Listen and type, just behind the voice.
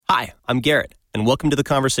Hi, I'm Garrett, and welcome to The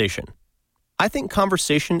Conversation. I think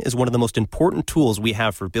conversation is one of the most important tools we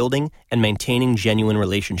have for building and maintaining genuine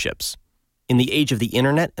relationships. In the age of the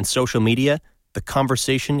internet and social media, the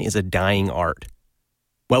conversation is a dying art.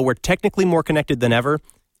 While we're technically more connected than ever,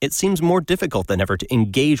 it seems more difficult than ever to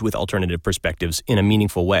engage with alternative perspectives in a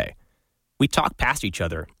meaningful way. We talk past each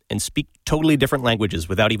other and speak totally different languages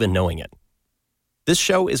without even knowing it. This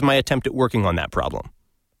show is my attempt at working on that problem.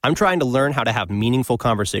 I'm trying to learn how to have meaningful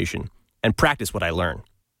conversation and practice what I learn.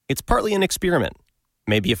 It's partly an experiment.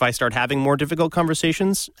 Maybe if I start having more difficult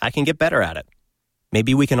conversations, I can get better at it.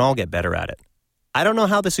 Maybe we can all get better at it. I don't know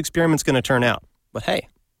how this experiment's going to turn out, but hey,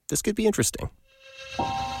 this could be interesting.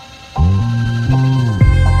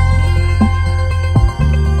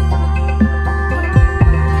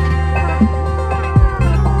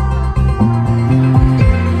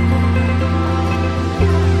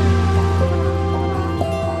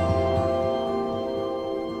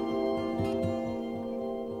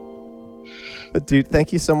 But dude,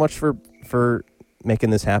 thank you so much for making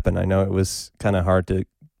this happen. I know it was kind of hard to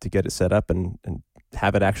get it set up and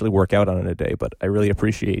have it actually work out on a day, but I really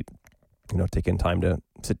appreciate, taking time to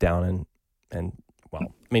sit down and well,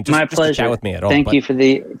 I mean, just, my just pleasure. to chat with me at all. Thank you for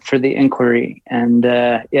the inquiry. And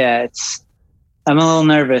I'm a little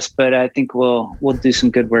nervous, but I think we'll do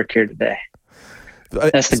some good work here today.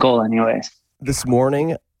 That's the goal anyways. This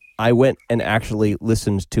morning, I went and actually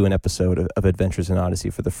listened to an episode of Adventures in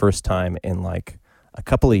Odyssey for the first time in like a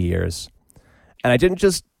couple of years. And I didn't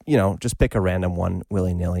just pick a random one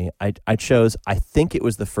willy-nilly. I chose, I think it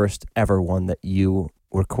was the first ever one that you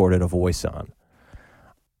recorded a voice on.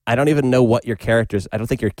 I don't even know what I don't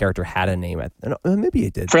think your character had a name. Maybe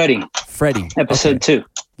it did. Freddie. Episode 2.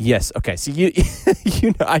 Yes. Okay. So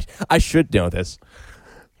I should know this,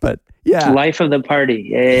 but yeah. Life of the party.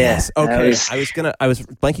 Yeah. Yes. Okay. I was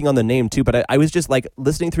blanking on the name too, but I was just like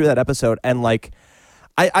listening through that episode and like,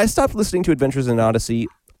 I stopped listening to Adventures in Odyssey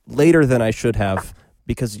later than I should have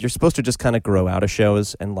because you're supposed to just kind of grow out of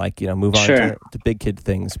shows and like, move on to big kid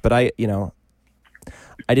things. But I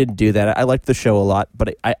didn't do that. I liked the show a lot,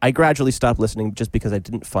 but I gradually stopped listening just because I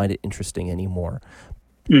didn't find it interesting anymore.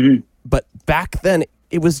 Mm-hmm. But back then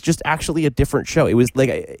it was just actually a different show. It was like,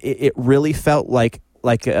 it really felt like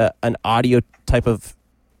an audio type of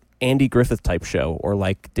Andy Griffith type show or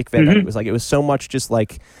like Dick Van Dyke. Mm-hmm. It was so much just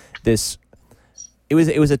like this. It was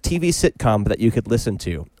a TV sitcom that you could listen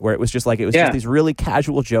to where it was just just these really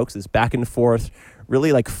casual jokes, this back and forth,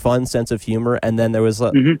 really like fun sense of humor. And then there was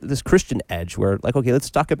this Christian edge where like, okay, let's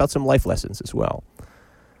talk about some life lessons as well.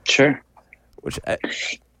 Sure. Which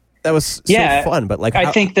that was so fun. But like, I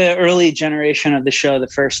think the early generation of the show, the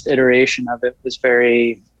first iteration of it was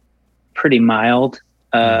pretty mild.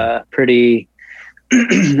 Pretty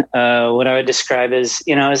what I would describe as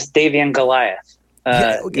as Davey and Goliath.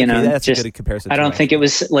 That's a good comparison. I don't think it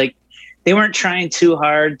was like they weren't trying too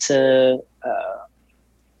hard to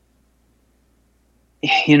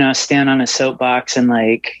stand on a soapbox and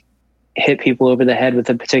like hit people over the head with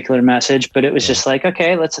a particular message, but it was just like,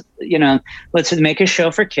 okay, let's make a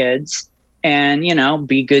show for kids and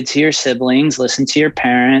be good to your siblings, listen to your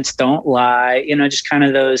parents, don't lie, just kind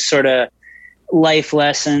of those sort of life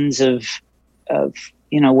lessons of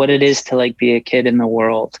what it is to like be a kid in the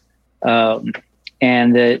world.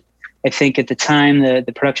 And that I think at the time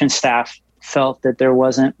the production staff felt that there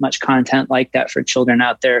wasn't much content like that for children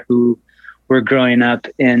out there who were growing up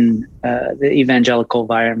in the evangelical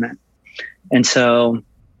environment. And so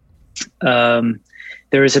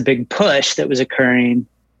there was a big push that was occurring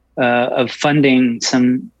of funding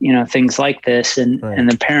some things like this, and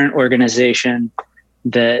the parent organization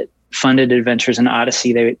that funded Adventures in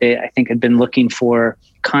Odyssey, they I think had been looking for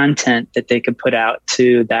content that they could put out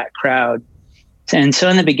to that crowd. And so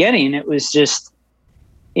in the beginning it was just,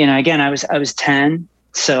 again, I was 10,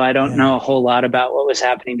 so I don't know a whole lot about what was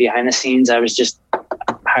happening behind the scenes. I was just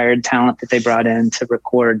hired talent that they brought in to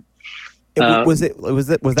record. Was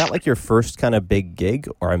that like your first kind of big gig,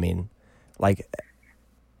 or I mean, like?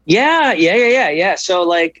 Yeah. So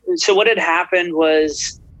what had happened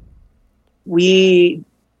was we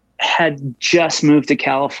had just moved to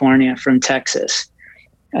California from Texas.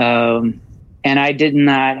 And I did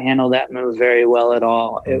not handle that move very well at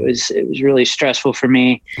all. It was really stressful for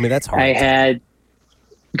me. I mean, that's hard.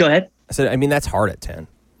 Go ahead. I said, I mean, that's hard at 10.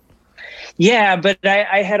 Yeah, but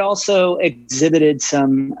I had also exhibited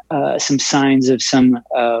some signs of some,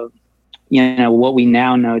 what we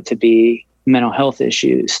now know to be mental health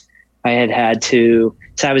issues. I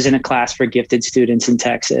was in a class for gifted students in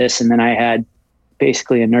Texas, and then I had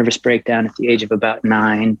basically a nervous breakdown at the age of about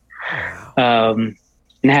 9.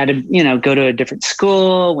 and had to, go to a different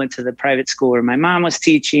school, went to the private school where my mom was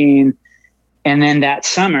teaching. And then that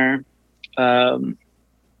summer,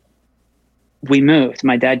 we moved.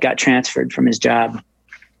 My dad got transferred from his job.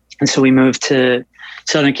 And so we moved to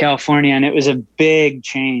Southern California, and it was a big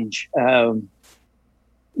change.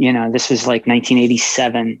 This was like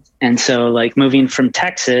 1987. And so like moving from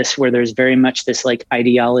Texas, where there's very much this like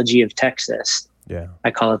ideology of Texas. Yeah.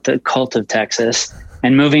 I call it the cult of Texas.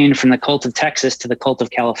 And moving from the cult of Texas to the cult of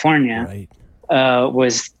California, right,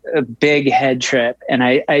 was a big head trip. And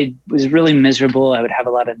I was really miserable. I would have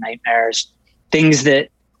a lot of nightmares, things that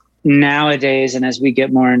nowadays, and as we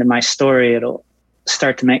get more into my story, it'll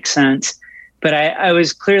start to make sense. But I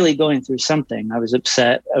was clearly going through something. I was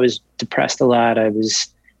upset. I was depressed a lot. I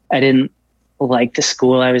didn't like the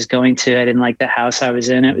school I was going to. I didn't like the house I was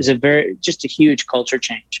in. It was just a huge culture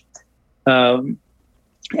change. And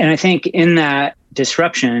I think in that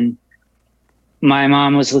disruption, my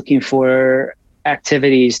mom was looking for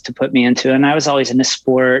activities to put me into. And I was always into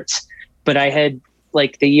sports, but I had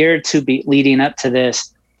like the year or two leading up to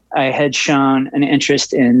this, I had shown an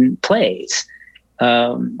interest in plays.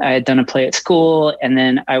 I had done a play at school, and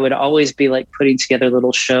then I would always be like putting together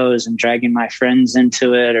little shows and dragging my friends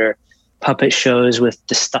into it, or puppet shows with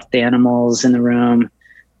the stuffed animals in the room.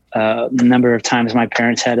 A number of times my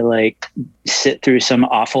parents had to like sit through some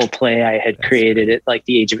awful play I had created at like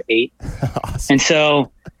the age of 8. Awesome. And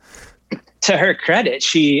so to her credit,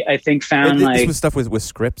 she, I think, found this was stuff with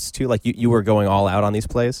scripts too. Like you were going all out on these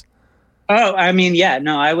plays. Oh, I mean, yeah,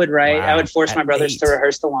 no, I would write. Wow. I would force my brothers to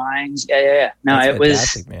rehearse the lines. Yeah. No, That's it was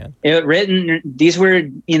fantastic, man. It written. These were,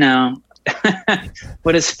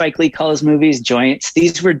 what does Spike Lee call his movies? Joints.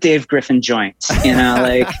 These were Dave Griffin joints.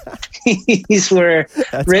 Like these were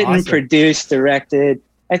written, awesome. Produced, directed.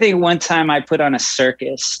 I think one time I put on a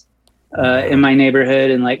circus in my neighborhood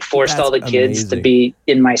and like forced all the kids to be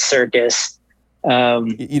in my circus.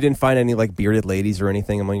 You didn't find any like bearded ladies or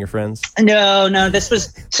anything among your friends? No. This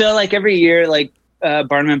was so like every year, like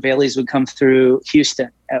Barnum and Bailey's would come through Houston.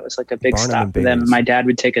 That was like a big stop for them. My dad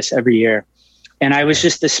would take us every year, and I was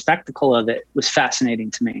just the spectacle of it was fascinating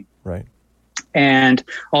to me. Right. And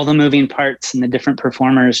all the moving parts and the different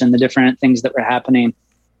performers and the different things that were happening.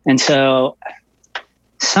 And so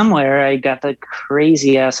somewhere I got the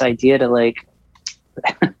crazy ass idea to like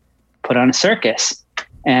put on a circus.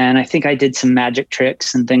 And I think I did some magic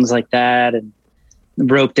tricks and things like that, and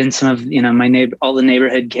roped in some of, all the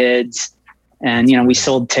neighborhood kids, and, we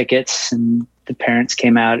sold tickets, and the parents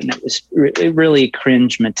came out, and it was really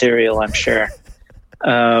cringe material, I'm sure.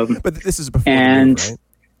 But this is before the move,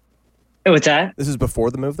 right? What's that? This is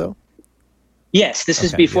before the move, though? Yes, this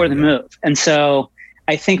is before the move. And so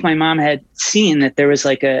I think my mom had seen that there was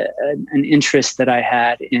like an interest that I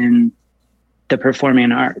had in the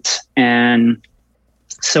performing arts. And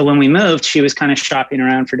so when we moved, she was kind of shopping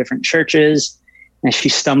around for different churches, and she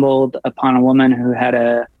stumbled upon a woman who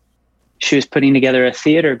she was putting together a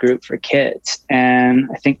theater group for kids. And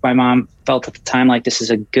I think my mom felt at the time like this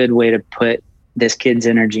is a good way to put this kid's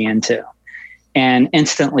energy into. And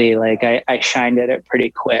instantly, like I shined at it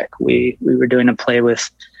pretty quick. We were doing a play with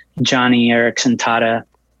Johnny Erickson Tata,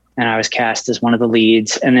 and I was cast as one of the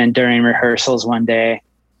leads. And then during rehearsals one day,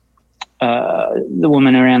 the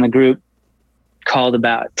woman who ran the group called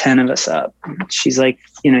about 10 of us up. She's like,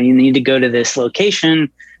 you need to go to this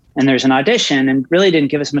location and there's an audition, and really didn't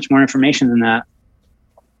give us much more information than that.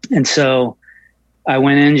 And so I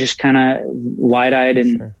went in just kind of wide-eyed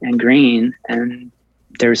and green, and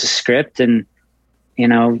there was a script and,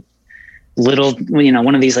 little,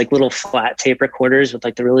 one of these like little flat tape recorders with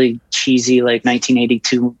like the really cheesy, like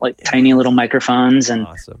 1982, like tiny little microphones. And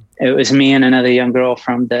awesome. It was me and another young girl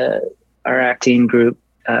from our acting group,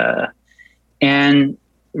 and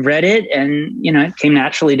read it, and it came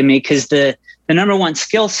naturally to me, because the number one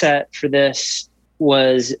skill set for this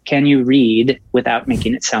was, can you read without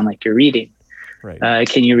making it sound like you're reading? Right.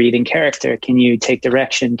 Can you read in character? Can you take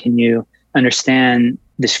direction? Can you understand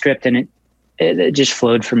the script? And it just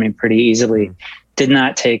flowed for me pretty easily. Mm-hmm. Did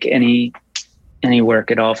not take any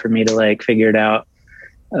work at all for me to like figure it out.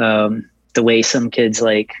 The way some kids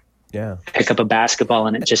like pick up a basketball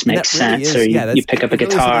and it just makes sense, or you pick up a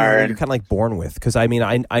guitar and you're kind of like born with. Because I mean,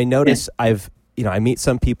 I notice I meet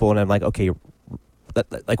some people and I'm like, okay,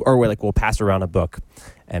 we'll pass around a book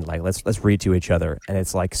and like let's read to each other, and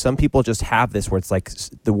it's like some people just have this where it's like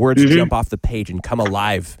the words jump off the page and come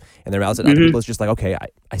alive in their mouths, and other people it's just like, okay,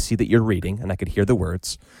 I see that you're reading and I could hear the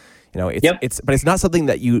words, it's but it's not something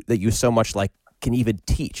that you so much like can even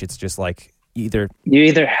teach. It's just like you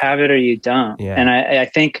either have it or you don't. And I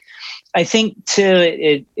think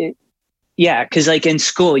too, it Yeah, because like in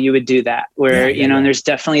school you would do that where, and there's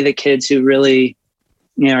definitely the kids who really,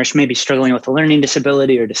 are maybe struggling with a learning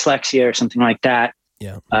disability or dyslexia or something like that.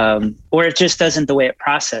 Yeah. Or it just doesn't, the way it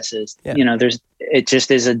processes, it just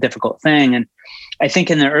is a difficult thing. And I think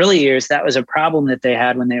in the early years, that was a problem that they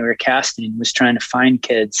had when they were casting, was trying to find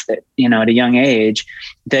kids that, at a young age,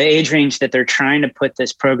 the age range that they're trying to put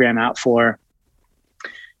this program out for,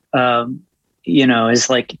 is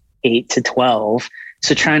like 8 to 12.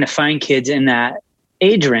 So trying to find kids in that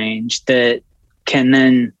age range that can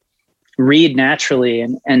then read naturally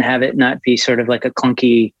and have it not be sort of like a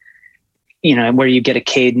clunky, where you get a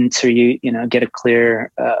cadence or you get a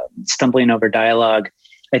clear stumbling over dialogue.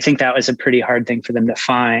 I think that was a pretty hard thing for them to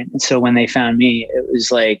find. And so when they found me, it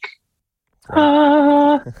was like,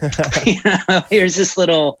 here's this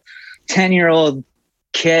little 10-year-old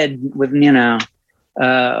kid with,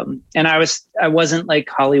 and I wasn't like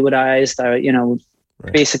Hollywoodized.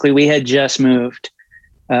 Basically we had just moved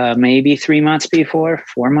maybe 4 months before.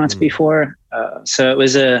 So it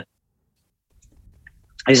was a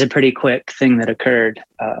pretty quick thing that occurred.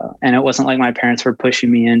 And it wasn't like my parents were pushing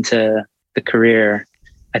me into the career.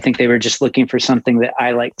 I think they were just looking for something that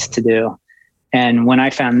I liked to do. And when I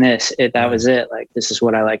found this, that was it. Like, this is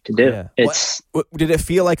what I like to do. Yeah. What did it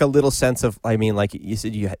feel like a little sense of, I mean, like you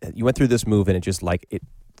said, you went through this move and it just like, it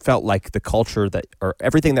felt like the culture or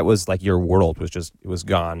everything that was like your world it was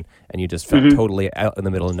gone and you just felt totally out in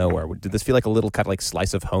the middle of nowhere. Did this feel like a little kind of like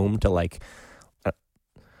slice of home to like?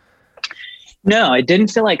 No, it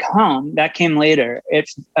didn't feel like home. That came later.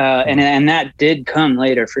 And that did come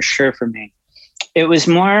later for sure for me. It was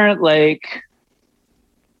more like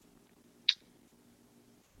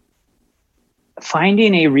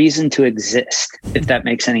finding a reason to exist, if that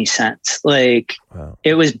makes any sense. Like, wow.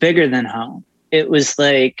 It was bigger than home. It was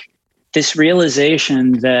like this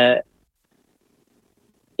realization that,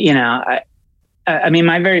 I mean,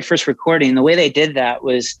 my very first recording, the way they did that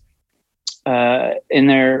was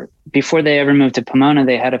before they ever moved to Pomona,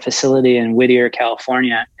 they had a facility in Whittier,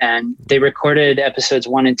 California, and they recorded episodes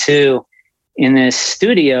 1 and 2 in this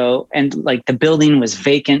studio, and like the building was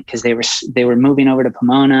vacant because they were moving over to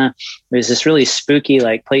Pomona. It was this really spooky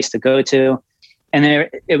like place to go to, and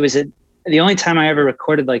it was the only time I ever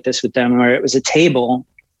recorded like this with them, where it was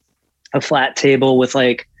a flat table with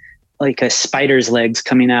like a spider's legs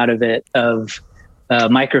coming out of it, of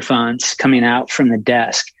microphones coming out from the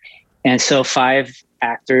desk, and so 5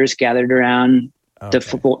 actors gathered around the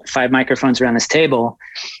 5 microphones around this table.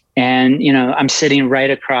 And, I'm sitting right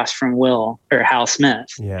across from Hal Smith.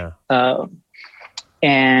 Yeah.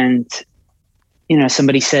 And,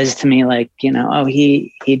 somebody says to me like, oh,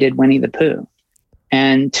 he did Winnie the Pooh.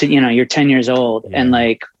 And you're 10 years old and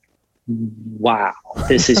like, wow,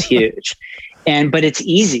 this is huge. But it's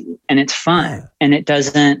easy and it's fun and it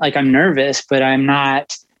doesn't, like, I'm nervous, but I'm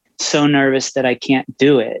not so nervous that I can't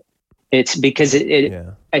do it. It's because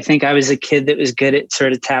I think I was a kid that was good at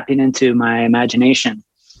sort of tapping into my imagination.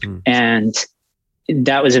 And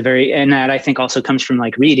that was and that I think also comes from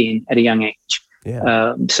like reading at a young age.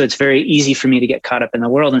 Yeah. So it's very easy for me to get caught up in the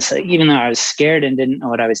world. And so even though I was scared and didn't know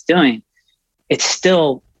what I was doing, it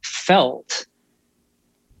still felt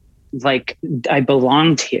like I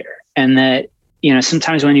belonged here. And that,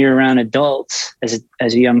 sometimes when you're around adults as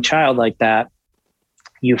a young child like that,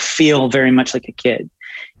 you feel very much like a kid.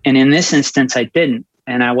 And in this instance, I didn't.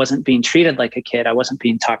 And I wasn't being treated like a kid. I wasn't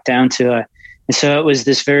being talked down to. And so it was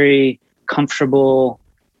this very comfortable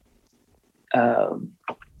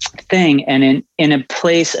thing. And in a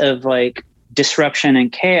place of like disruption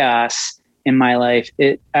and chaos in my life,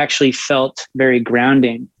 it actually felt very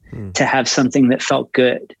grounding to have something that felt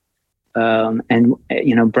good. And,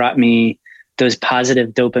 brought me those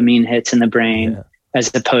positive dopamine hits in the brain,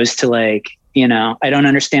 as opposed to like, I don't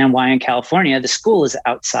understand why in California, the school is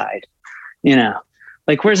outside,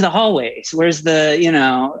 like, where's the hallways? Where's the,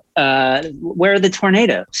 where are the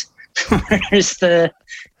tornadoes? Where's the,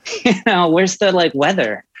 where's the like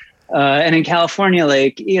weather? And in California,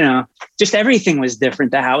 like, just everything was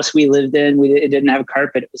different. The house we lived in, it didn't have a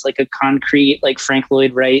carpet. It was like a concrete, like Frank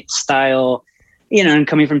Lloyd Wright style, and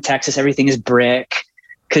coming from Texas, everything is brick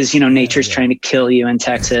because, nature's trying to kill you in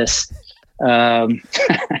Texas.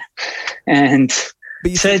 And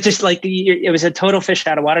so it's just like, it was a total fish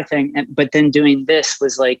out of water thing. But then doing this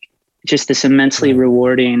was like just this immensely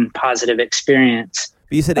rewarding, positive experience.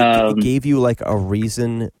 But you said it gave you like a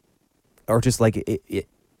reason, or just like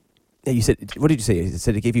you said, what did you say? You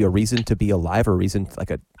said it gave you a reason to be alive, or a reason like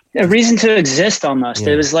a reason to exist almost.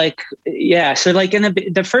 Yeah. It was like, So like in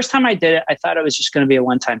the first time I did it, I thought it was just going to be a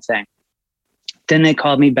one-time thing. Then they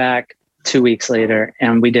called me back 2 weeks later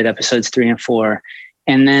and we did episodes 3 and 4.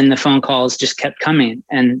 And then the phone calls just kept coming,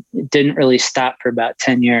 and it didn't really stop for about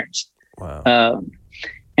 10 years. Wow.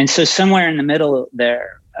 And so somewhere in the middle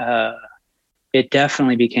there, it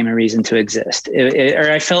definitely became a reason to exist.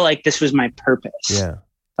 Or I felt like this was my purpose.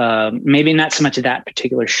 Yeah. Maybe not so much of that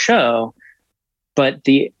particular show, but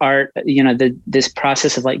the art, this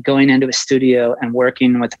process of like going into a studio and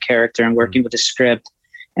working with a character and working with a script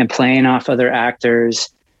and playing off other actors.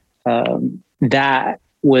 That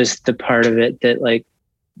was the part of it that like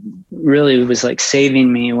really was like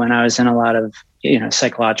saving me when I was in a lot of,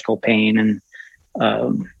 psychological pain and,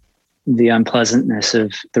 the unpleasantness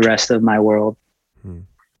of the rest of my world.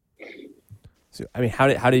 So, I mean,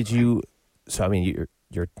 how did you, so, I mean,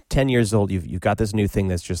 you're 10 years old. You've got this new thing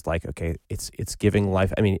that's just like, okay, it's giving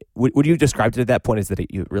life. I mean, would you describe it at that point? Is that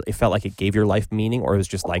it felt like it gave your life meaning, or it was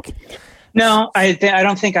just like? No, I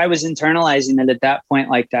don't think I was internalizing it at that point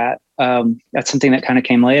like that. That's something that kind of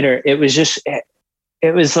came later. It was just,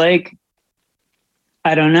 it was like,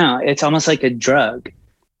 I don't know. It's almost like a drug.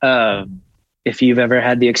 If you've ever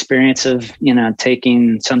had the experience of,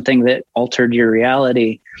 taking something that altered your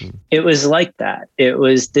reality, it was like that. It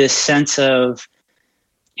was this sense of,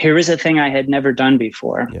 here is a thing I had never done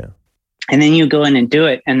before. Yeah. And then you go in and do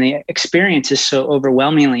it. And the experience is so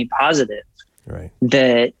overwhelmingly positive, right,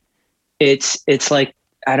 that it's like,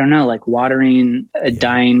 I don't know, like watering a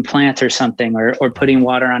dying plant or something, or putting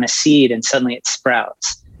water on a seed and suddenly it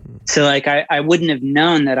sprouts. So like, I wouldn't have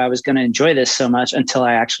known that I was going to enjoy this so much until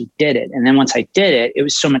I actually did it. And then once I did it, it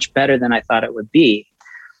was so much better than I thought it would be.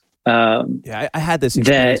 I had this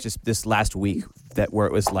experience just this last week where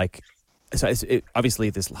it was like, so obviously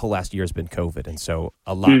this whole last year has been COVID. And so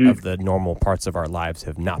a lot of the normal parts of our lives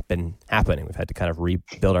have not been happening. We've had to kind of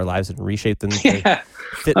rebuild our lives and reshape them to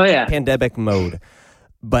fit pandemic mode.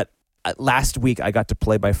 But last week I got to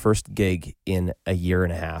play my first gig in a year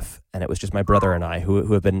and a half. And it was just my brother and I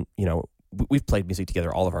who have been, we've played music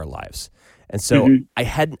together all of our lives. And so I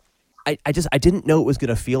didn't know it was going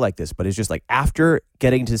to feel like this, but it's just like after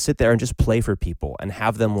getting to sit there and just play for people and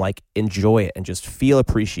have them like enjoy it and just feel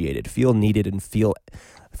appreciated, feel needed, and feel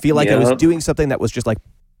like I was doing something that was just like,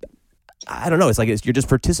 I don't know. It's like you're just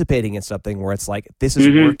participating in something where it's like, this is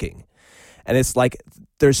working. And it's like,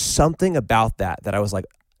 there's something about that I was like,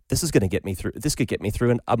 this is going to get me through. This could get me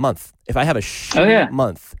through in a month. If I have a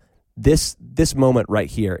month, this moment right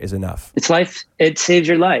here is enough. It's life. It saves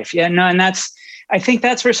your life. Yeah, no. And I think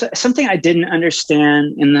that's where something I didn't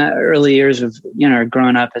understand in the early years of,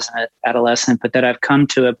 growing up as an adolescent, but that I've come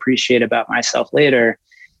to appreciate about myself later,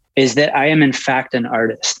 is that I am in fact an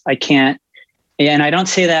artist. I can't, and I don't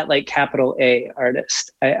say that like capital A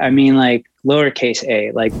artist. I mean like lowercase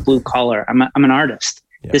a, like blue collar. I'm an artist.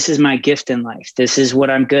 Yeah. This is my gift in life. This is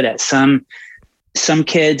what I'm good at. Some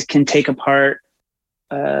kids can take apart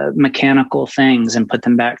mechanical things and put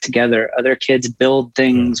them back together. Other kids build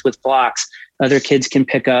things with blocks. Other kids can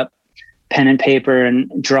pick up pen and paper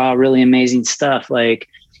and draw really amazing stuff. Like,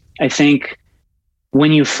 I think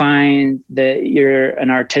when you find that you're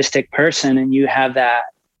an artistic person and you have that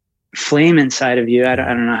flame inside of you, I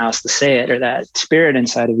don't know how else to say it, or that spirit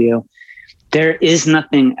inside of you, there is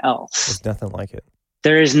nothing else. There's nothing like it.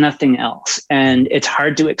 There is nothing else. And it's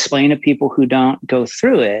hard to explain to people who don't go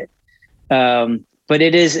through it. But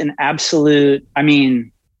it is an absolute, I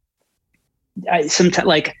mean, sometimes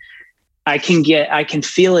like I can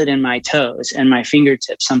feel it in my toes and my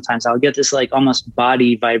fingertips. Sometimes I'll get this like almost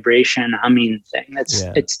body vibration humming thing.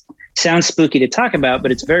 It sounds spooky to talk about,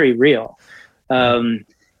 but it's very real. And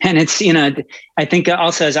it's, I think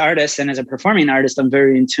also as artists and as a performing artist, I'm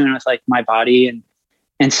very in tune with like my body.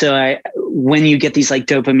 And so when you get these like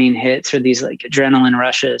dopamine hits or these like adrenaline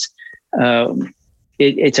rushes,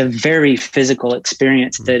 it's a very physical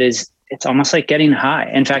experience that it's almost like getting high.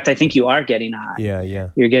 In fact, I think you are getting high. Yeah.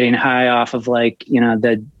 You're getting high off of like,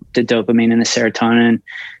 the dopamine and the serotonin.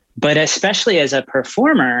 But especially as a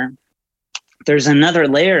performer, there's another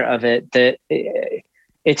layer of it that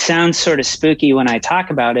it sounds sort of spooky when I talk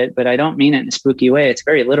about it, but I don't mean it in a spooky way. It's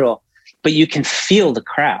very literal, but you can feel the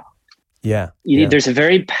crowd. Yeah. There's a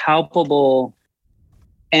very palpable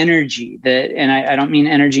energy that, and I don't mean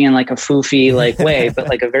energy in like a foofy like way, but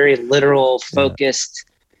like a very literal, focused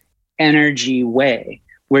energy way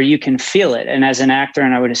where you can feel it. And as an actor,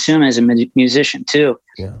 and I would assume as a musician too,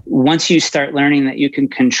 once you start learning that you can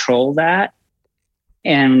control that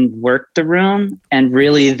and work the room and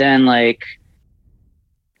really then like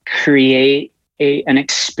create an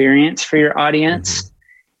experience for your audience.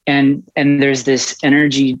 And there's this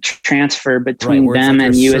energy transfer between them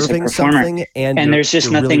and you as a performer. And there's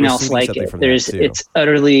just nothing else like it. It's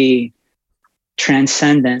utterly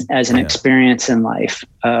transcendent as an experience in life.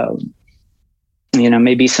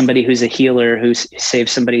 maybe somebody who's a healer who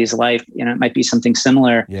saves somebody's life, it might be something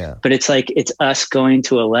similar, but it's like, it's us going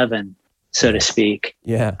to 11, so to speak.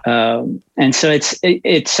 Yeah. And so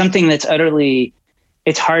it's something that's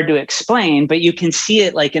it's hard to explain, but you can see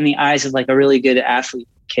it like in the eyes of like a really good athlete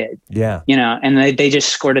kid. Yeah. And they just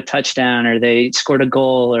scored a touchdown or they scored a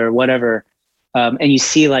goal or whatever. And you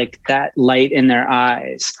see like that light in their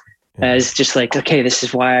eyes as just like, okay, this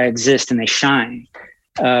is why I exist, and they shine.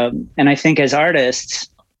 And I think as artists,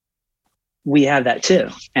 we have that too.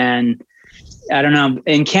 And I don't know,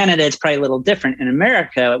 in Canada, it's probably a little different. In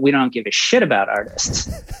America, we don't give a shit about artists.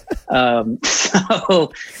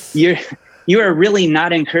 So you are really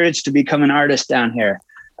not encouraged to become an artist down here.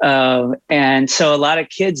 And so a lot of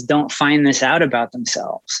kids don't find this out about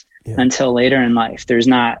themselves until later in life. There's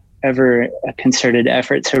not ever a concerted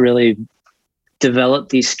effort to really develop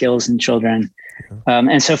these skills in children.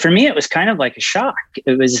 And so for me, it was kind of like a shock.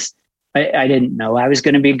 It was, I didn't know I was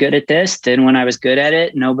going to be good at this. Then when I was good at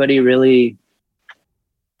it, nobody really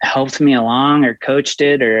helped me along or coached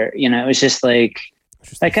it, or, it was just like,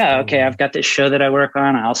 oh, okay, I've got this show that I work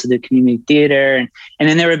on. I also do community theater. And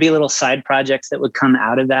then there would be little side projects that would come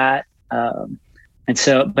out of that. And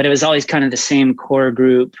so, but it was always kind of the same core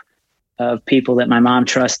group of people that my mom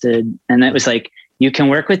trusted. And it was like, you can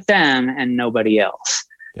work with them and nobody else.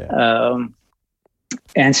 Yeah.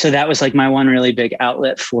 And so that was like my one really big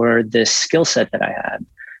outlet for this skill set that I had,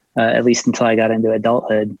 at least until I got into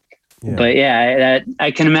adulthood. Yeah. But yeah,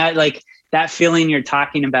 I can imagine like that feeling you're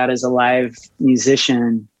talking about as a live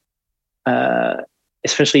musician,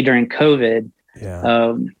 especially during COVID.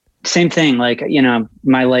 Yeah. Same thing. Like,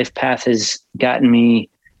 my life path has gotten me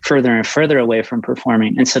further and further away from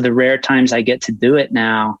performing. And so the rare times I get to do it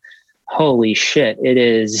now, holy shit, it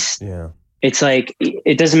is. Yeah. It's like,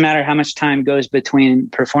 it doesn't matter how much time goes between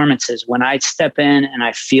performances. When I step in and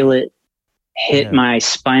I feel it hit my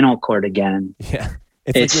spinal cord again. Yeah.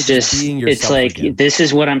 It's just it's like, again. This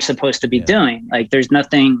is what I'm supposed to be doing. Like there's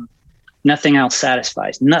nothing else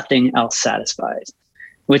satisfies,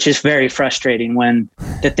 which is very frustrating when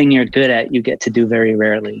the thing you're good at, you get to do very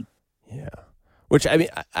rarely. Yeah. Which, I mean,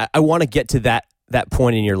 I want to get to that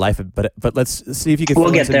point in your life, but let's see if you can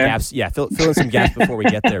fill in some gaps. Yeah. Fill in some gaps before we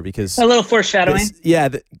get there, because a little foreshadowing.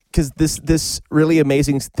 Because this really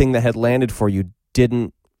amazing thing that had landed for you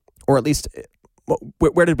didn't, or at least,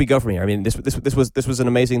 where did we go from here? I mean, this was an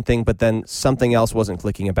amazing thing, but then something else wasn't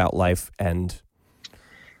clicking about life, and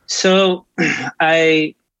so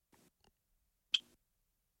I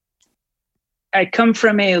come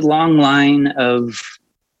from a long line of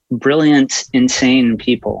brilliant, insane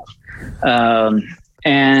people,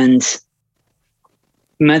 and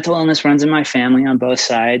mental illness runs in my family on both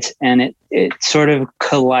sides, and it sort of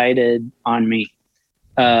collided on me.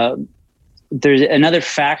 There's another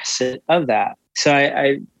facet of that. So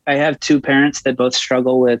I have two parents that both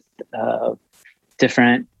struggle with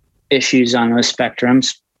different issues on those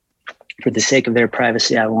spectrums. For the sake of their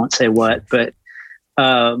privacy, I won't say what, but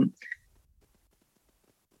the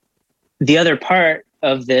other part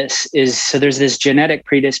of this is, so there's this genetic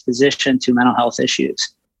predisposition to mental health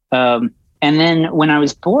issues. And then when I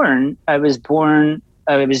was born, I was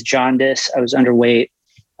jaundice, I was underweight,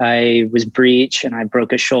 I was breech, and I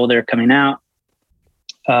broke a shoulder coming out.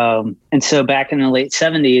 And so back in the late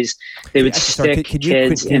 70s, they would stick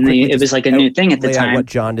kids in it was like a new thing at the time. What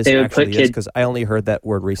jaundice actually is, because I only heard that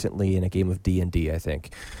word recently in a game of D&D, I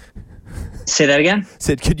think. Say that again?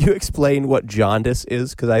 Sid, could you explain what jaundice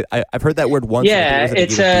is? Because I've heard that word once. Yeah, I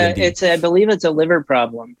believe it's a liver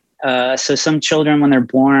problem. So some children, when they're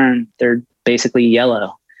born, they're basically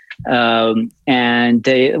yellow. And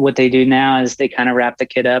what they do now is they kind of wrap the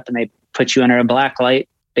kid up and they put you under a black light,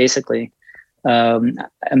 basically. I'm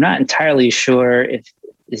not entirely sure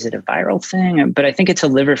is it a viral thing, but I think it's a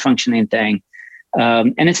liver functioning thing.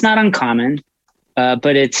 And it's not uncommon,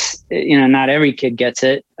 but it's, not every kid gets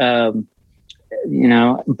it. But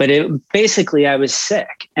basically I was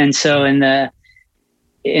sick. And so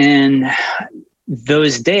in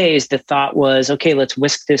those days, the thought was, okay, let's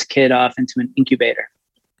whisk this kid off into an incubator.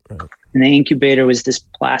 Right. And the incubator was this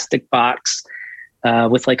plastic box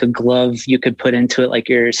with like a glove you could put into it, like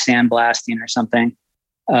you're sandblasting or something.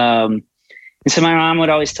 And so my mom would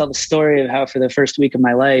always tell the story of how for the first week of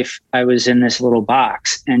my life, I was in this little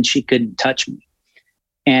box and she couldn't touch me.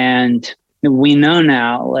 And we know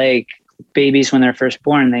now, like babies, when they're first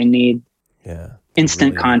born, they need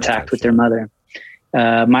instant really contact with their mother.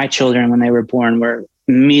 My children, when they were born, were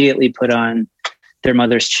immediately put on their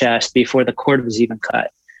mother's chest before the cord was even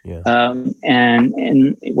cut. Yeah.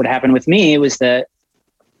 And what happened with me was that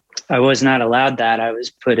I was not allowed that. I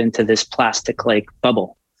was put into this plastic like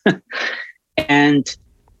bubble. And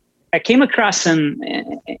I came across some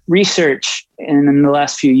research in the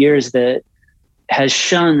last few years that has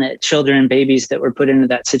shown that children and babies that were put into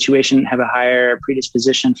that situation have a higher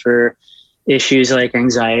predisposition for issues like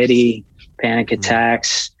anxiety, panic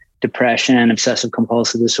attacks, depression, obsessive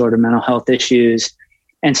compulsive disorder, mental health issues.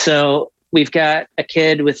 And so we've got a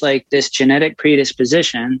kid with like this genetic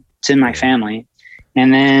predisposition. It's in my family.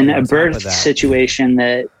 And then a birth situation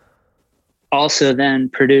that also then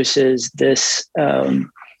produces this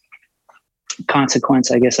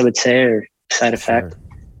consequence, I guess I would say, or side effect.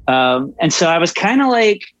 Sure. And so I was kind of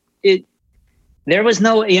like, there was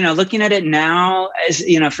no, looking at it now, as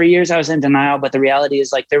for years I was in denial, but the reality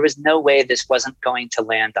is like, there was no way this wasn't going to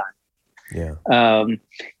land on. Yeah.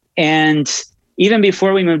 And even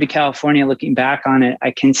before we moved to California, looking back on it, I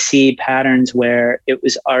can see patterns where it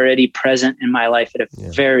was already present in my life at a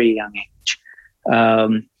very young age.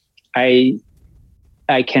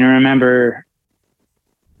 I can remember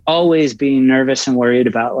always being nervous and worried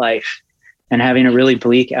about life and having a really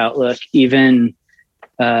bleak outlook, even,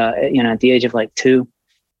 at the age of like 2.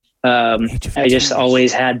 I just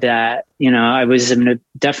always had that, I was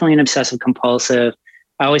definitely an obsessive compulsive.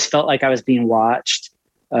 I always felt like I was being watched.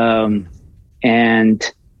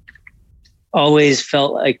 And always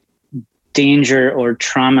felt like danger or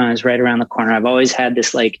trauma is right around the corner. I've always had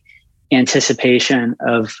this like anticipation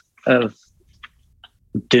of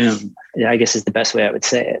doom, I guess is the best way I would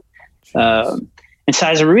say it. And so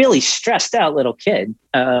I was a really stressed out little kid.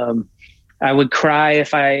 I would cry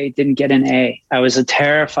if I didn't get an A. I was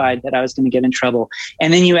terrified that I was going to get in trouble.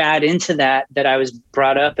 And then you add into that I was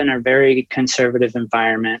brought up in a very conservative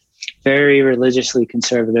environment, very religiously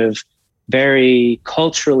conservative, very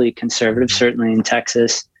culturally conservative, certainly in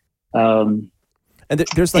Texas. And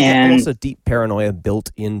there's like almost a deep paranoia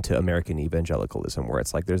built into American evangelicalism, where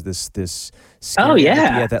it's like there's this scary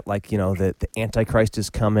idea that like that the Antichrist is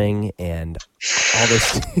coming and all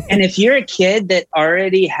this. And if you're a kid that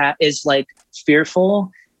already is like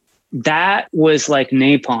fearful, that was like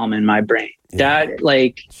napalm in my brain. Yeah. That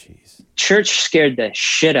like church scared the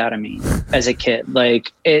shit out of me as a kid.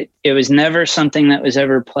 Like it was never something that was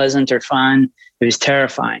ever pleasant or fun. It was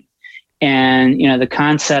terrifying. And, the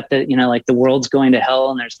concept that, like the world's going to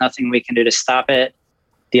hell and there's nothing we can do to stop it.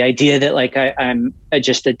 The idea that like I'm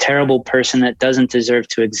just a terrible person that doesn't deserve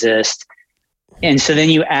to exist. And so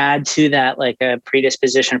then you add to that like a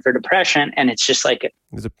predisposition for depression, and it's just like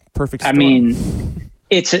it's a perfect storm. I mean,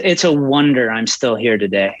 it's a wonder I'm still here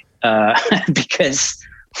today, because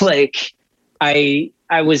like I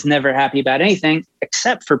was never happy about anything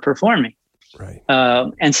except for performing. Right.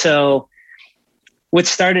 And so what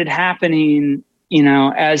started happening,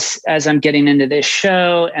 as I'm getting into this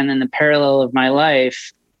show and then the parallel of my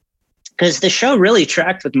life, because the show really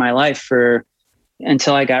tracked with my life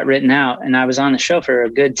until I got written out, and I was on the show for a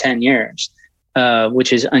good 10 years,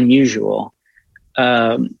 which is unusual.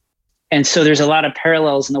 And so there's a lot of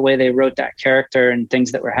parallels in the way they wrote that character and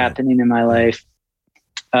things that were happening in my life.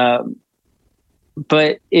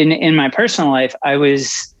 But in my personal life, I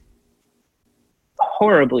was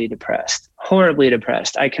horribly depressed.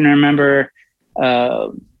 I can remember, I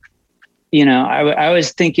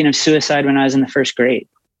was thinking of suicide when I was in the first grade.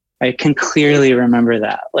 I can clearly remember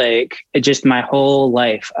that. Like just my whole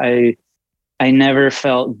life, I never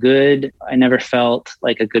felt good. I never felt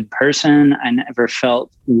like a good person. I never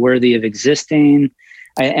felt worthy of existing.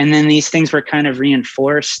 And then these things were kind of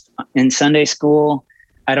reinforced in Sunday school.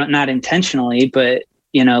 Not intentionally, but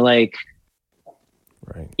like,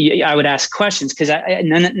 right. I would ask questions because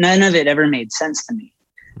none of it ever made sense to me.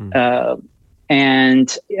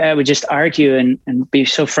 And I would just argue and be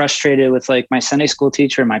so frustrated with like my Sunday school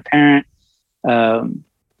teacher and my parent.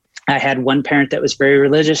 I had one parent that was very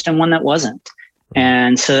religious and one that wasn't.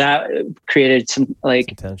 And so that created some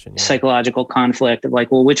like tension, psychological conflict of like,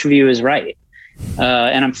 well, which of you is right?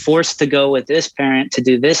 And I'm forced to go with this parent to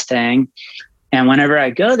do this thing. And whenever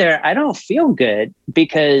I go there, I don't feel good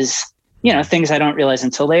because, things I don't realize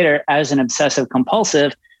until later, as an obsessive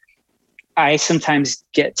compulsive, I sometimes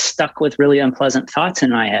get stuck with really unpleasant thoughts in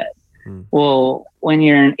my head. Well, when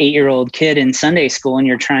you're an 8-year-old kid in Sunday school and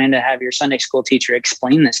you're trying to have your Sunday school teacher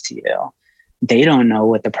explain this to you, they don't know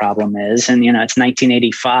what the problem is. And, it's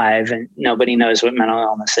 1985 and nobody knows what mental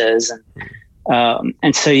illness is.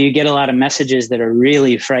 And so you get a lot of messages that are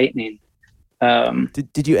really frightening.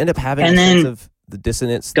 Did you end up having a sense of the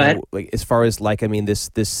dissonance? Like, as far as like, I mean, this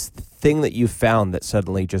thing that you found that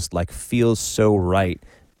suddenly just like feels so right,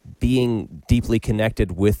 being deeply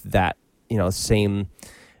connected with that, same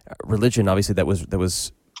religion, obviously that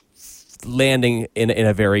was landing in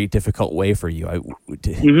a very difficult way for you.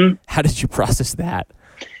 How did you process that?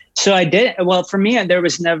 So I did. Well, for me, there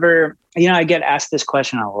was never, I get asked this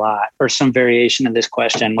question a lot, or some variation of this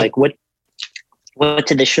question, like what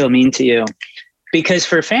did the show mean to you? Because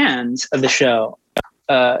for fans of the show,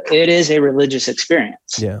 it is a religious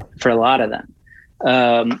experience for a lot of them.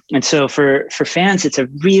 And so for fans, it's a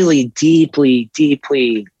really deeply,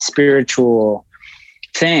 deeply spiritual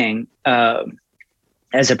thing.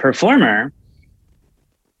 As a performer,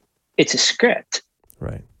 it's a script.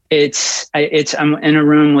 Right. I'm in a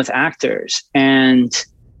room with actors, and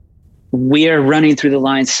we are running through the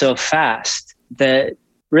lines so fast that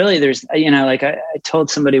really there's, like I told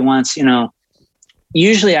somebody once,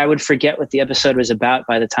 usually I would forget what the episode was about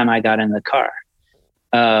by the time I got in the car.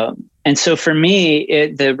 And so for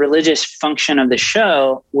me, the religious function of the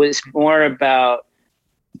show was more about,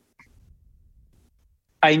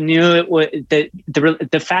 I knew it would,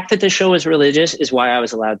 the fact that the show was religious is why I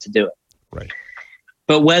was allowed to do it. Right.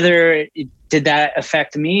 But did that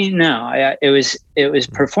affect me? No, it was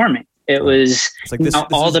performing. It was like this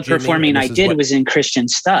all the performing I did was in Christian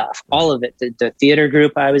stuff. All of it. The theater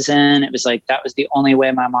group I was in, it was like that was the only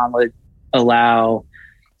way my mom would allow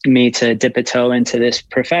me to dip a toe into this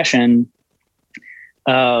profession.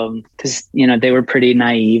 Because they were pretty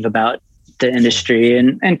naive about the industry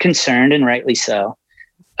and concerned, and rightly so.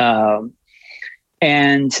 But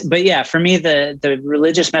yeah, for me, the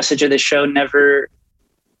religious message of the show never.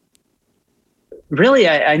 Really,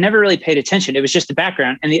 I never really paid attention. It was just the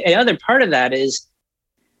background. And the other part of that is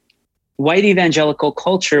white evangelical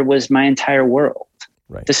culture was my entire world.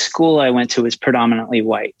 Right. The school I went to was predominantly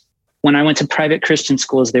white. When I went to private Christian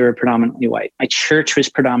schools, they were predominantly white. My church was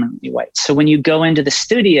predominantly white. So when you go into the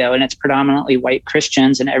studio and it's predominantly white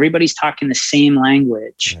Christians and everybody's talking the same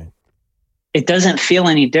language, right, it doesn't feel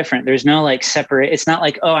any different. There's no like separate. It's not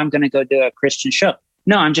like, oh, I'm going to go do a Christian show.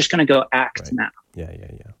 No, I'm just going to go act right. now. Yeah.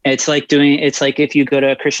 It's like if you go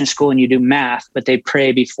to a Christian school and you do math, but they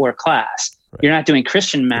pray before class. Right. You're not doing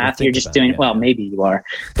Christian math. You're just doing, maybe you are,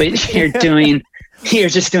 but you're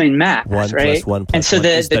just doing math, right? And so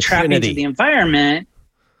the trappings of the environment,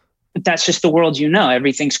 that's just the world,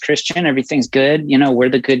 everything's Christian, everything's good. We're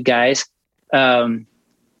the good guys. And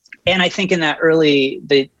I think in that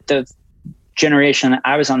the generation that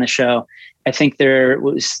I was on the show, I think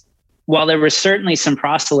while there was certainly some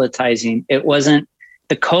proselytizing, it wasn't,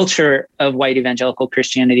 the culture of white evangelical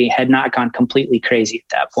Christianity had not gone completely crazy at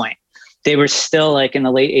that point. They were still like in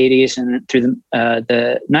the late 80s and through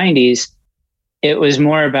the 90s. It was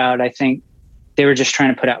more about, I think they were just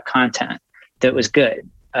trying to put out content that was good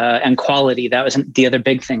and quality. That was the other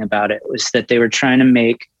big thing about it, was that they were trying to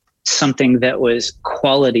make something that was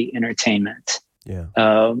quality entertainment.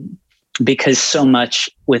 Yeah. Because so much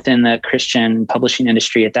within the Christian publishing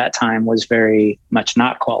industry at that time was very much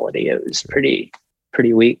not quality. It was pretty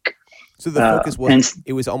weak. So the focus was,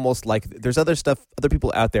 it was almost like there's other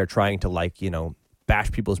people out there trying to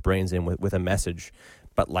bash people's brains in with a message.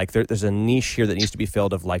 But there's a niche here that needs to be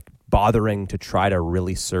filled of bothering to try to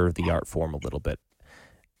really serve the art form a little bit.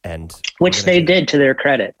 And which they did, to their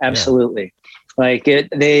credit. Absolutely.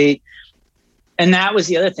 Yeah. And that was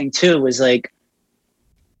the other thing too, was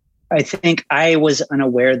I think I was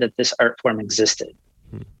unaware that this art form existed.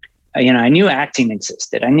 I knew acting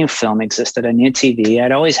existed. I knew film existed. I knew TV.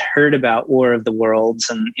 I'd always heard about War of the Worlds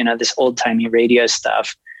and, this old timey radio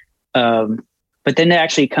stuff. But then to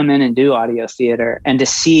actually come in and do audio theater and to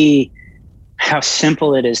see how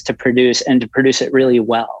simple it is to produce and to produce it really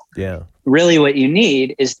well. Yeah. Really what you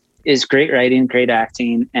need is great writing, great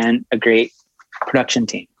acting, and a great production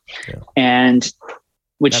team. Yeah. And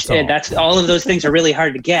that's all of those things are really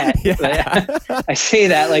hard to get. I say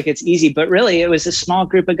that like it's easy, but really it was a small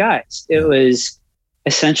group of guys. It was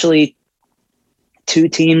essentially 2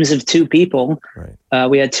 teams of 2 people. Right.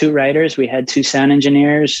 We had 2 writers. We had 2 sound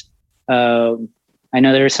engineers. I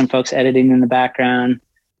know there were some folks editing in the background,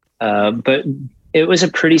 but it was a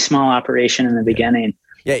pretty small operation in the beginning.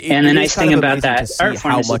 Yeah, and the nice thing about that art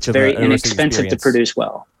form is it's very inexpensive to produce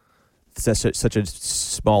well. Such a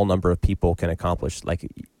small number of people can accomplish,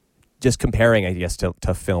 just comparing, I guess,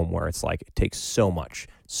 to film, where it's it takes so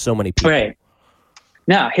many people. Right.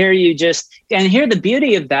 Now, here the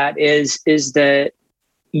beauty of that is that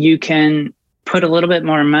you can put a little bit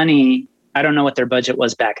more money. I don't know what their budget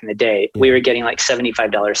was back in the day. Yeah. We were getting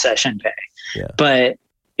 $75 session pay, but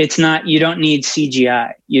it's not, you don't need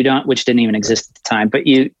CGI. Which didn't even exist at the time, but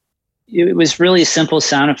it was really simple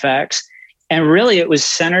sound effects. And really it was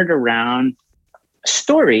centered around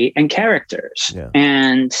story and characters. Yeah.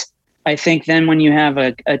 And I think then when you have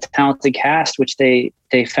a talented cast, which they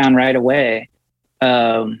found right away,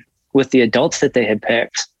 with the adults that they had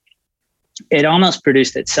picked, it almost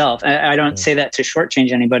produced itself. I don't say that to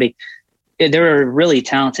shortchange anybody. There were really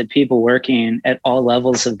talented people working at all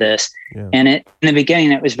levels of this. Yeah. And in the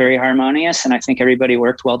beginning, it was very harmonious. And I think everybody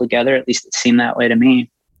worked well together. At least it seemed that way to me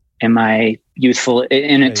in my youthful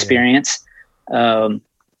inexperience.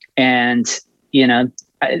 And, you know,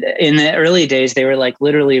 in the early days, they were like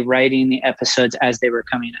literally writing the episodes as they were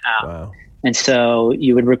coming out. Wow. And so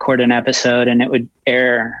you would record an episode and it would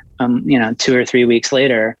air, 2 or 3 weeks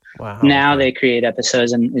later. Wow. Now they create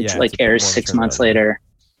episodes and it's airs 6 months later.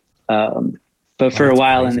 But for a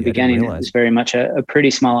while in the beginning, it was very much a pretty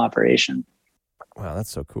small operation. Wow, that's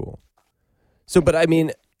so cool. So, but I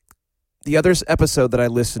mean, the other episode that I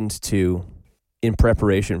listened to in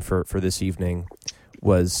preparation for this evening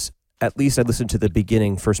was, at least I listened to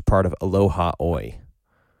the first part of Aloha Oi,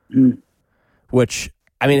 which,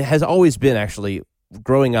 I mean, it has always been actually,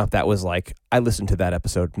 growing up, that was like, I listened to that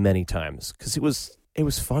episode many times because it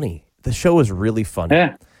was funny. The show was really funny.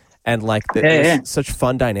 Yeah. And like there's such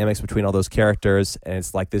fun dynamics between all those characters, and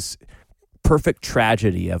it's like this perfect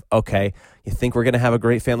tragedy of, okay, you think we're going to have a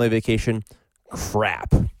great family vacation?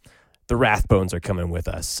 Crap. The Rathbones are coming with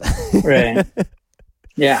us. Right.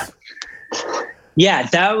 Yeah. Yeah,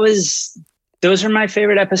 those are my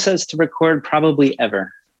favorite episodes to record probably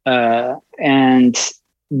ever. And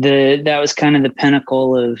that was kind of the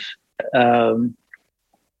pinnacle of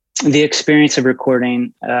the experience of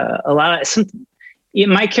recording.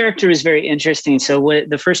 My character is very interesting. So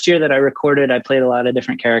the first year that I recorded, I played a lot of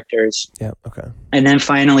different characters. Yeah. Okay. And then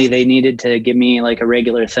finally they needed to give me like a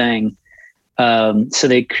regular thing. So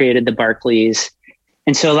they created the Barclays.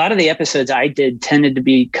 And so a lot of the episodes I did tended to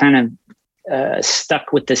be kind of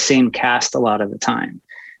stuck with the same cast a lot of the time.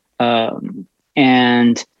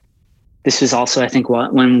 And this was also, I think,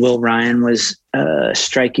 when Will Ryan was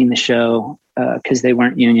striking the show because they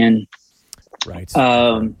weren't union. Right.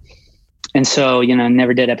 And so,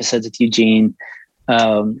 never did episodes with Eugene.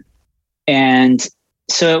 And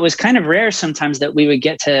so it was kind of rare sometimes that we would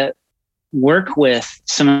get to work with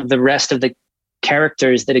some of the rest of the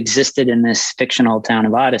characters that existed in this fictional town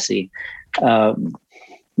of Odyssey. A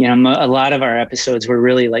lot of our episodes were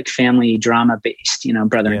really like family drama based,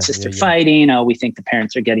 brother and sister fighting. Oh, we think the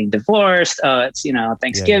parents are getting divorced. Oh, it's,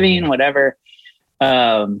 Thanksgiving, whatever.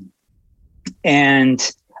 And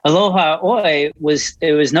Aloha Oi was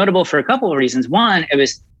notable for a couple of reasons. One, it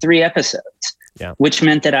was 3 episodes, which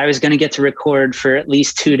meant that I was going to get to record for at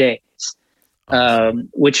least 2 days,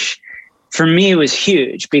 which for me was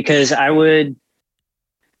huge because I would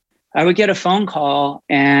get a phone call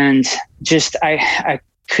and just, I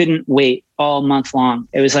couldn't wait all month long.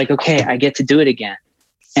 It was like, okay, I get to do it again.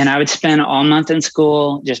 And I would spend all month in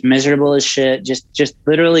school, just miserable as shit, just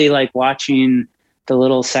literally like watching the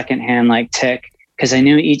little secondhand like tick. Because I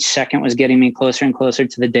knew each second was getting me closer and closer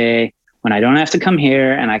to the day when I don't have to come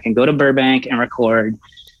here and I can go to Burbank and record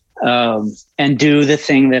and do the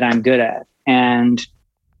thing that I'm good at. And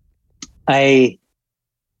I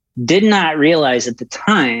did not realize at the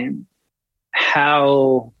time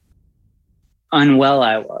how unwell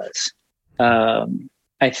I was.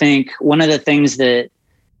 I think one of the things that,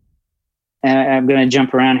 and I'm going to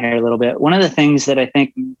jump around here a little bit. One of the things that I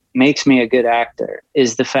think makes me a good actor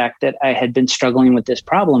is the fact that I had been struggling with this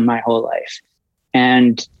problem my whole life.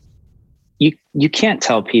 And you can't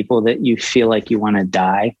tell people that you feel like you want to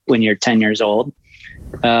die when you're 10 years old.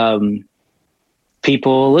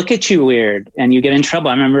 People look at you weird and you get in trouble.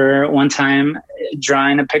 I remember one time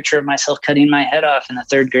drawing a picture of myself cutting my head off in the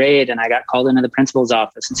 3rd grade, and I got called into the principal's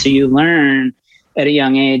office. And so you learn at a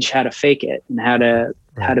young age how to fake it and how to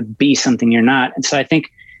be something you're not. And so I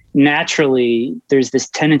think naturally there's this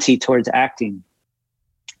tendency towards acting.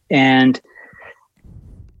 And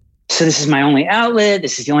so this is my only outlet.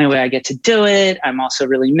 This is the only way I get to do it. I'm also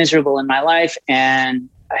really miserable in my life. And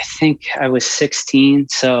I think I was 16.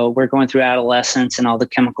 So we're going through adolescence and all the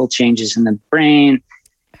chemical changes in the brain.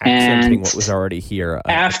 Accenting and what was already here.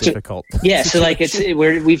 Difficult. Yeah. So like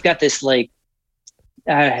we've got this like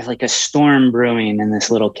a storm brewing in this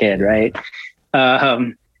little kid. Right.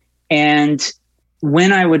 And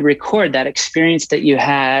when I would record that experience that you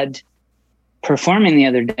had performing the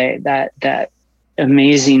other day, that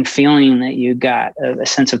amazing feeling that you got of a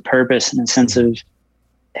sense of purpose and a sense of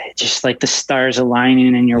just like the stars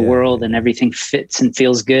aligning in your world and everything fits and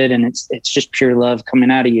feels good. And it's just pure love coming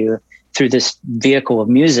out of you through this vehicle of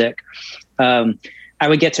music. I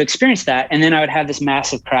would get to experience that. And then I would have this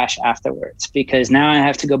massive crash afterwards because now I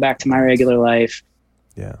have to go back to my regular life.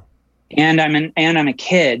 Yeah. And I'm a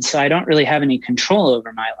kid, so I don't really have any control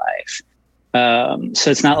over my life.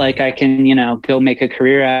 So it's not like I can, go make a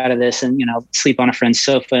career out of this and, sleep on a friend's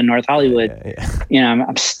sofa in North Hollywood.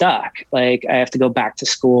 I'm stuck. Like I have to go back to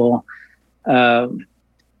school.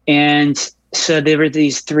 And so there were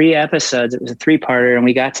these 3 episodes. It was a 3-parter, and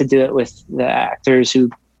we got to do it with the actors who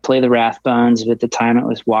play the Rathbones. At the time it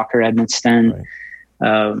was Walker Edmondson,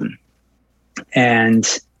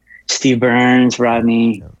 and Steve Burns,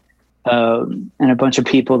 Rodney, and a bunch of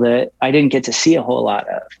people that I didn't get to see a whole lot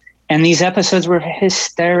of. And these episodes were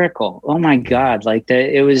hysterical. Oh my God.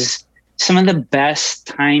 It was some of the best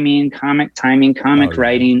comic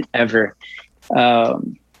writing ever.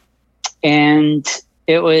 And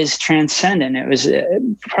it was transcendent. It was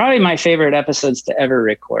probably my favorite episodes to ever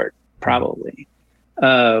record, probably.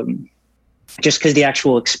 Just because the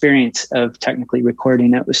actual experience of technically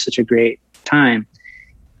recording it was such a great time.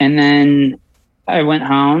 And then I went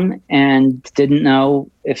home and didn't know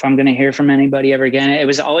if I'm going to hear from anybody ever again. It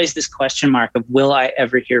was always this question mark of, will I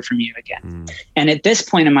ever hear from you again? And at this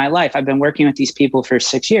point in my life, I've been working with these people for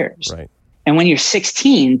 6 years. Right. And when you're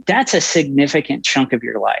 16, that's a significant chunk of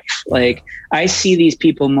your life. Like I see these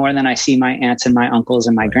people more than I see my aunts and my uncles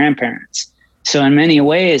and my grandparents. So in many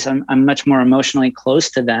ways, I'm much more emotionally close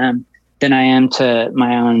to them than I am to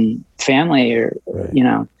my own family or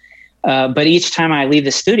but each time I leave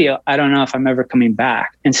the studio, I don't know if I'm ever coming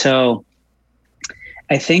back. And so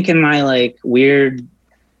I think in my weird,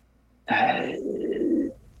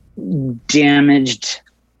 damaged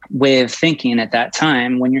way of thinking at that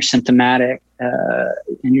time, when you're symptomatic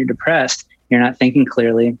and you're depressed, you're not thinking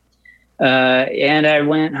clearly. And I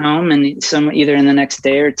went home, and either in the next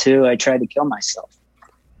day or 2, I tried to kill myself.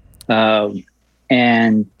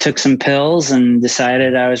 And took some pills and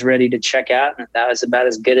decided I was ready to check out, and that was about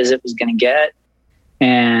as good as it was going to get.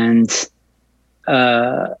 And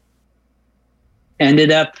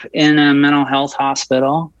ended up in a mental health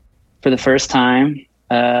hospital for the first time.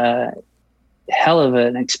 Hell of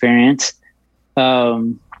an experience.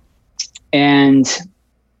 And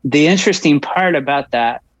the interesting part about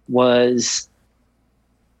that was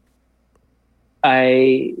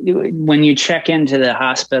when you check into the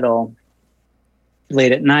hospital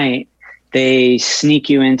late at night, they sneak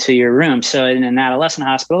you into your room. So in an adolescent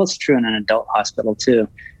hospital, it's true in an adult hospital too.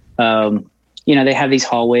 They have these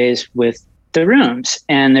hallways with the rooms,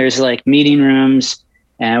 and there's meeting rooms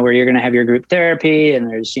where you're going to have your group therapy, and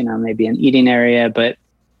there's, maybe an eating area, but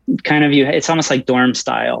it's almost like dorm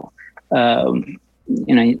style. So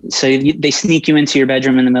they sneak you into your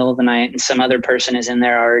bedroom in the middle of the night, and some other person is in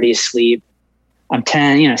there already asleep. I'm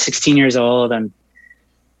 16 years old. I'm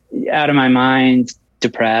out of my mind,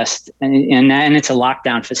 depressed, and it's a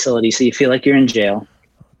lockdown facility, so you feel like you're in jail.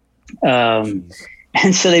 And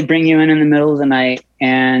so they bring you in the middle of the night,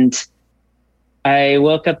 and I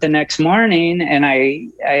woke up the next morning, and I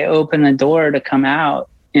opened the door to come out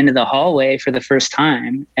into the hallway for the first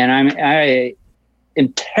time, and I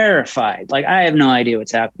am terrified. I have no idea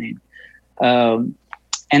what's happening. And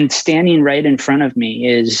standing right in front of me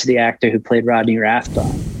is the actor who played Rodney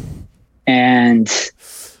Rathbone, and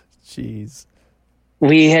jeez.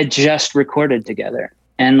 We had just recorded together,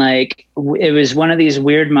 and it was one of these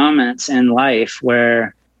weird moments in life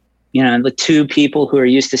where, the 2 people who are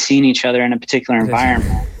used to seeing each other in a particular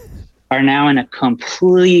environment are now in a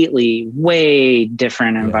completely way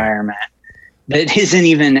different environment that isn't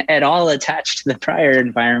even at all attached to the prior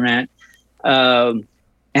environment. And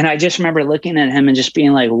I just remember looking at him and just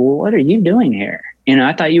being like, well, what are you doing here?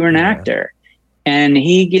 I thought you were an actor. And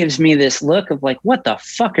he gives me this look of what the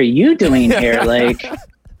fuck are you doing here?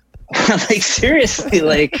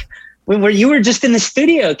 Seriously, where you were just in the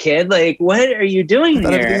studio, kid. What are you doing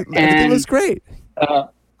here? Everything was great.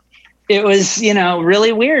 It was,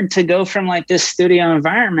 really weird to go from this studio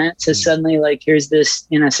environment to suddenly here's this,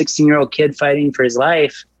 16-year-old kid fighting for his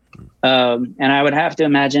life. And I would have to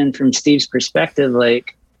imagine from Steve's perspective,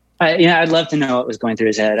 I'd love to know what was going through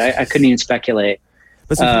his head. I couldn't even speculate.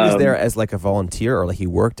 But so he was there as a volunteer, or he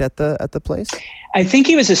worked at the place? I think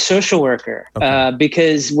he was a social worker. Okay.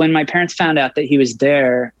 Because when my parents found out that he was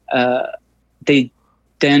there, they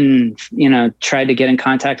then, tried to get in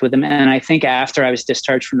contact with him. And I think after I was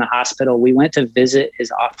discharged from the hospital, we went to visit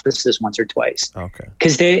his offices once or twice. Okay.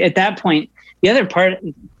 Because at that point, the other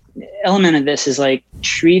element of this is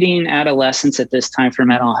treating adolescents at this time for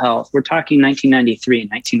mental health. We're talking 1993,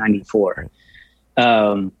 1994.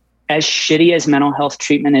 As shitty as mental health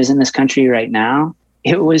treatment is in this country right now,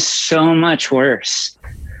 it was so much worse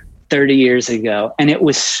 30 years ago. And it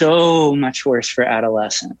was so much worse for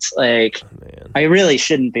adolescents. I really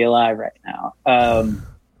shouldn't be alive right now.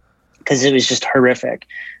 Because it was just horrific.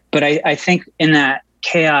 But I think in that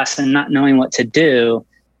chaos and not knowing what to do,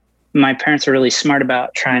 my parents were really smart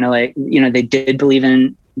about trying to like, they did believe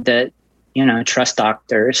in that, trust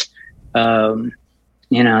doctors.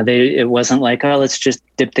 It wasn't like, oh, let's just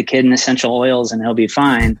dip the kid in essential oils and he'll be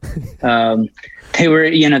fine. They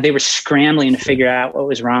were scrambling to figure out what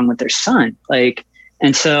was wrong with their son.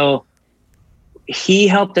 And so he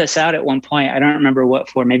helped us out at one point. I don't remember what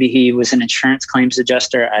for. Maybe he was an insurance claims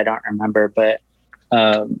adjuster. I don't remember, but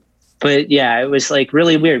yeah, it was like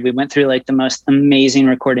really weird. We went through like the most amazing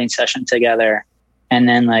recording session together. And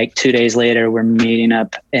then like 2 days later, we're meeting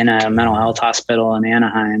up in a mental health hospital in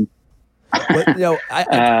Anaheim.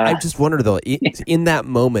 I just wondered though, in that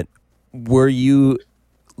moment, were you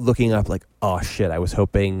looking up like, oh shit, I was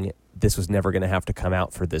hoping this was never going to have to come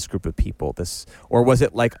out for this group of people, or was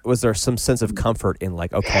it like, was there some sense of comfort in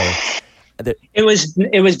like, okay. It was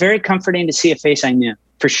very comforting to see a face I knew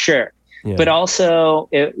for sure. Yeah. But also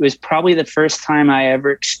it was probably the first time I ever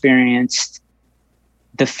experienced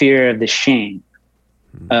the fear of the shame.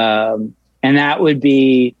 And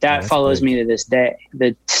that follows me to this day,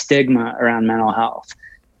 the stigma around mental health.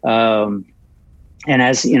 And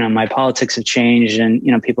as my politics have changed and,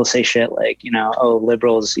 people say shit like, oh,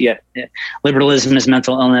 liberalism is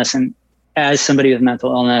mental illness. And as somebody with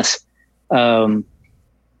mental illness,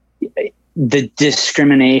 the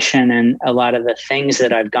discrimination and a lot of the things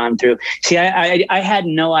that I've gone through. See, I had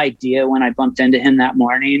no idea when I bumped into him that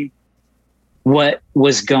morning what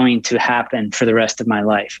was going to happen for the rest of my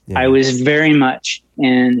life. Yeah. I was very much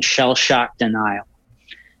in shell shock denial.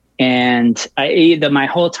 And my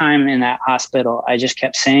whole time in that hospital, I just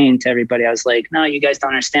kept saying to everybody, I was like, no, you guys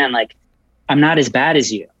don't understand. Like, I'm not as bad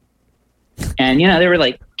as you. And, there were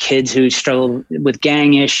like kids who struggled with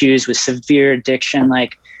gang issues, with severe addiction.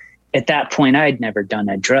 Like at that point, I'd never done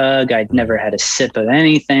a drug. I'd never had a sip of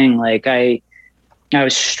anything. Like I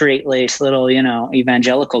was straight-laced little,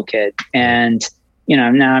 evangelical kid. And,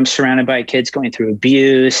 now I'm surrounded by kids going through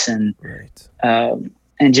abuse and, right.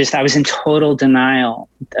 And just, I was in total denial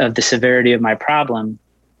of the severity of my problem.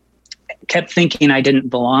 Kept thinking I didn't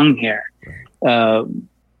belong here.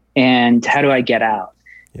 And how do I get out?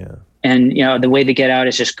 Yeah. And, the way to get out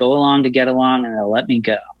is just go along to get along and they'll let me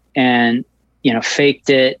go. And,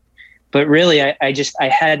 faked it. But really, I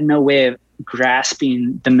had no way of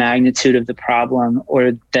grasping the magnitude of the problem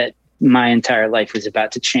or that my entire life was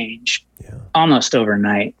about to change almost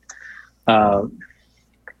overnight.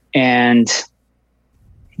 And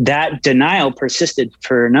that denial persisted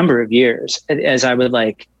for a number of years as I would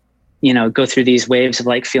go through these waves of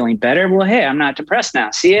like feeling better. Well, hey, I'm not depressed now.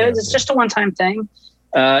 See, it's just a one-time thing.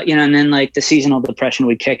 And then like the seasonal depression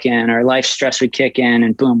would kick in or life stress would kick in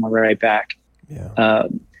and boom, we're right back. Yeah.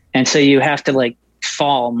 And so you have to like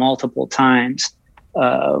fall multiple times.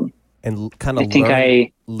 And kind of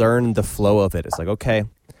learn the flow of it. It's like, okay,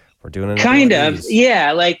 we're doing it. Kind of.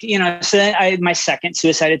 Yeah. Like, so my second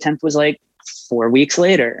suicide attempt was like 4 weeks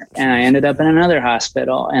later and I ended up in another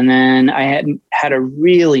hospital. And then I had a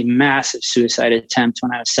really massive suicide attempt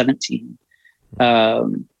when I was 17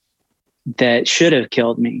 that should have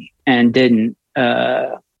killed me and didn't.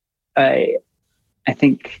 I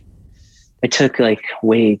think I took like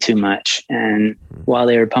way too much. And while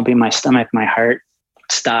they were pumping my stomach, my heart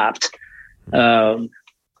stopped. And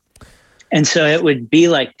so it would be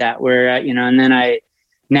like that where, and then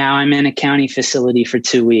now I'm in a county facility for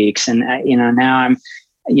 2 weeks and, now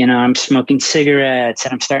I'm smoking cigarettes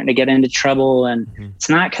and I'm starting to get into trouble. And it's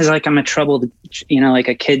not cause like I'm a troubled, like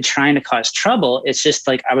a kid trying to cause trouble. It's just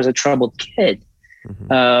like, I was a troubled kid,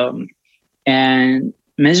 and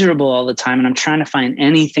miserable all the time. And I'm trying to find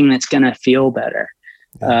anything that's going to feel better.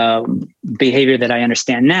 Behavior that I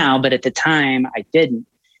understand now, but at the time I didn't.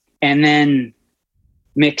 And then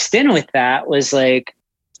mixed in with that was like,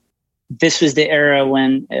 this was the era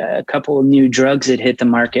when a couple of new drugs had hit the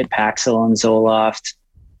market, Paxil and Zoloft,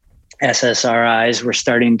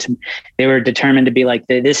 SSRIs they were determined to be like,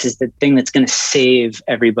 this is the thing that's going to save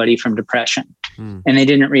everybody from depression. And they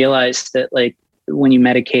didn't realize that like when you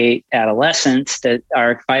medicate adolescents, that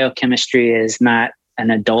our biochemistry is not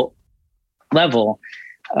an adult level.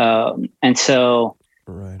 And so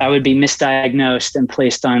I would be misdiagnosed and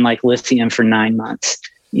placed on like lithium for 9 months,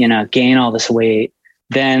 gain all this weight.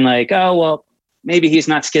 Then like, oh, well, maybe he's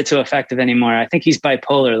not schizoaffective anymore. I think he's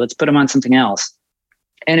bipolar. Let's put him on something else.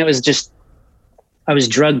 And it was just, I was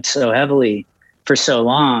drugged so heavily for so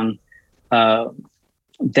long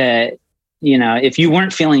that, if you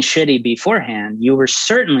weren't feeling shitty beforehand, you were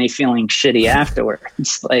certainly feeling shitty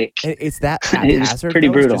afterwards. Like it's that haphazard. Pretty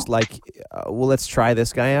brutal. Just like, well, let's try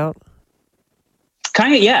this guy out.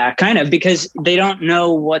 Kind of, because they don't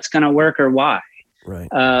know what's going to work or why. Right.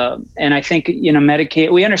 And I think,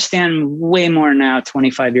 Medicaid, we understand way more now,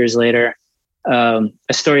 25 years later. A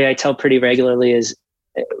story I tell pretty regularly is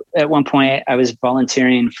at one point I was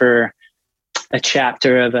volunteering for a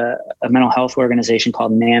chapter of a mental health organization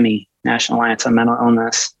called NAMI, National Alliance on Mental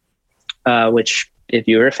Illness, which if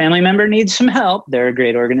you're a family member needs some help, they're a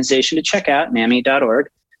great organization to check out, NAMI.org.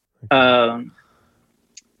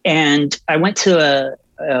 And I went to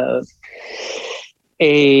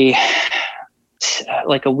a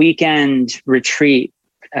weekend retreat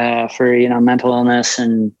for mental illness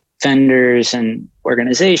and vendors and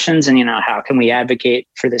organizations, and how can we advocate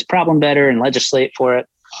for this problem better and legislate for it.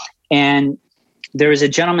 And there was a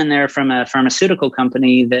gentleman there from a pharmaceutical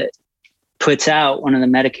company that puts out one of the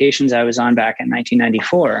medications I was on back in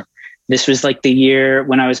 1994. This was like the year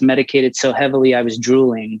when I was medicated so heavily I was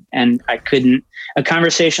drooling, and a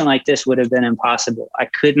conversation like this would have been impossible. I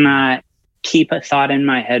could not keep a thought in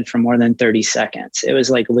my head for more than 30 seconds. It was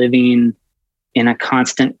like living in a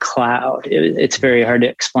constant cloud. It's very hard to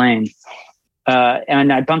explain.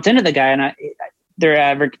 And I bumped into the guy, and they're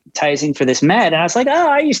advertising for this med. And I was like, oh,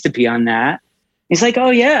 I used to be on that. He's like, oh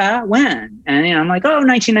yeah, when? And I'm like, oh,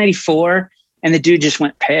 1994. And the dude just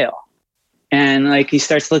went pale. And like, he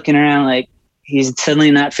starts looking around like he's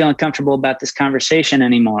suddenly not feeling comfortable about this conversation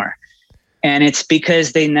anymore. And it's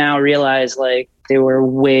because they now realize like they were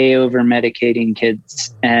way over medicating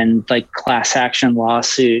kids and like class action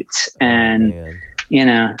lawsuits. And,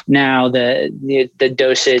 now the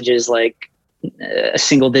dosage is like a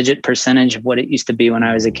single digit percentage of what it used to be when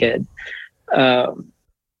I was a kid.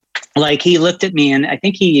 Like he looked at me, and I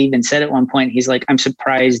think he even said at one point, he's like, I'm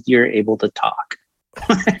surprised you're able to talk.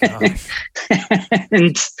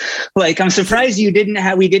 And like, I'm surprised we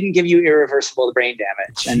didn't give you irreversible brain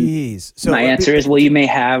damage. Jeez. So my answer is, well, you may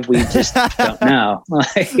have, we just don't know.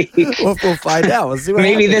 Like, we'll find out. We'll see what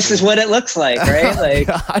maybe this is what it looks like, right? Like,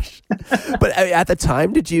 gosh. But at the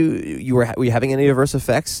time, were you having any adverse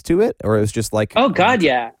effects to it, or it was just like, oh God,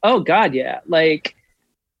 yeah. Like,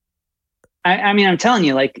 I mean, I'm telling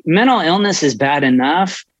you, like, mental illness is bad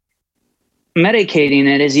enough. Medicating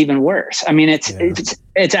it is even worse. I mean,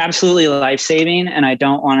 it's absolutely life-saving, and I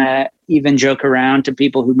don't want to even joke around to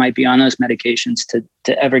people who might be on those medications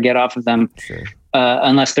to ever get off of them,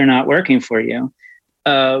 unless they're not working for you.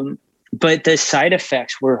 But the side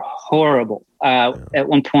effects were horrible. At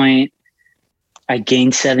one point, I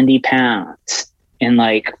gained 70 pounds in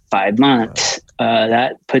like 5 months.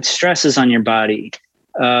 That puts stresses on your body.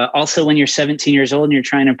 Also, when you're 17 years old and you're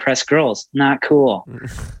trying to impress girls, not cool.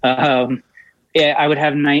 I would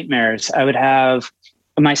have nightmares. I would have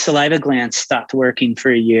my saliva glands stopped working for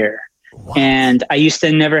a year. Wow. And I used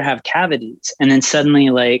to never have cavities. And then suddenly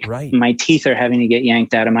my teeth are having to get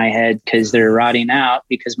yanked out of my head because they're rotting out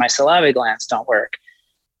because my saliva glands don't work.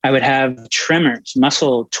 I would have tremors,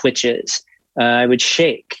 muscle twitches. I would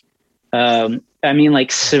shake.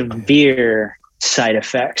 Severe side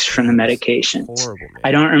effects from the medications. Horrible, man.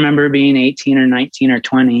 I don't remember being 18 or 19 or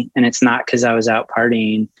 20. And it's not because I was out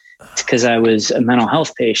partying. It's because I was a mental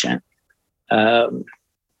health patient. And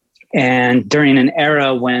during an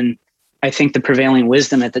era when I think the prevailing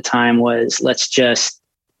wisdom at the time was, let's just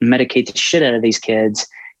medicate the shit out of these kids.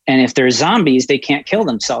 And if they're zombies, they can't kill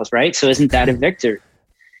themselves, right? So isn't that a victory?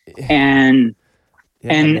 And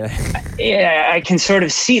I can sort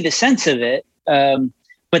of see the sense of it.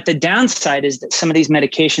 But the downside is that some of these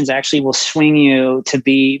medications actually will swing you to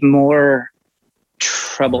be more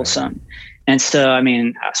troublesome. And so, I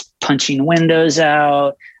mean, I was punching windows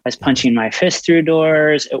out. I was punching my fist through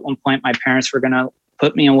doors. At one point, my parents were going to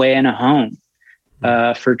put me away in a home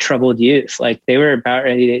for troubled youth. Like, they were about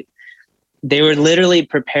ready to, they were literally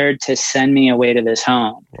prepared to send me away to this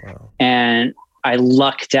home. Wow. And I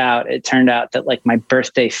lucked out. It turned out that like my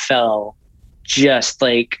birthday fell just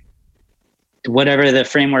like whatever the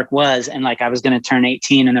framework was. And like, I was going to turn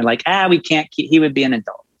 18 and they're like, we can't he would be an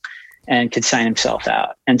adult and could sign himself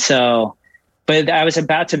out. And so, but I was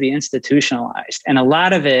about to be institutionalized. And a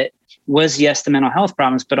lot of it was, yes, the mental health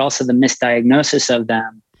problems, but also the misdiagnosis of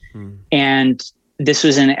them. And this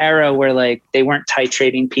was an era where like they weren't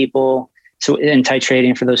titrating people. So in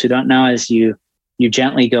titrating, for those who don't know, is you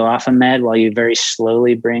gently go off a med while you very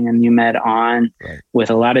slowly bring a new med on. Right.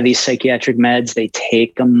 With a lot of these psychiatric meds, they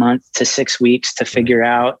take a month to 6 weeks to figure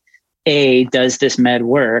out, A, does this med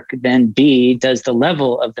work? Then B, does the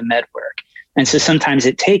level of the med work? And so sometimes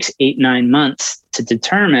it takes 8-9 months to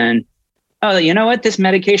determine, oh, you know what? This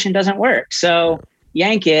medication doesn't work. So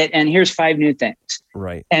yank it. And here's 5 new things.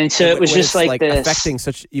 Right. And so it was just like this, affecting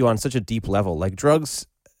you on such a deep level, like drugs.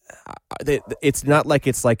 it's not like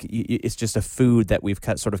it's just a food that we've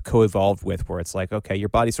sort of co-evolved with, where it's like, okay, your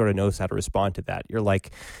body sort of knows how to respond to that. You're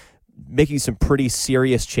like making some pretty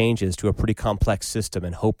serious changes to a pretty complex system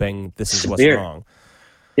and hoping this is what's wrong.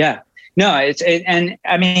 Yeah. No, and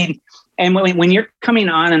I mean, and when you're coming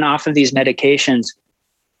on and off of these medications,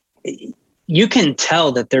 you can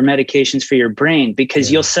tell that they're medications for your brain,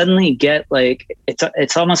 because you'll suddenly get like,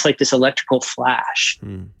 it's almost like this electrical flash.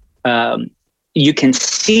 You can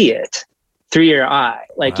see it through your eye.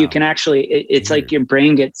 Like you can actually, it's like your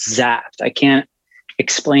brain gets zapped. I can't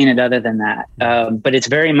explain it other than that. But it's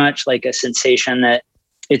very much like a sensation that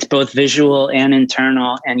it's both visual and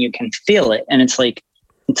internal, and you can feel it. And it's like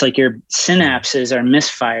your synapses are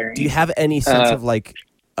misfiring. Do you have any sense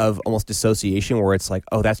of almost dissociation, where it's like,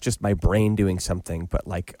 oh, that's just my brain doing something, but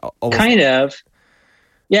like kind of.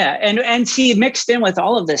 Yeah. And see, mixed in with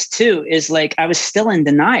all of this too, is like, I was still in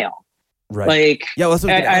denial. Right. Like, yeah, well,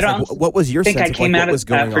 I don't. Like, what was your sense of what was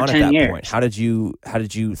going on at that years. point? How did you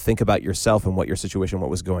think about yourself and what your situation, what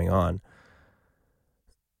was going on?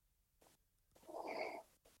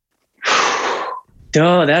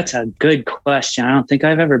 Oh, that's a good question. I don't think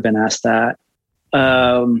I've ever been asked that.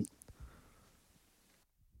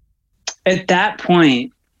 At that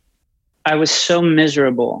point, I was so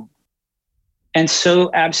miserable and so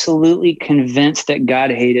absolutely convinced that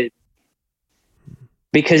God hated,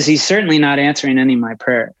 because he's certainly not answering any of my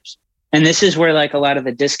prayers. And this is where like a lot of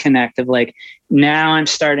the disconnect of like, now I'm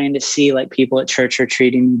starting to see like people at church are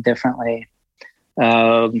treating me differently.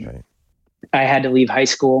 Right. I had to leave high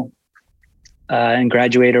school and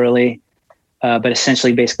graduate early, but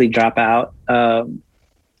essentially basically drop out.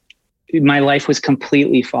 My life was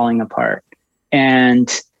completely falling apart,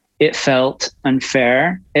 and it felt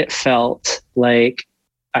unfair. It felt like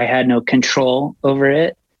I had no control over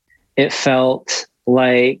it. It felt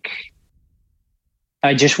like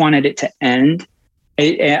I just wanted it to end.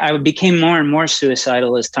 I became more and more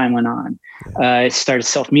suicidal as time went on. I started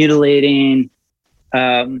self-mutilating.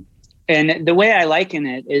 And the way I liken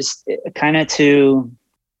it is kind of to,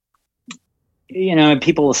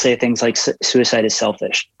 people will say things like suicide is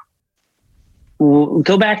selfish.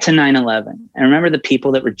 Go back to 9/11 and remember the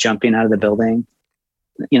people that were jumping out of the building.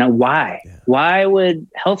 Why? Yeah. Why would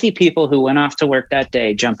healthy people who went off to work that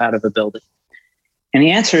day jump out of a building? And the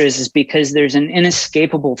answer is because there's an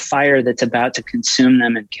inescapable fire that's about to consume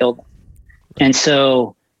them and kill them. And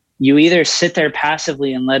so you either sit there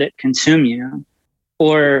passively and let it consume you,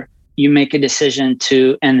 or you make a decision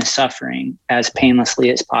to end the suffering as painlessly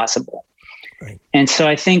as possible. Right. And so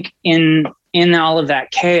I think in all of that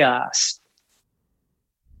chaos,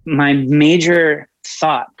 my major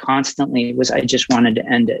thought constantly was, I just wanted to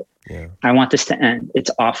end it. Yeah. I want this to end. It's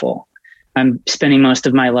awful. I'm spending most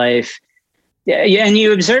of my life. Yeah, and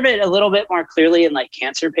you observe it a little bit more clearly in like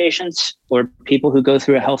cancer patients or people who go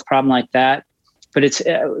through a health problem like that. But it's,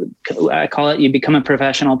 I call it, you become a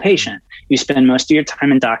professional patient. You spend most of your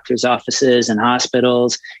time in doctors' offices and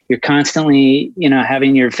hospitals. You're constantly,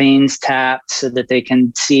 having your veins tapped so that they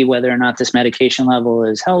can see whether or not this medication level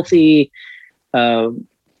is healthy. At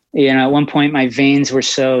one point my veins were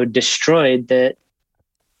so destroyed that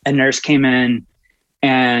a nurse came in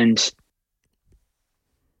and,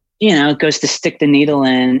 goes to stick the needle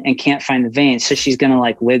in and can't find the vein. So she's going to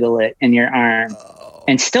like wiggle it in your arm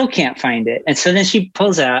and still can't find it. And so then she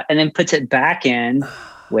pulls out and then puts it back in,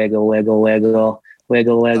 wiggle, wiggle, wiggle,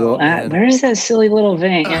 wiggle, wiggle. Where's that silly little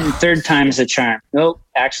vein? And third time's a charm. Nope,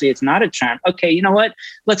 actually it's not a charm. Okay, you know what?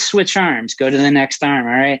 Let's switch arms. Go to the next arm.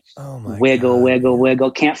 All right. Oh my wiggle, God. Wiggle,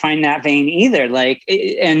 wiggle. Can't find that vein either. Like,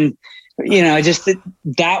 and just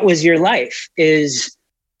that was your life, is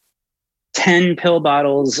 10 pill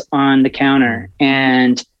bottles on the counter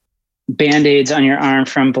and Band-Aids on your arm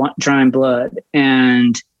from drawing blood,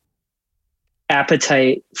 and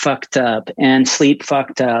appetite fucked up and sleep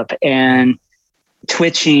fucked up and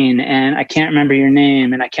twitching, and I can't remember your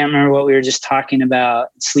name, and I can't remember what we were just talking about,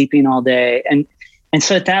 sleeping all day. And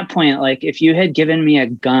so at that point, like, if you had given me a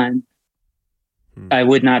gun, I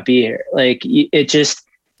would not be here. Like, it just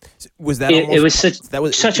was that it was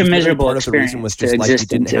such a miserable part experience. Of the reason was just like you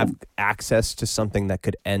didn't have access to something that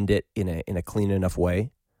could end it in a clean enough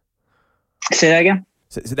way. Say that again.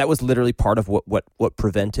 So that was literally part of what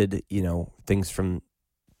prevented things from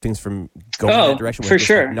going in that direction. For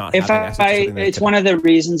sure. Not it's one of the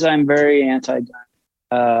reasons I'm very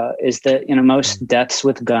anti-gun. Is that most deaths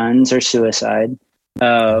with guns are suicide.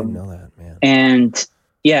 I didn't know that, man. And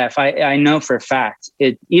yeah, if I know for a fact,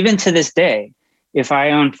 even to this day, if I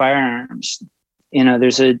own firearms,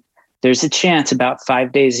 there's a chance about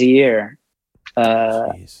 5 days a year.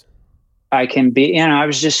 I can be, I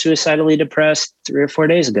was just suicidally depressed 3 or 4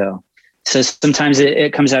 days ago. So sometimes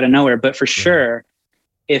it comes out of nowhere, but for sure,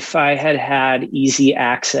 if I had had easy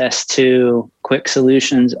access to quick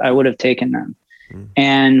solutions, I would have taken them.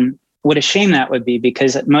 And what a shame that would be,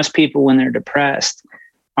 because most people, when they're depressed,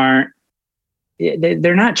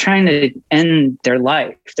 they're not trying to end their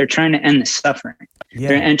life. They're trying to end the suffering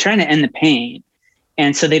and trying to end the pain.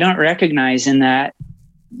 And so they don't recognize in that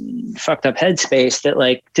fucked up headspace that,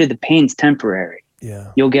 like, dude, the pain's temporary.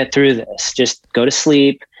 Yeah. You'll get through this. Just go to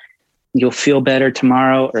sleep. You'll feel better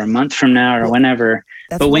tomorrow or a month from now or whenever.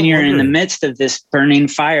 But when you're in the midst of this burning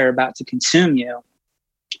fire about to consume you,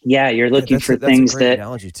 you're looking for things that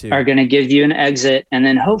are going to give you an exit, and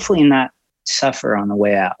then hopefully not suffer on the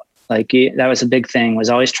way out. Like, that was a big thing, was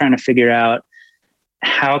always trying to figure out,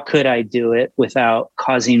 how could I do it without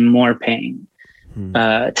causing more pain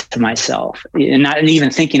to myself, and not even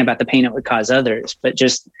thinking about the pain it would cause others, but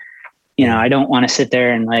just, I don't want to sit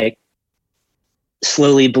there and like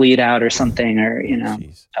slowly bleed out or something, or,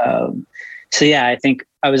 so I think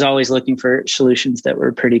I was always looking for solutions that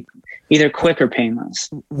were pretty either quick or painless.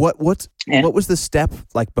 What was the step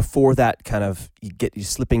like before that kind of you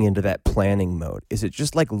slipping into that planning mode? Is it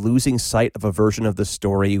just like losing sight of a version of the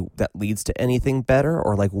story that leads to anything better,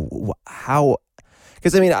 or like how?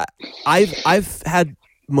 Because I mean, I've had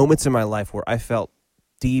moments in my life where I felt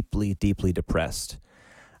deeply, deeply depressed.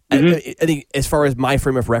 I think as far as my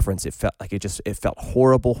frame of reference, it felt like it felt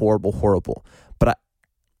horrible, horrible, horrible. But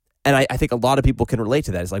I think a lot of people can relate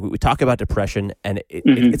to that. It's like we talk about depression, and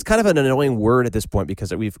it's kind of an annoying word at this point,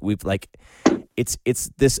 because we've like it's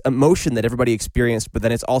this emotion that everybody experienced, but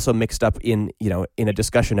then it's also mixed up in a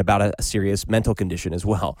discussion about a serious mental condition as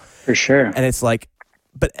well. For sure. And it's like,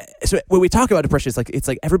 but so when we talk about depression, it's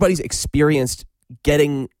like everybody's experienced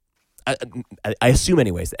getting. I assume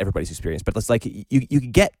anyways that everybody's experienced, but it's like you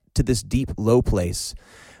get to this deep low place,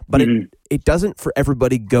 but it doesn't for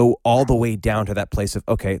everybody go all the way down to that place of,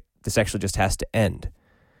 okay, this actually just has to end.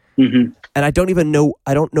 And I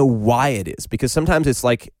don't know why it is, because sometimes it's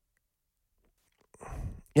like,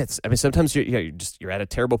 sometimes you're at a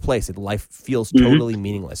terrible place and life feels totally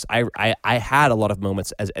meaningless. I had a lot of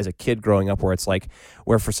moments as a kid growing up where it's like,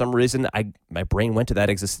 where for some reason my brain went to that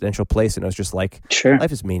existential place, and it was just like,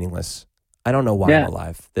 life is meaningless. I don't know why I'm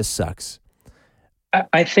alive. This sucks.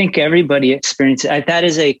 I think everybody experiences that.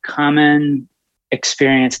 Is a common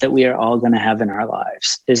experience that we are all going to have in our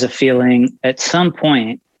lives, is a feeling at some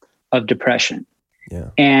point of depression.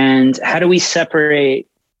 Yeah. And how do we separate?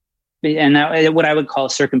 And that, what I would call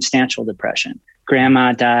circumstantial depression.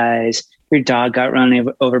 Grandma dies, your dog got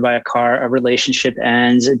run over by a car, a relationship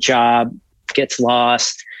ends, a job gets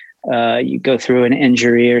lost, you go through an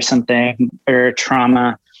injury or something, or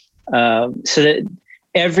trauma. So that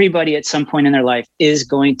everybody at some point in their life is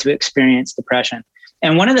going to experience depression.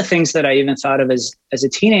 And one of the things that I even thought of as a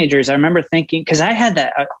teenager is I remember thinking, because I had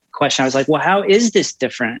that question, I was like, well, how is this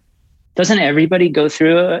different? Doesn't everybody go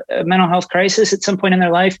through a mental health crisis at some point in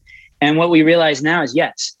their life? And what we realize now is,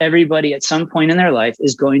 yes, everybody at some point in their life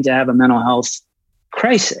is going to have a mental health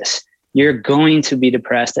crisis. You're going to be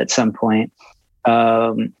depressed at some point.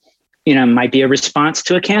 Might be a response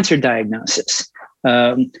to a cancer diagnosis.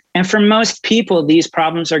 And for most people, these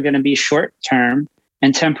problems are going to be short-term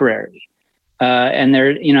and temporary. And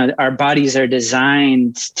they're, our bodies are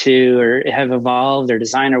designed to, or have evolved or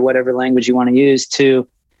designed, or whatever language you want to use, to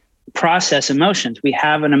process emotions. We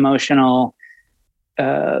have an emotional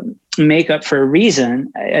makeup for a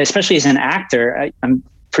reason, especially as an actor. I'm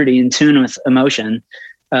pretty in tune with emotion.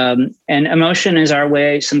 And emotion is our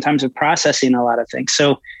way sometimes of processing a lot of things.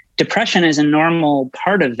 So depression is a normal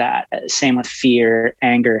part of that. Same with fear,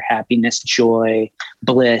 anger, happiness, joy,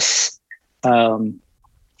 bliss.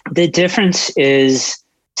 The difference is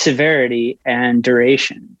severity and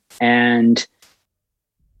duration, and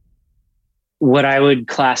what I would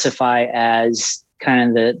classify as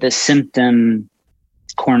kind of the symptom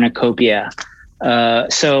cornucopia.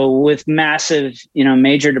 So with massive,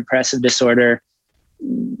 major depressive disorder,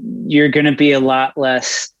 you're going to be a lot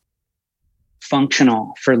less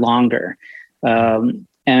functional for longer.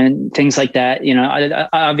 And things like that,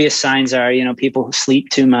 obvious signs are, people who sleep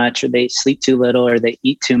too much, or they sleep too little, or they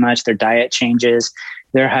eat too much, their diet changes,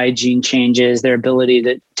 their hygiene changes, their ability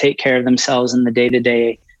to take care of themselves in the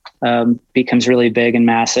day-to-day becomes really big and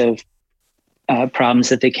massive, problems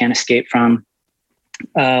that they can't escape from.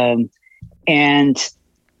 And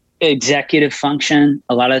executive function,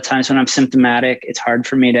 a lot of the times when I'm symptomatic, it's hard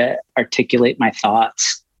for me to articulate my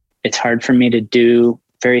thoughts. It's hard for me to do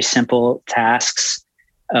very simple tasks.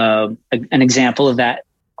 An example of that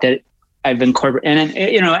I've incorporated,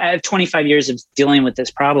 and I have 25 years of dealing with this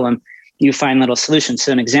problem, you find little solutions.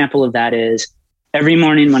 So an example of that is every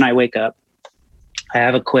morning when I wake up, I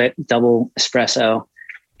have a quick double espresso,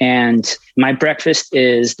 and my breakfast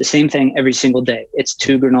is the same thing every single day. It's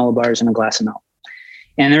 2 granola bars and a glass of milk.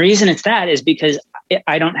 And the reason it's that is because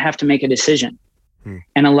I don't have to make a decision.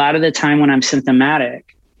 And a lot of the time when I'm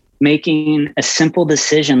symptomatic, making a simple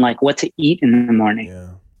decision like what to eat in the morning,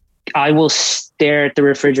 I will stare at the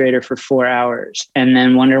refrigerator for 4 hours and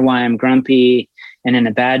then wonder why I'm grumpy and in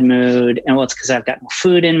a bad mood. And well, it's because I've got no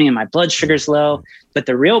food in me and my blood sugar's low. But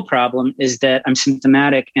the real problem is that I'm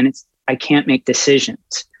symptomatic and I can't make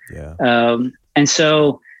decisions. And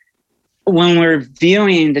so when we're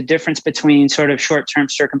viewing the difference between sort of short-term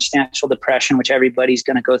circumstantial depression, which everybody's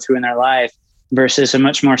going to go through in their life, versus a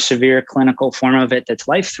much more severe clinical form of it that's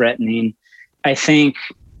life-threatening, I think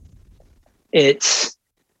it's,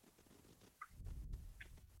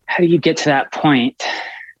 how do you get to that point?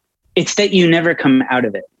 It's that you never come out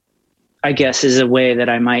of it, I guess, is a way that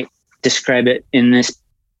I might describe it in this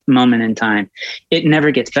moment in time. It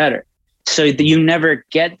never gets better. So you never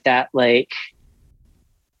get that like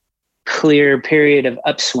clear period of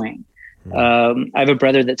upswing. I have a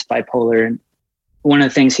brother that's bipolar, and one of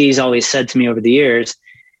the things he's always said to me over the years,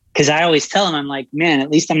 because I always tell him, I'm like, man,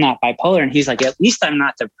 at least I'm not bipolar. And he's like, at least I'm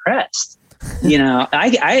not depressed. You know,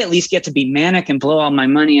 I at least get to be manic and blow all my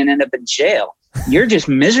money and end up in jail. You're just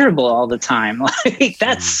miserable all the time. Like,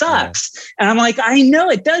 that sucks. And I'm like, I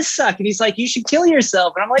know it does suck. And he's like, you should kill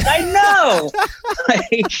yourself. And I'm like, I know.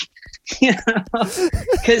 Like, you know,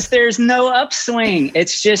 because there's no upswing.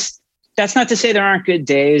 It's just, that's not to say there aren't good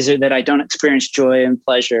days or that I don't experience joy and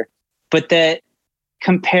pleasure, but that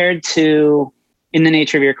compared to, in the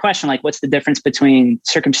nature of your question, like what's the difference between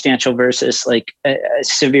circumstantial versus like a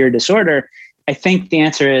severe disorder? I think the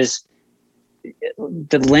answer is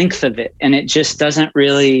the length of it. And it just doesn't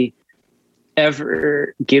really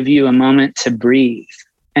ever give you a moment to breathe.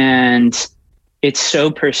 And it's so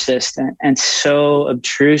persistent and so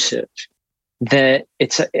obtrusive that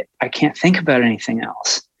I can't think about anything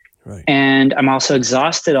else. Right. And I'm also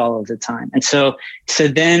exhausted all of the time. And so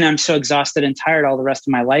then I'm so exhausted and tired, all the rest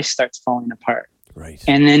of my life starts falling apart. Right.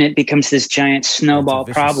 And then it becomes this giant snowball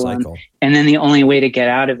problem. Cycle. And then the only way to get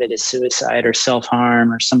out of it is suicide or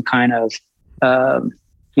self-harm or some kind of,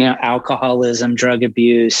 alcoholism, drug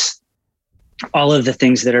abuse, all of the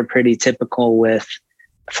things that are pretty typical with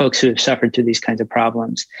folks who have suffered through these kinds of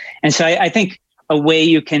problems. And so I think a way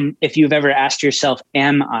you can, if you've ever asked yourself,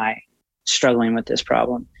 am I struggling with this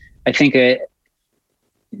problem? I think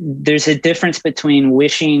there's a difference between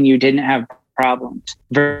wishing you didn't have problems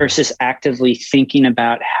versus actively thinking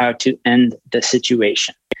about how to end the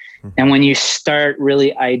situation. Mm-hmm. And when you start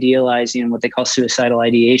really idealizing what they call suicidal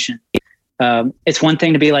ideation, it's one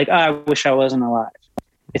thing to be like, oh, I wish I wasn't alive.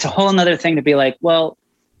 It's a whole nother thing to be like, well,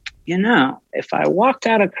 if I walked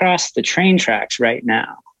out across the train tracks right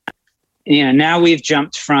now, now we've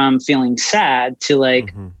jumped from feeling sad to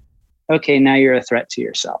like, okay, now you're a threat to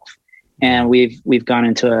yourself. And we've gone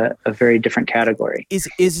into a very different category.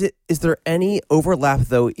 Is there any overlap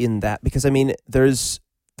though in that? Because I mean, there is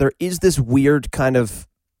this weird kind of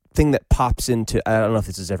thing that pops into, I don't know if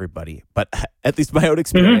this is everybody, but at least my own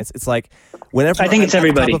experience, it's like whenever I think it's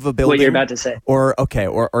everybody, top of a building, what you're about to say,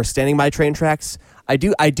 or standing by train tracks, I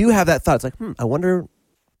do have that thought. It's like, I wonder.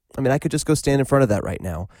 I mean, I could just go stand in front of that right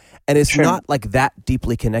now. And it's not like that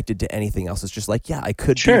deeply connected to anything else. It's just like, yeah, I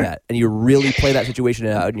could do that. And you really play that situation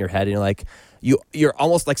out in your head. And you're like, you're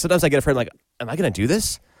almost like, sometimes I get afraid, like, am I going to do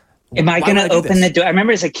this? Am I going to open the door? I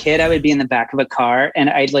remember as a kid, I would be in the back of a car and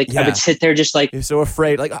I would sit there just like, you're so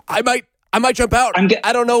afraid. Like, I might jump out.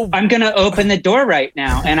 I don't know. I'm going to open the door right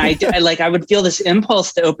now. And I would feel this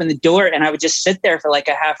impulse to open the door and I would just sit there for like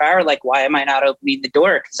a half hour. Like, why am I not opening the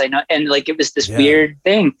door? Because I know, and like, it was this weird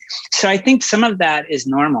thing. So I think some of that is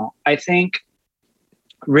normal. I think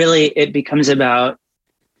really it becomes about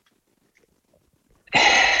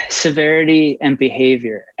severity and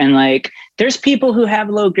behavior. And like, there's people who have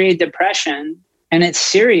low grade depression and it's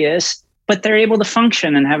serious, but they're able to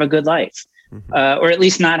function and have a good life. Or at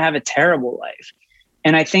least not have a terrible life.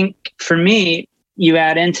 And I think for me, you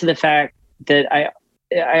add into the fact that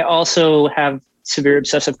I also have severe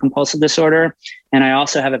obsessive compulsive disorder, and I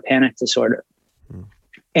also have a panic disorder.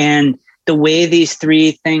 And the way these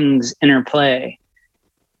three things interplay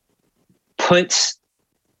puts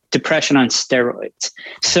depression on steroids.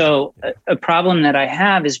 So a problem that I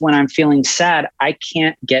have is when I'm feeling sad, I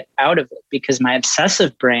can't get out of it because my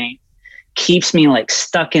obsessive brain keeps me like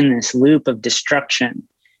stuck in this loop of destruction.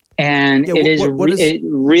 And it is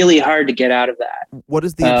really hard to get out of that. What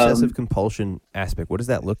is the obsessive compulsion aspect? What does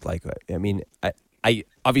that look like? I mean, I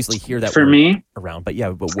obviously hear that for me around, but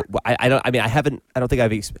yeah, but I don't. I mean, I don't think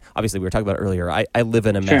I've. Obviously, we were talking about it earlier. I live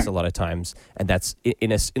in a mess a lot of times, and that's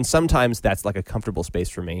in sometimes that's like a comfortable space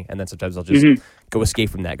for me, and then sometimes I'll just go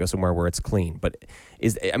escape from that, go somewhere where it's clean. But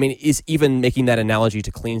is even making that analogy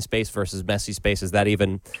to clean space versus messy space, is that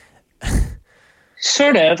even?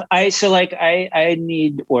 Sort of. I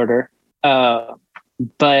need order.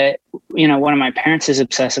 But one of my parents is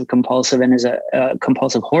obsessive compulsive and is a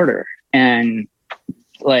compulsive hoarder and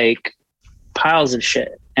like piles of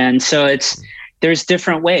shit. And so there's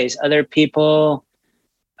different ways. Other people,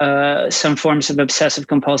 some forms of obsessive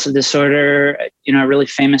compulsive disorder, a really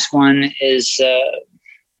famous one is,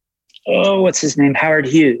 what's his name? Howard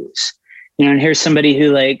Hughes. And here's somebody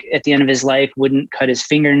who like at the end of his life wouldn't cut his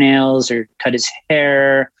fingernails or cut his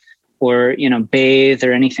hair or, bathe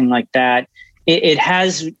or anything like that. It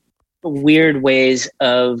has weird ways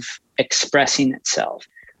of expressing itself.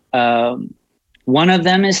 One of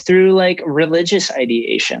them is through like religious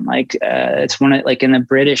ideation. Like it's like in the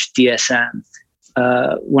British DSM.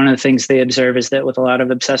 One of the things they observe is that with a lot of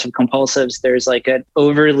obsessive compulsives, there's like an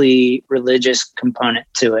overly religious component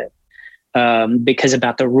to it because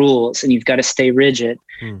about the rules and you've got to stay rigid.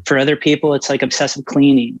 For other people, it's like obsessive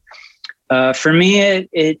cleaning. For me,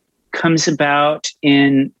 it comes about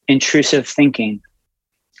in intrusive thinking,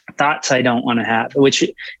 thoughts I don't want to have, which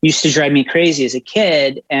used to drive me crazy as a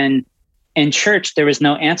kid. And in church, there was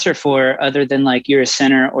no answer for other than like, you're a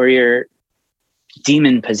sinner or you're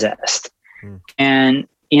demon possessed. And,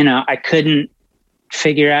 I couldn't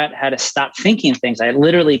figure out how to stop thinking things. I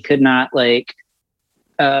literally could not like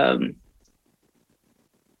turn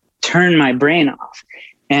my brain off.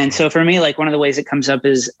 And so for me, like one of the ways it comes up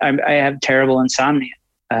is I have terrible insomnia.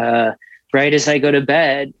 Right as I go to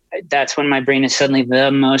bed, that's when my brain is suddenly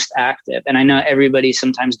the most active. And I know everybody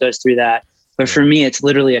sometimes goes through that, but for me, it's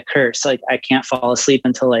literally a curse. Like I can't fall asleep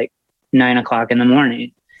until like 9 o'clock in the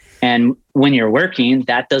morning. And when you're working,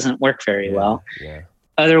 that doesn't work very well. Yeah.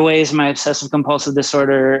 Other ways my obsessive compulsive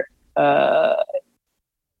disorder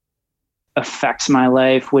affects my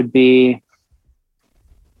life would be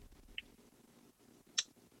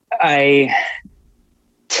I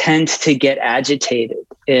tend to get agitated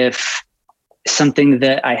if something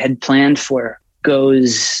that I had planned for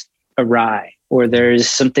goes awry or there's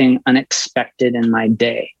something unexpected in my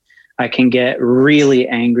day. I can get really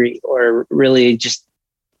angry or really just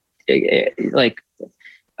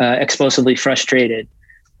explosively frustrated.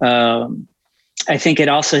 I think it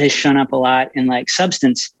also has shown up a lot in like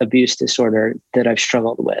substance abuse disorder that I've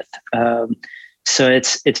struggled with. So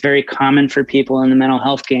it's very common for people in the mental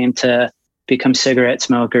health game to become cigarette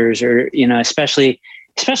smokers or, especially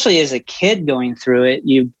as a kid going through it,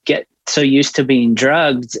 you get so used to being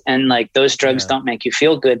drugged and like those drugs don't make you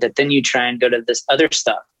feel good that then you try and go to this other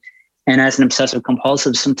stuff. And as an obsessive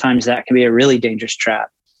compulsive, sometimes that can be a really dangerous trap.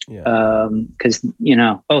 Cause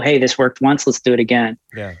hey, this worked once, let's do it again.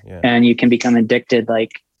 And you can become addicted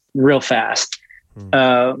like real fast,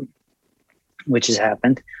 which has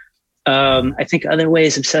happened. I think other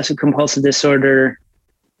ways, obsessive compulsive disorder,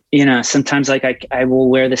 sometimes like I will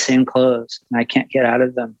wear the same clothes and I can't get out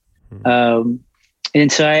of them.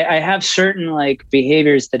 And so I have certain like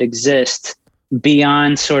behaviors that exist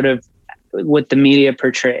beyond sort of what the media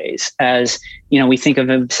portrays as, we think of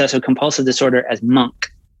obsessive compulsive disorder as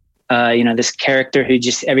monk, this character who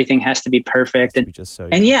just, everything has to be perfect.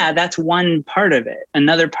 And yeah, that's one part of it.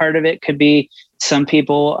 Another part of it could be some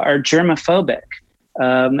people are germophobic,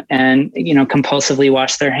 and, compulsively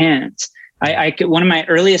wash their hands. One of my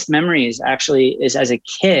earliest memories actually is as a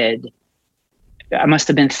kid, I must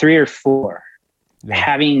have been 3 or 4,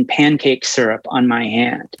 having pancake syrup on my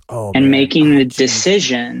hand making the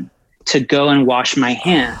decision to go and wash my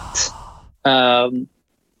hands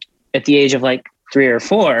at the age of like 3 or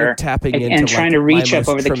 4 and trying to reach up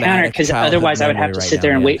over the counter because otherwise I would have to sit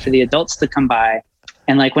there and wait for the adults to come by.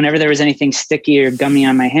 And like whenever there was anything sticky or gummy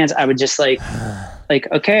on my hands, I would just like,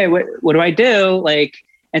 okay, what do I do? Like,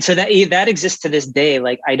 and so that exists to this day.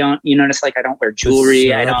 Like I don't, notice like I don't wear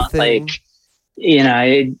jewelry. I don't like,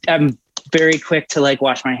 I'm very quick to like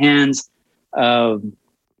wash my hands. But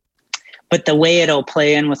the way it'll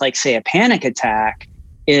play in with like, say, a panic attack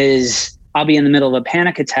is I'll be in the middle of a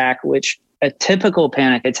panic attack, which a typical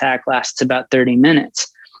panic attack lasts about 30 minutes.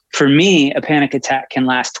 For me, a panic attack can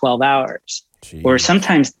last 12 hours or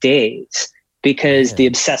sometimes days because the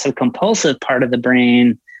obsessive compulsive part of the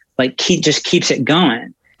brain like just keeps it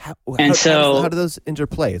going. How do those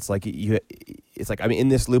interplay? It's like I'm in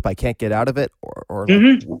this loop. I can't get out of it or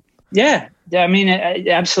Yeah. I mean,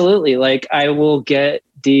 absolutely. Like I will get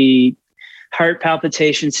heart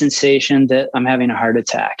palpitation sensation that I'm having a heart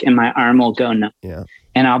attack, and my arm will go numb. Yeah.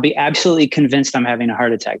 And I'll be absolutely convinced I'm having a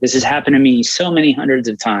heart attack. This has happened to me so many hundreds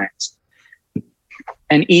of times.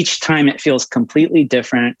 And each time it feels completely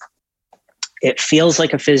different. It feels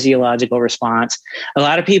like a physiological response. A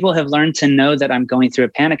lot of people have learned to know that I'm going through a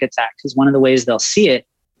panic attack, because one of the ways they'll see it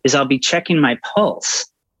is I'll be checking my pulse.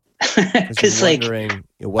 Because like,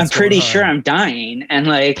 I'm pretty sure I'm dying. And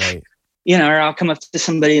like, right. You know, or I'll come up to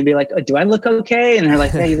somebody and be like, oh, do I look okay? And they're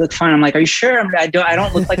like, hey, you look fine. I'm like, are you sure? I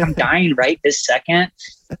don't look like I'm dying right this second.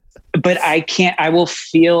 But I will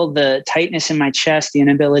feel the tightness in my chest, the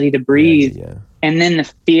inability to breathe. Yeah. And then the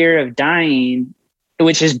fear of dying,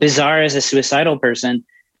 which is bizarre as a suicidal person.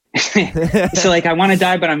 So like, I want to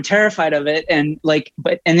die, but I'm terrified of it. And like,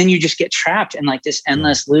 and then you just get trapped in like this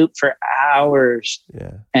endless loop for hours.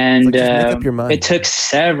 Yeah. And like make up your mind. It took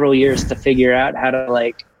several years to figure out how to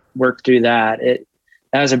like work through that.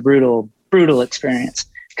 That was a brutal experience,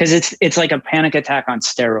 because it's like a panic attack on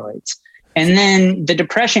steroids. And then the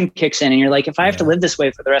depression kicks in and you're like, if I have to live this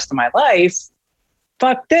way for the rest of my life,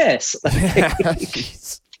 fuck this.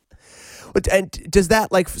 And does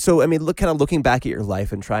that like, so, I mean, looking back at your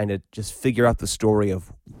life and trying to just figure out the story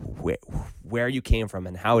of where you came from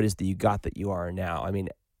and how it is that you got that you are now. I mean,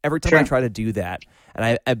 every time I try to do that,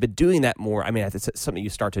 and I've been doing that more. I mean, it's something you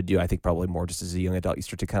start to do, I think probably more just as a young adult. You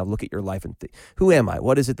start to kind of look at your life and think, who am I?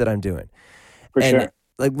 What is it that I'm doing? For sure.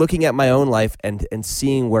 Like looking at my own life and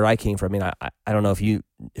seeing where I came from. I mean, I don't know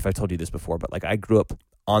if I told you this before, but like I grew up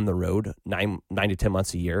on the road 9 to 10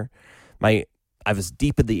 months a year. I was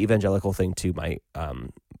deep in the evangelical thing too.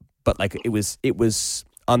 But like it was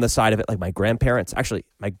on the side of it. Like my grandparents, actually,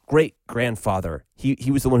 my great grandfather,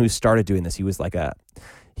 he was the one who started doing this. He was like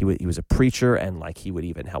he was a preacher, and like he would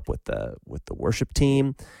even help with the worship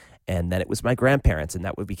team. And then it was my grandparents, and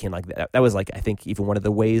that became like that was like, I think even one of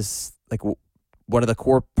the ways, like one of the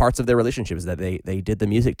core parts of their relationship is that they did the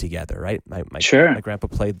music together, right? My grandpa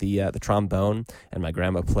played the trombone, and my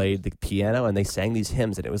grandma played the piano, and they sang these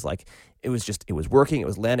hymns, and it was working, it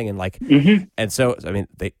was landing, and like, and so, I mean,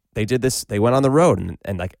 they did this, they went on the road,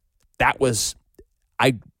 and like, I was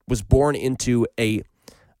born into a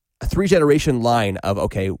 3-generation line of,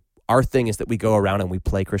 okay, our thing is that we go around and we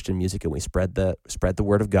play Christian music and we spread the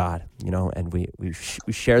word of God, you know, and we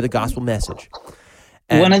share the gospel message.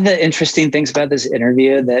 And one of the interesting things about this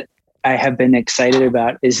interview that I have been excited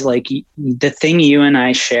about is like the thing you and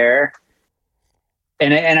I share.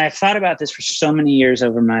 And I've thought about this for so many years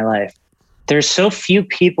over my life. There's so few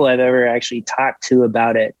people I've ever actually talked to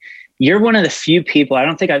about it. You're one of the few people, I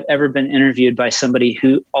don't think I've ever been interviewed by somebody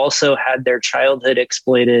who also had their childhood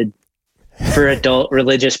exploited for adult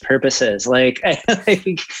religious purposes. Like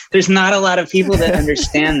there's not a lot of people that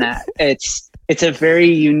understand that. It's a very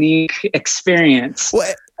unique experience.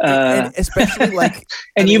 Well, and especially like,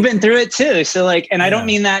 and you've been through it too. So like, and I don't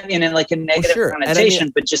mean that in a negative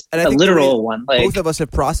connotation, but just a literal one. Like, both of us have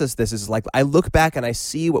processed this. Is like, I look back and I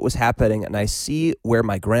see what was happening, and I see where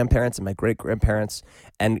my grandparents and my great grandparents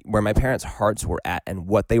and where my parents' hearts were at and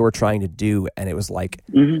what they were trying to do. And it was like,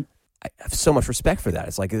 I have so much respect for that.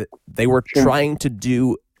 It's like they were trying to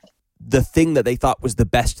do the thing that they thought was the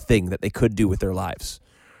best thing that they could do with their lives.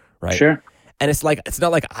 Right. Sure. And it's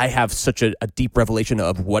not like I have such a deep revelation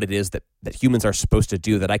of what it is that humans are supposed to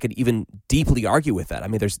do that I could even deeply argue with that. I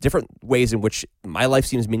mean, there's different ways in which my life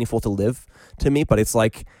seems meaningful to live to me, but it's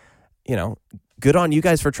like, you know, good on you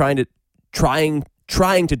guys for trying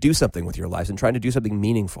to do something with your lives and trying to do something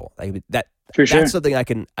meaningful. Like that, for sure. That's something I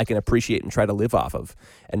can appreciate and try to live off of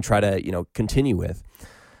and try to, you know, continue with.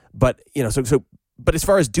 But, you know, but as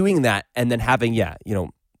far as doing that and then having, you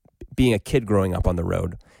know, being a kid growing up on the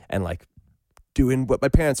road and like doing what my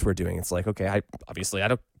parents were doing, it's like, okay, I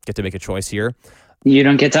don't get to make a choice here. You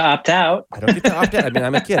don't get to opt out. I don't get to opt out. I mean,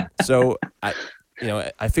 I'm a kid. So I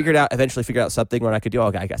eventually figured out something where I could do,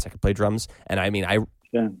 okay, I guess I could play drums. And I mean,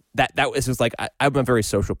 that was like, I'm a very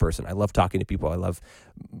social person. I love talking to people.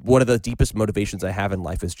 One of the deepest motivations I have in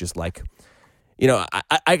life is just like, you know,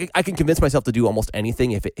 I can convince myself to do almost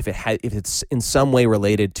anything if it's in some way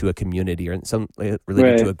related to a community or in some way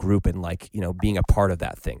related to a group and like, you know, being a part of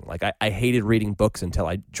that thing. Like I hated reading books until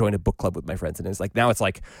I joined a book club with my friends, and it's like now it's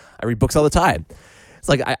like I read books all the time. It's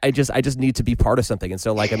like I just need to be part of something. And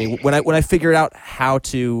so like, I mean, when I figured out how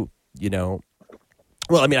to, you know,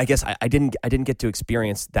 well, I mean, I guess I didn't get to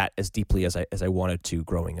experience that as deeply as I wanted to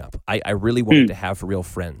growing up. I really wanted to have real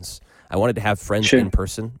friends. I wanted to have friends in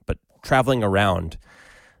person, but traveling around,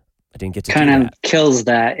 I didn't get to kind of kills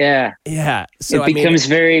that. Yeah. So it becomes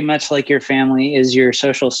very much like your family is your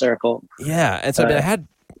social circle. Yeah. And so I had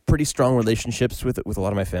pretty strong relationships with a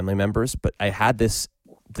lot of my family members, but I had this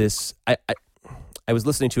I was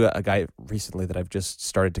listening to a guy recently that I've just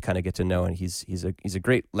started to kind of get to know, and he's a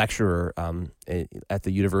great lecturer at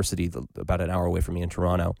the university about an hour away from me in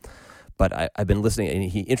Toronto. But I've been listening, and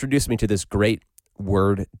he introduced me to this great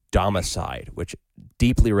word, domicide, which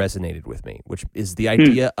deeply resonated with me, which is the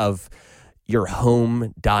idea of your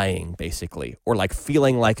home dying, basically, or like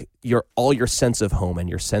feeling like all your sense of home and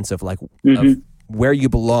your sense of like of where you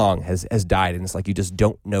belong has died, and it's like you just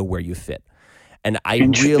don't know where you fit. And I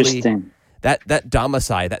really that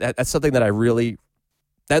domicide, that's something that I really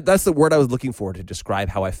that's the word I was looking for to describe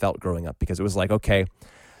how I felt growing up, because it was like, okay,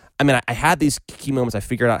 I mean, I had these key moments. I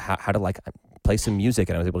figured out how to like play some music,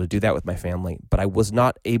 and I was able to do that with my family, but I was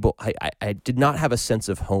not able, I did not have a sense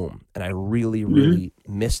of home, and I really, really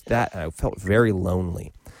missed that, and I felt very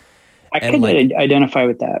lonely. I could identify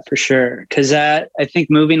with that for sure, because I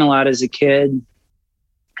think moving a lot as a kid,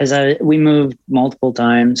 because we moved multiple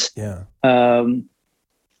times,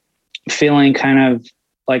 feeling kind of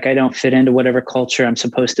like I don't fit into whatever culture I'm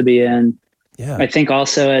supposed to be in. Yeah, I think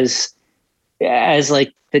also as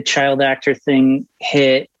like the child actor thing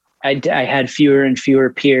hit, I had fewer and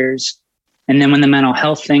fewer peers. And then when the mental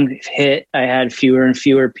health thing hit, I had fewer and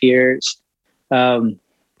fewer peers. And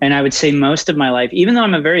I would say most of my life, even though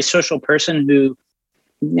I'm a very social person who,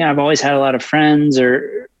 I've always had a lot of friends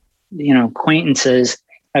or, acquaintances,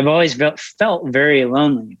 I've always felt very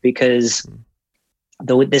lonely, because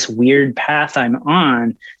this weird path I'm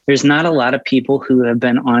on, there's not a lot of people who have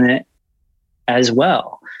been on it as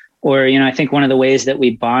well. Or, I think one of the ways that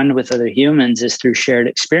we bond with other humans is through shared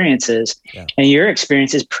experiences. Yeah. And your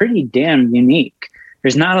experience is pretty damn unique.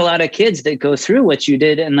 There's not a lot of kids that go through what you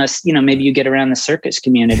did unless, maybe you get around the circus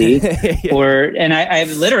community and I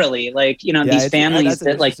literally these families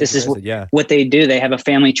that like, this is what they do. They have a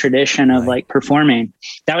family tradition of like performing.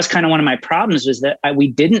 That was kind of one of my problems, was that we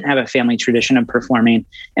didn't have a family tradition of performing.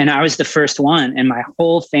 And I was the first one, and my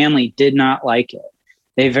whole family did not like it.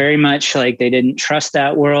 They very much they didn't trust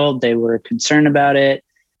that world. They were concerned about it.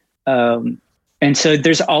 And so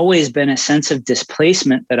there's always been a sense of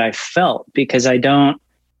displacement that I felt, because I don't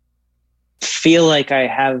feel like I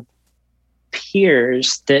have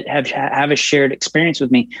peers that have a shared experience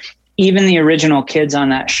with me. Even the original kids on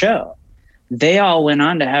that show, they all went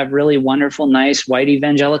on to have really wonderful, nice white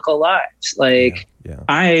evangelical lives.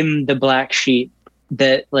 I'm the black sheep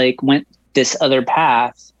that went this other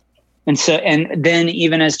path. And then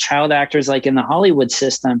even as child actors, in the Hollywood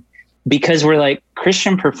system, because we're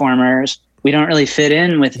Christian performers, we don't really fit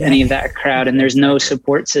in with any of that crowd, and there's no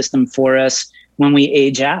support system for us when we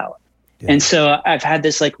age out. Yeah. And so I've had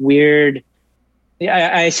this weird,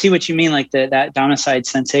 I see what you mean, that domicide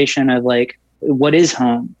sensation of what is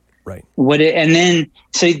home? Right. And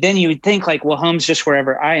then you would think well, home's just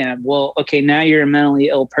wherever I am. Well, okay, now you're a mentally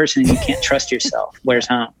ill person and you can't trust yourself. Where's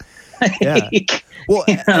home? Yeah. Well,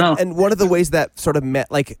 and one of the ways that sort of met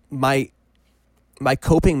my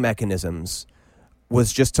coping mechanisms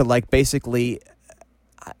was just to basically,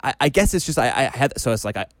 I guess it's just, I had, so it's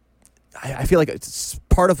I feel like it's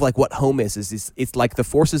part of what home is it's the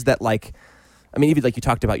forces that even you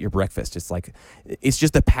talked about your breakfast, it's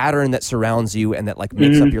just the pattern that surrounds you and that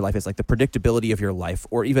makes up your life. It's the predictability of your life,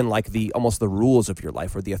 or even almost the rules of your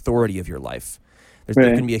life, or the authority of your life.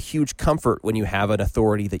 There can be a huge comfort when you have an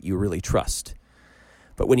authority that you really trust.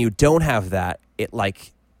 But when you don't have that, it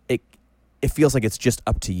feels like it's just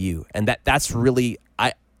up to you. And that's really,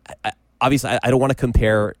 I obviously I don't want to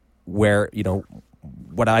compare where,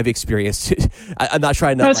 what I've experienced. I'm not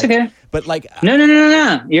trying to. No, it's okay. But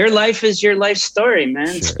No. Your life is your life story, man.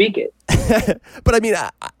 Sure. Speak it. But I mean,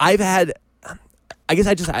 I've had, I guess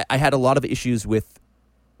I had a lot of issues with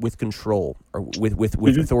control, or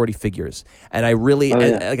with authority figures. And I really,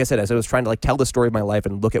 like I said, as I was trying to tell the story of my life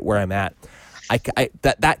and look at where I'm at,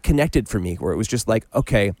 that connected for me, where it was just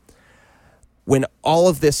okay, when all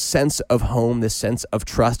of this sense of home, this sense of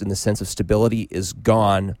trust, and this sense of stability is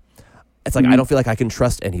gone, it's I don't feel like I can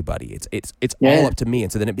trust anybody. It's all up to me.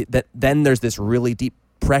 And so then there's this really deep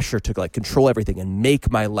pressure to control everything and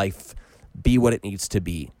make my life be what it needs to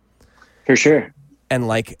be. For sure. And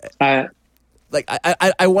I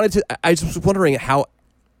wanted to, I was wondering how,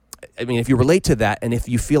 if you relate to that, and if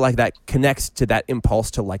you feel like that connects to that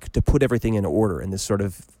impulse to to put everything in order, and this sort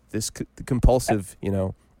of this compulsive,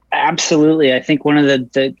 Absolutely. I think one of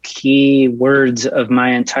the key words of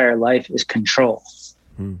my entire life is control.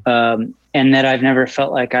 And that I've never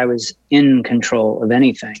felt like I was in control of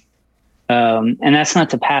anything. And that's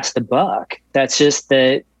not to pass the buck. That's just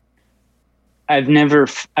that I've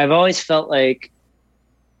always felt like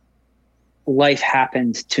life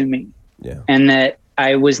happened to me. Yeah. And that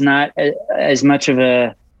I was not as much of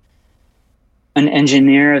an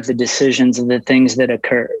engineer of the decisions of the things that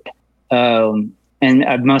occurred. And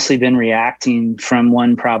I've mostly been reacting from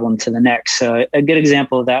one problem to the next. So a good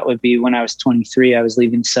example of that would be when I was 23, I was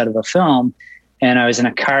leaving the set of a film and I was in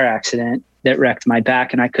a car accident that wrecked my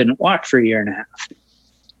back and I couldn't walk for a year and a half.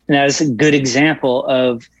 And that was a good example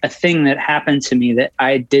of a thing that happened to me that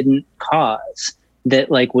I didn't cause,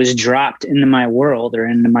 that like was dropped into my world or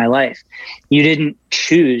into my life. You didn't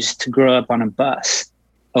choose to grow up on a bus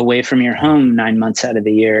away from your home 9 months out of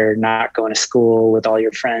the year, not going to school with all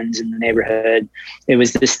your friends in the neighborhood. It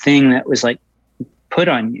was this thing that was like put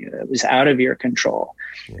on you. It was out of your control.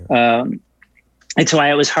 Yeah. It's why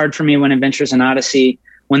it was hard for me when Adventures in Odyssey,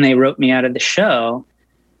 when they wrote me out of the show,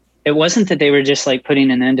 it wasn't that they were just like putting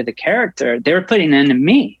an end to the character. They were putting an end to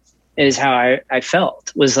me, is how I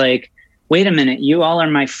felt. Was like, wait a minute, you all are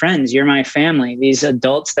my friends. You're my family. These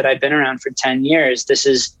adults that I've been around for 10 years, this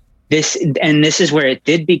is where it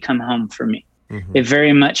did become home for me. Mm-hmm. It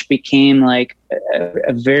very much became like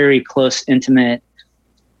a very close, intimate,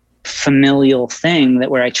 familial thing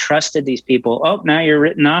that where I trusted these people. Oh, now you're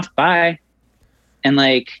written off. Bye. And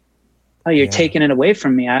like, oh, you're taking it away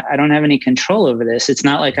from me. I don't have any control over this. It's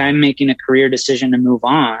not like I'm making a career decision to move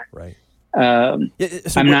on. Right. So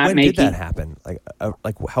I'm not when making. Did that happen? Like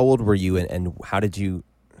how old were you, and how did you?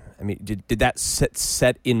 I mean, did that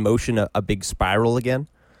set in motion a big spiral again?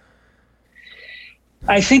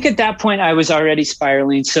 I think at that point I was already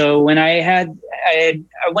spiraling. So when I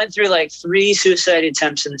went through like 3 suicide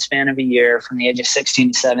attempts in the span of a year from the age of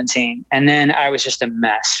 16 to 17. And then I was just a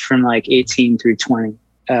mess from like 18 through 20.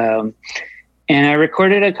 And I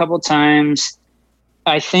recorded a couple times.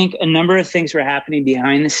 I think a number of things were happening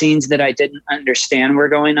behind the scenes that I didn't understand were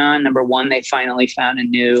going on. Number one, they finally found a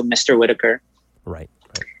new Mr. Whitaker. Right.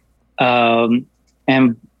 And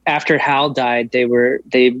after Hal died, they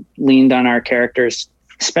leaned on our characters,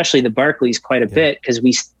 especially the Barkleys, quite a bit, because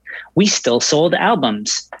we still sold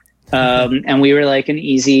albums. And we were like an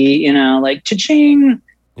easy, like cha-ching,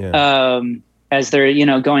 as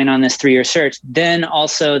they're, going on this 3-year search. Then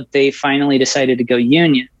also they finally decided to go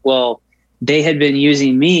union. Well, they had been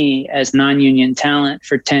using me as non-union talent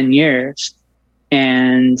for 10 years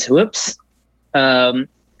and whoops.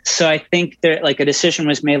 So I think there like a decision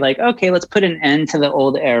was made like, okay, let's put an end to the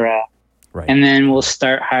old era. Right. And then we'll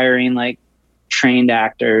start hiring like trained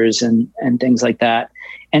actors and things like that.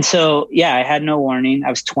 And so, I had no warning. I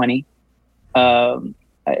was 20.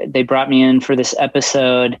 They brought me in for this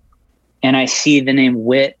episode and I see the name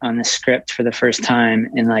Whit on the script for the first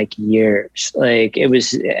time in like years. Like it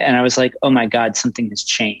was, and I was like, oh my God, something has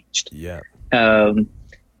changed. Yeah. And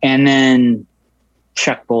then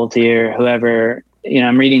Chuck Boltier, whoever,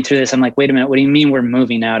 I'm reading through this. I'm like, wait a minute. What do you mean we're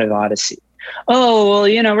moving out of Odyssey? Oh, well,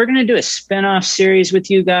 we're going to do a spinoff series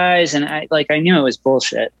with you guys. And I knew it was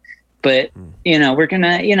bullshit, but we're going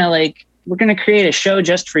to, we're going to create a show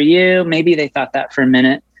just for you. Maybe they thought that for a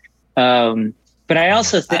minute. But I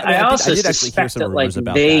also suspect that like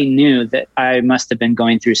they knew that I must have been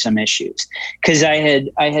going through some issues, because I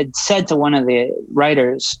had said to one of the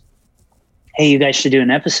writers, hey, you guys should do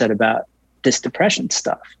an episode about this depression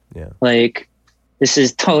stuff. Yeah. Like this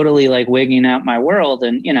is totally like wigging out my world.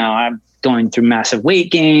 And, I'm going through massive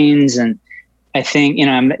weight gains. And I think,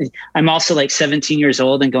 I'm also like 17 years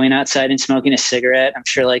old and going outside and smoking a cigarette. I'm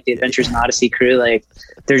sure like the Adventures in Odyssey crew, like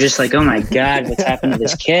they're just like, oh my God, what's happened to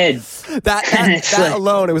this kid? That like,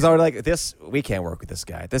 alone, it was already like this. We can't work with this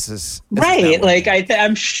guy. This is right. Like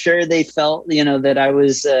I'm sure they felt, that I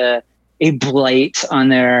was a blight on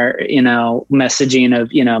their, messaging of,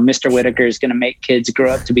 Mr. Whitaker is going to make kids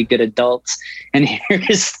grow up to be good adults. And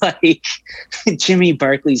here's like Jimmy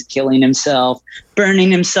Barkley's killing himself,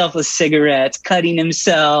 burning himself with cigarettes, cutting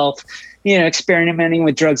himself, experimenting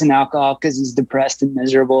with drugs and alcohol because he's depressed and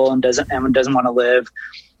miserable and doesn't want to live.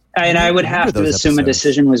 And I would have to assume a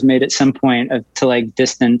decision was made at some point to like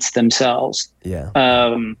distance themselves. Yeah.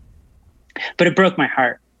 But it broke my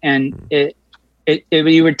heart, and it was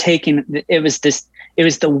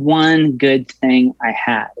the one good thing I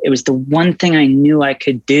had. It was the one thing I knew I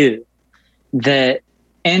could do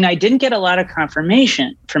and I didn't get a lot of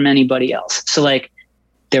confirmation from anybody else. So like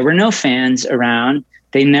there were no fans around.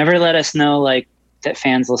 They never let us know like that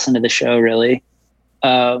fans listen to the show really.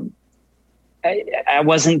 I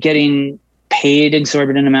wasn't getting paid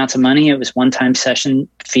exorbitant amounts of money. It was one-time session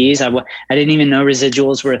fees. I didn't even know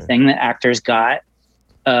residuals were a thing that actors got.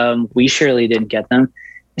 We surely didn't get them.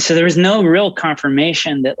 So there was no real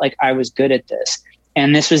confirmation that like I was good at this.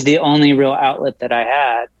 And this was the only real outlet that I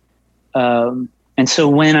had. And so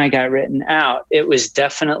when I got written out, it was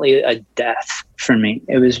definitely a death for me.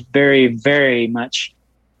 It was very, very much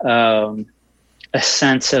a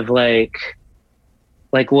sense of like,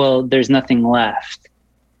 like, well, there's nothing left.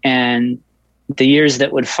 And the years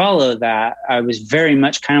that would follow that, I was very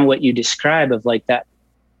much kind of what you describe of like that,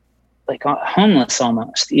 like homeless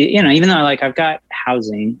almost, you know, even though like I've got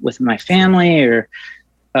housing with my family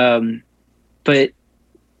but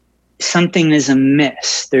something is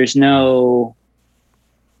amiss. There's no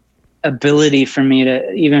ability for me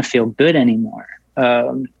to even feel good anymore.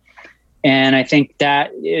 And I think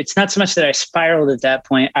that it's not so much that I spiraled at that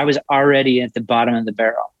point. I was already at the bottom of the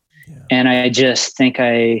barrel. Yeah. And I just think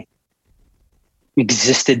I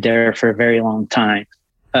existed there for a very long time.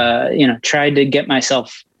 You know, tried to get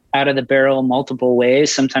myself out of the barrel multiple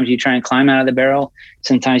ways. Sometimes you try and climb out of the barrel.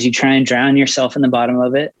 Sometimes you try and drown yourself in the bottom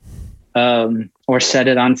of it, or set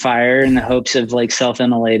it on fire in the hopes of like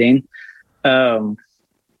self-immolating. But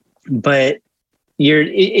and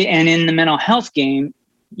in the mental health game,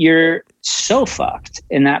 you're so fucked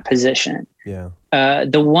in that position. Yeah.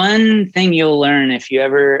 The one thing you'll learn if you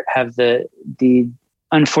ever have the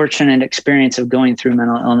unfortunate experience of going through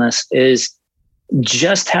mental illness is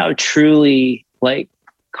just how truly like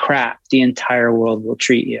crap the entire world will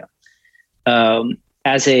treat you.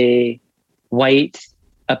 As a white,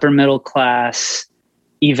 upper middle class,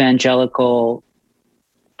 evangelical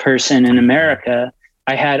person in America,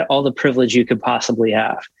 I had all the privilege you could possibly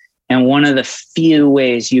have. And one of the few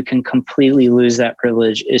ways you can completely lose that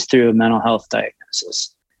privilege is through a mental health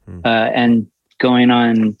diagnosis. And going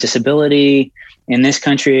on disability. In this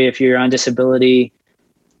country, if you're on disability,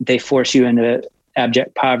 they force you into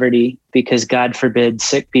abject poverty because God forbid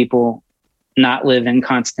sick people not live in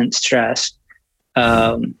constant stress.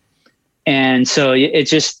 And so it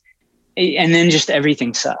just, and then just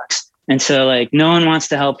everything sucks. And so like, no one wants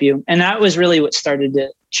to help you. And that was really what started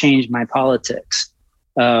to change my politics.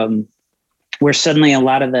 Where suddenly a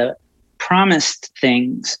lot of the promised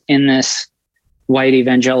things in this white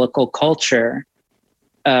evangelical culture,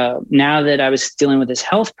 now that I was dealing with this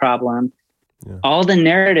health problem, all the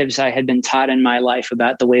narratives I had been taught in my life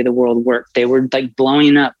about the way the world worked, they were like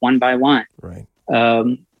blowing up one by one. Right.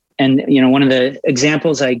 And, you know, one of the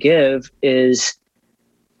examples I give is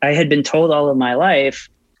I had been told all of my life,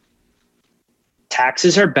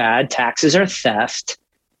 taxes are bad, taxes are theft.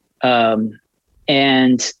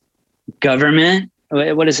 And government,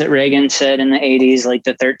 what is it Reagan said in the 80s, like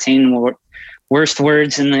the 13 worst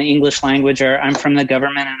words in the English language are, I'm from the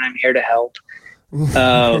government and I'm here to help.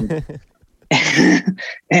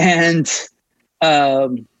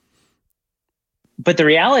 But the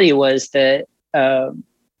reality was that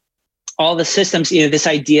all the systems, you know, this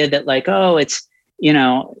idea that like, oh, it's, you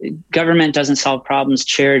know, government doesn't solve problems,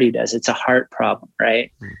 charity does. It's a heart problem,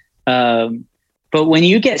 right? But when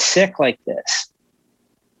you get sick like this,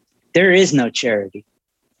 there is no charity.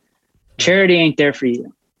 Charity ain't there for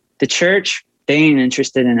you. The church, they ain't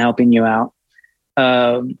interested in helping you out.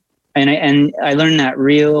 And I learned that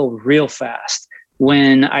real fast.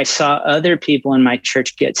 When I saw other people in my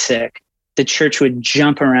church get sick, the church would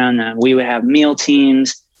jump around them. We would have meal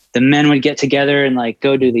teams. The men would get together and like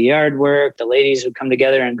go do the yard work. The ladies would come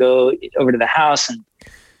together and go over to the house and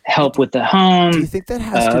help with the home. Do you think that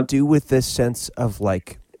has to do with this sense of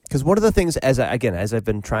like, because one of the things as I've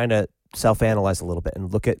been trying to self-analyze a little bit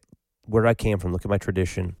and look at where I came from, look at my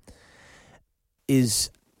tradition,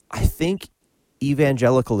 is I think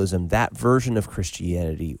evangelicalism, that version of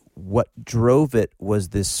Christianity, what drove it was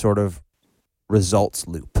this sort of results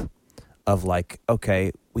loop of like,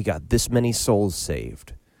 okay, we got this many souls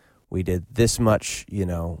saved. We did this much, you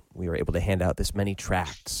know, we were able to hand out this many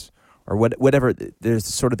tracts or whatever. There's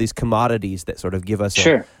sort of these commodities that sort of give us,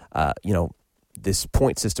 sure. You know, this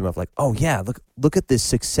point system of like, oh yeah, look at this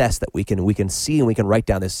success that we can see, and we can write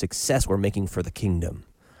down this success we're making for the kingdom.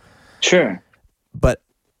 Sure. But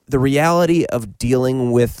the reality of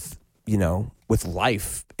dealing with, you know, with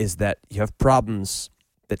life is that you have problems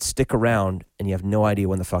that stick around and you have no idea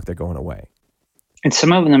when the fuck they're going away. And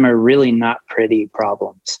some of them are really not pretty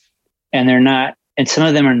problems. And some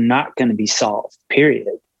of them are not going to be solved, period.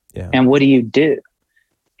 Yeah. And what do you do?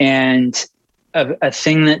 And a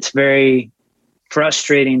thing that's very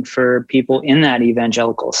frustrating for people in that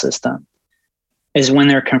evangelical system is when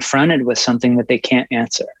they're confronted with something that they can't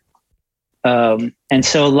answer. And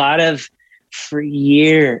so for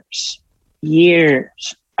years,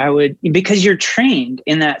 because you're trained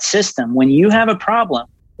in that system, when you have a problem,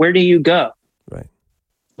 where do you go? Right.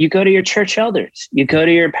 You go to your church elders, you go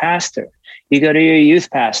to your pastor, you go to your youth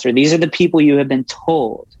pastor. These are the people you have been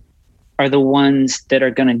told are the ones that are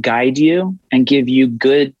going to guide you and give you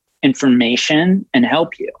good information and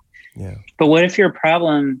help you. Yeah. But what if your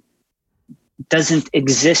problem doesn't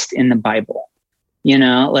exist in the Bible? you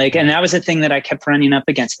know, like, and that was the thing that I kept running up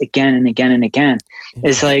against again and again and again.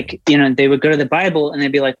 Is like, you know, they would go to the Bible and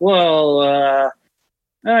they'd be like, well,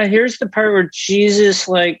 here's the part where Jesus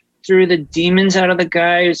like threw the demons out of the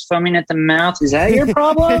guy who's foaming at the mouth. Is that your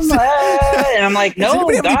problem? And I'm like, no,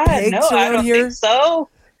 God, no, I don't think so.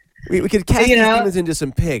 We could cast these demons into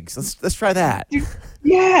some pigs. Let's try that.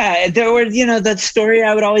 Yeah, there were, you know, that story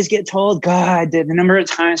I would always get told. God, the number of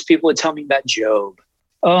times people would tell me about Job.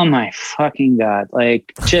 Oh my fucking God!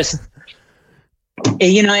 Like, just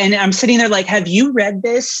you know, and I'm sitting there like, have you read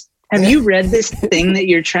this? Have you read this thing that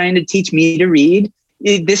you're trying to teach me to read?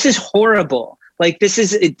 This is horrible. Like, this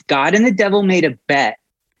is God and the devil made a bet,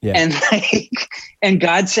 and and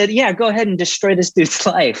God said, yeah, go ahead and destroy this dude's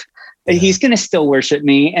life. He's going to still worship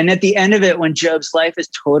me. And at the end of it, when Job's life is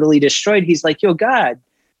totally destroyed, he's like, yo, God,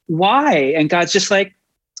 why? And God's just like,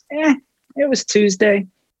 it was Tuesday.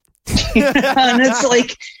 You know? And it's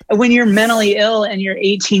like when you're mentally ill and you're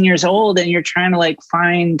 18 years old and you're trying to like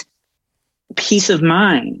find peace of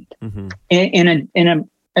mind in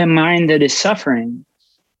a mind that is suffering,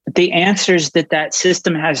 the answers that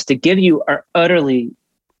system has to give you are utterly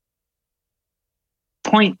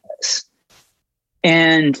pointless.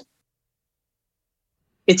 And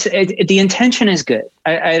the intention is good.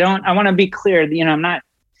 I want to be clear, you know,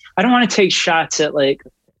 I don't want to take shots at like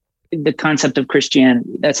the concept of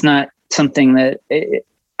Christianity. That's not something that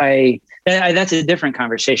that's a different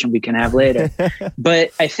conversation we can have later.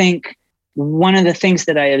 But I think one of the things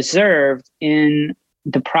that I observed in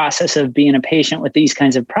the process of being a patient with these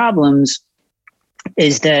kinds of problems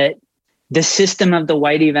is that the system of the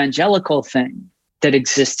white evangelical thing that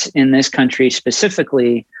exists in this country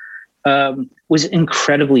specifically was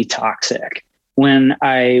incredibly toxic when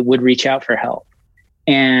I would reach out for help.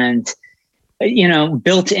 And, you know,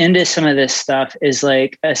 built into some of this stuff is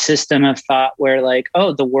like a system of thought where like,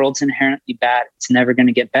 oh, the world's inherently bad. It's never going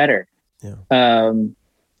to get better. Yeah.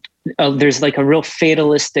 There's like a real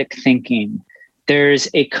fatalistic thinking. There's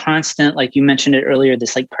a constant, like you mentioned it earlier,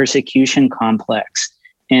 this like persecution complex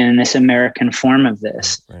in this American form of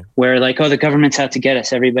this, right. Where like, oh, the government's out to get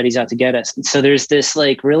us. Everybody's out to get us. And so there's this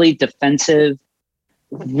like really defensive,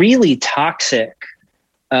 really toxic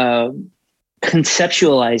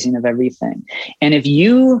conceptualizing of everything. And if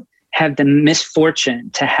you have the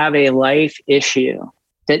misfortune to have a life issue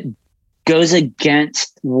that goes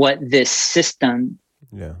against what this system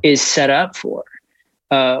is set up for,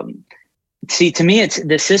 see, to me, it's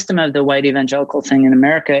the system of the white evangelical thing in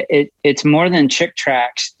America. It's more than Chick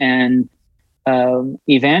tracts and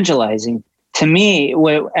evangelizing. To me,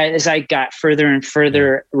 as I got further and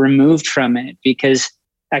further removed from it, because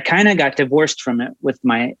I kind of got divorced from it with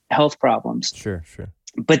my health problems. Sure.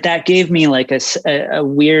 But that gave me like a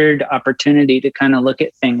weird opportunity to kind of look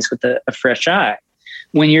at things with a fresh eye.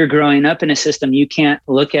 When you're growing up in a system, you can't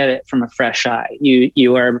look at it from a fresh eye.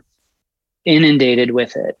 You are inundated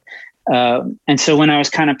with it. And so when I was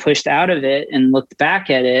kind of pushed out of it and looked back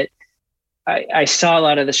at it, I saw a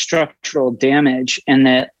lot of the structural damage and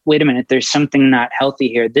that, wait a minute, there's something not healthy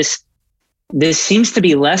here. This seems to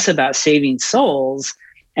be less about saving souls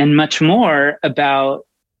and much more about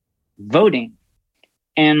voting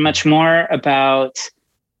and much more about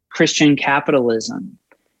Christian capitalism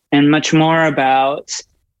and much more about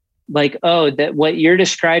like, oh, that what you're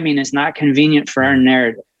describing is not convenient for our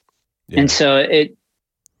narrative. Yeah. And so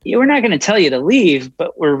we're not going to tell you to leave,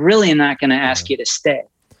 but we're really not going to ask you to stay.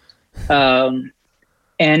 And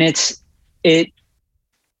that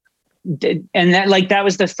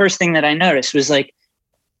was the first thing that I noticed was like,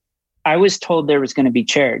 I was told there was going to be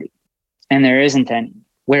charity and there isn't any.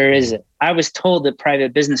 Where is it? I was told that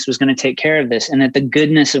private business was going to take care of this and that the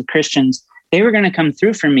goodness of Christians, they were going to come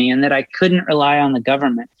through for me and that I couldn't rely on the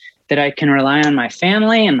government, that I can rely on my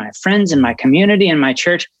family and my friends and my community and my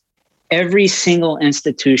church. Every single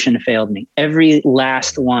institution failed me, every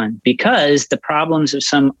last one, because the problems of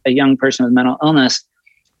a young person with mental illness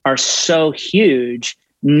are so huge.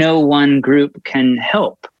 No one group can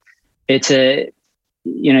help. It's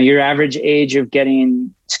your average age of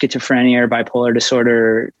getting schizophrenia or bipolar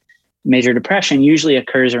disorder, or major depression usually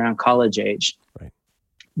occurs around college age, right?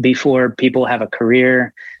 Before people have a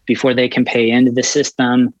career, before they can pay into the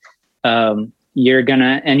system. You're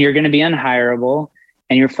gonna be unhireable.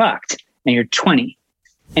 And you're fucked and you're 20.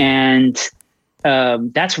 And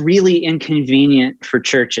that's really inconvenient for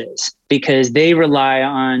churches because they rely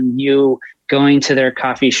on you going to their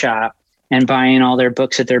coffee shop and buying all their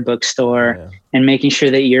books at their bookstore and making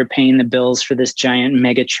sure that you're paying the bills for this giant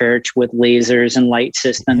mega church with lasers and light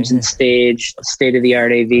systems and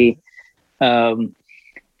state-of-the-art AV.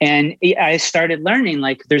 And I started learning,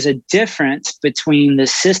 like, there's a difference between the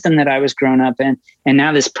system that I was grown up in and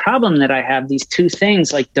now this problem that I have. These two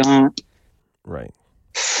things like don't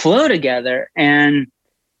flow together, and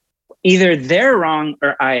either they're wrong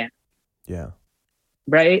or I am. Yeah.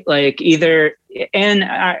 Right. Like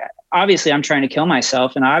obviously I'm trying to kill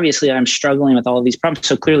myself, and obviously I'm struggling with all of these problems.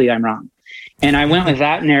 So clearly I'm wrong. And I went with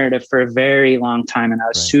that narrative for a very long time, and I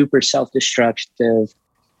was super self-destructive.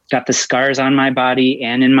 Got the scars on my body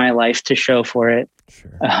and in my life to show for it.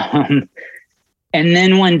 Sure. And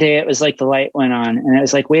then one day it was like the light went on, and it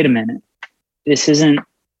was like, wait a minute, the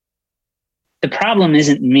problem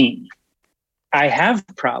isn't me. I have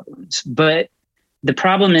problems, but the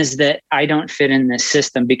problem is that I don't fit in this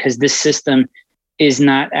system, because this system is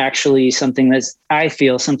not actually something that's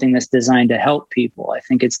designed to help people. I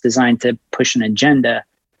think it's designed to push an agenda.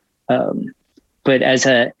 But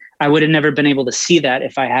I would have never been able to see that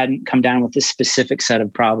if I hadn't come down with this specific set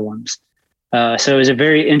of problems. So it was a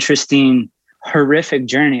very interesting, horrific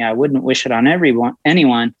journey. I wouldn't wish it on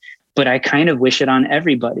anyone, but I kind of wish it on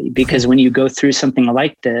everybody, because when you go through something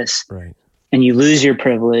like this, and you lose your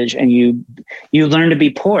privilege, and you learn to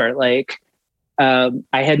be poor. Like, I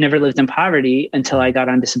had never lived in poverty until I got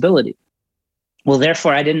on disability. Well,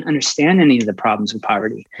 therefore, I didn't understand any of the problems with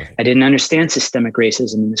poverty. I didn't understand systemic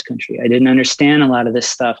racism in this country. I didn't understand a lot of this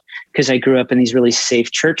stuff because I grew up in these really safe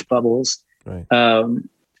church bubbles. And,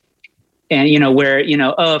 where,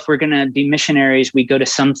 if we're going to be missionaries, we go to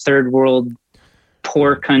some third world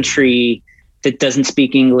poor country that doesn't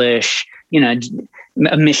speak English,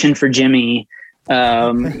 a mission for Jimmy,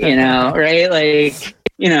 right? Like,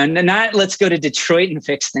 not let's go to Detroit and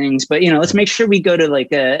fix things, but, let's make sure we go to like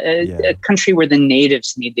a country where the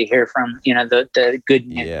natives need to hear from, the good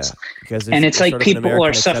news. Yeah. Because and it's like people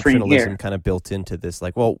are suffering here. Kind of built into this,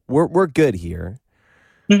 like, well, we're good here.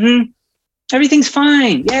 Mm-hmm. Everything's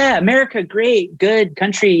fine. Yeah. America, great, good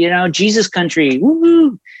country, Jesus country.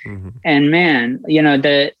 Woo-hoo. Mm-hmm. And man,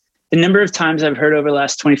 the number of times I've heard over the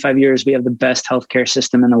last 25 years, we have the best healthcare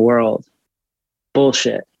system in the world.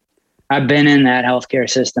 Bullshit. I've been in that healthcare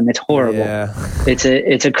system. It's horrible. Yeah. It's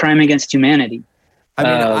a crime against humanity. I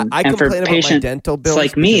mean, I complain about my dental bills.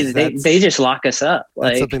 Like me, they just lock us up.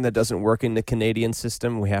 That's something that doesn't work in the Canadian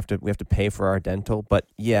system. We have to pay for our dental. But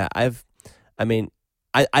yeah, I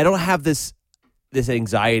don't have this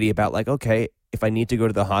anxiety about like, okay, if I need to go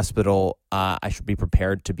to the hospital, I should be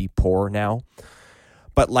prepared to be poor now.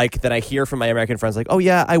 But like that I hear from my American friends like, oh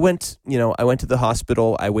yeah, I went to the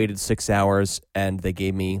hospital, I waited 6 hours and they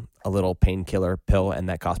gave me a little painkiller pill and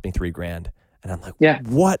that cost me $3,000. And I'm like,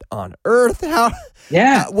 what on earth? How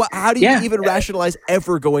do you even rationalize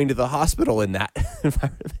ever going to the hospital in that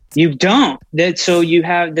environment? You don't. This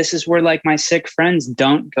is where like my sick friends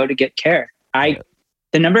don't go to get care.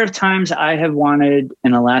 The number of times I have wanted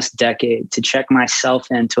in the last decade to check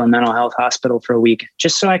myself into a mental health hospital for a week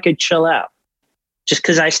just so I could chill out. Just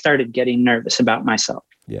because I started getting nervous about myself.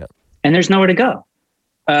 Yeah. And there's nowhere to go.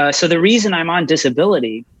 So the reason I'm on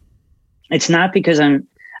disability, it's not because I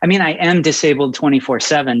am disabled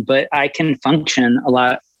 24/7, but I can function a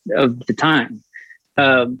lot of the time.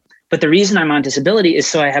 But the reason I'm on disability is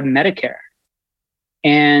so I have Medicare.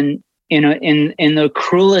 And, in the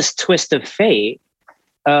cruelest twist of fate,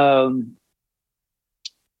 because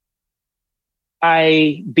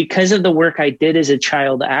of the work I did as a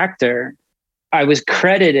child actor, I was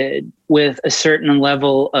credited with a certain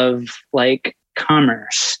level of like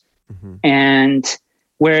commerce. Mm-hmm. And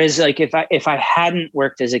whereas like if I hadn't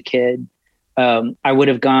worked as a kid, I would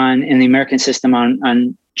have gone in the American system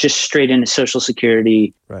on just straight into Social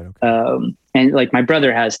Security. Right. Okay. And like my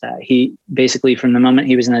brother has that. He basically from the moment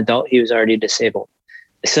he was an adult, he was already disabled.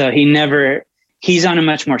 So he's on a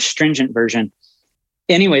much more stringent version.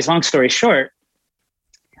 Anyways, long story short,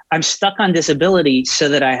 I'm stuck on disability so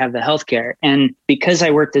that I have the healthcare. And because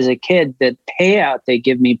I worked as a kid, the payout they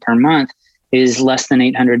give me per month is less than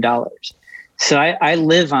 $800. So I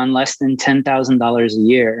live on less than $10,000 a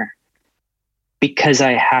year because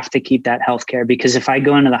I have to keep that healthcare. Because if I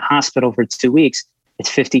go into the hospital for 2 weeks, it's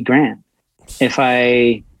 $50,000.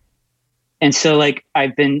 And so like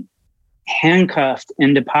I've been handcuffed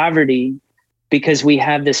into poverty because we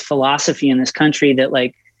have this philosophy in this country that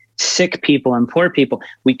like, sick people and poor people,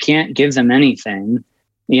 we can't give them anything,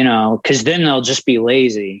 because then they'll just be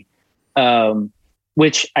lazy.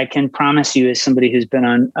 Which I can promise you, as somebody who's been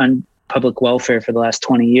on public welfare for the last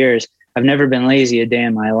 20 years, I've never been lazy a day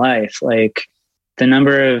in my life. Like the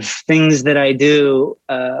number of things that I do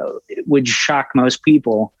would shock most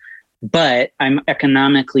people, but I'm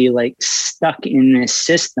economically like stuck in this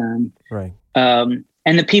system. Right. And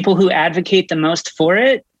the people who advocate the most for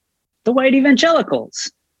it, the white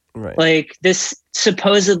evangelicals. Right. Like this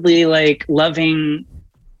supposedly like loving,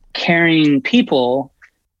 caring people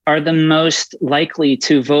are the most likely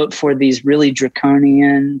to vote for these really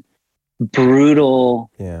draconian,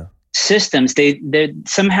 brutal systems. They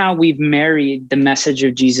somehow we've married the message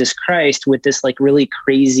of Jesus Christ with this like really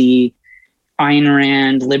crazy Ayn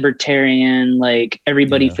Rand libertarian, like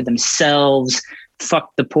everybody for themselves,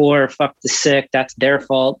 fuck the poor, fuck the sick, that's their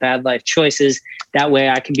fault, bad life choices. That way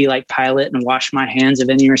I can be like Pilate and wash my hands of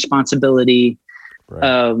any responsibility.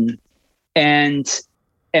 Right. And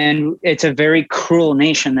it's a very cruel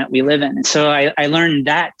nation that we live in. And so I learned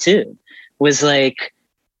that too, was like,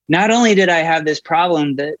 not only did I have this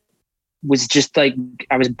problem that was just like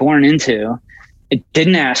I was born into, it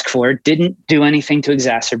didn't ask for it, didn't do anything to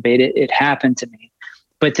exacerbate it. It happened to me.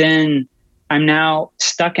 But then I'm now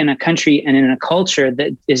stuck in a country and in a culture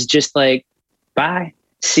that is just like, bye,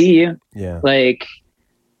 see you. Yeah. Like,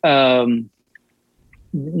 no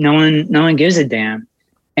one gives a damn.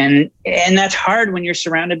 And that's hard when you're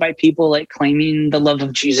surrounded by people like claiming the love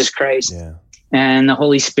of Jesus Christ and the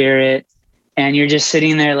Holy Spirit. And you're just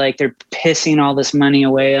sitting there like they're pissing all this money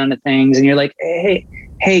away on the things. And you're like, hey,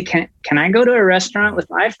 can I go to a restaurant with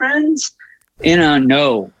my friends? You know,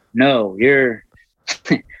 no,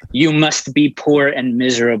 you must be poor and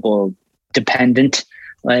miserable, dependent.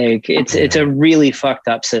 Like it's a really fucked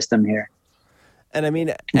up system here. And I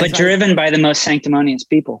mean, but driven by the most sanctimonious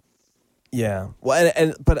people. Yeah.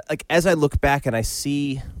 Well, but like as I look back and I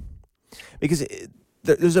see, because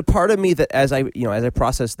there's a part of me that as I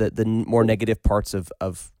process the more negative parts of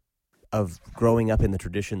growing up in the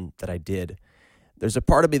tradition that I did, there's a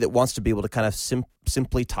part of me that wants to be able to kind of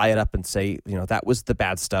simply tie it up and say, that was the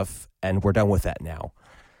bad stuff and we're done with that now.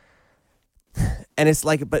 And it's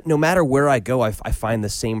like, but no matter where I go, I find the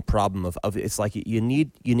same problem of it's like you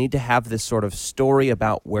need to have this sort of story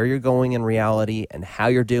about where you're going in reality and how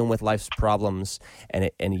you're dealing with life's problems,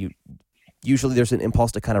 and usually there's an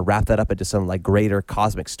impulse to kind of wrap that up into some like greater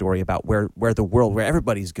cosmic story about where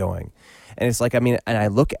everybody's going. And it's like, I mean, and I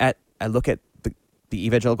look at the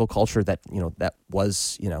evangelical culture that that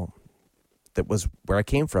was where I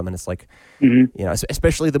came from, and it's like,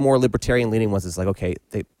 especially the more libertarian leaning ones. It's like, okay,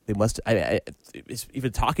 they must.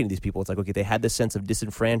 Even talking to these people, it's like, okay, they had this sense of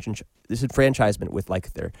disenfranchisement with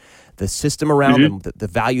like the system around them. The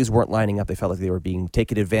values weren't lining up. They felt like they were being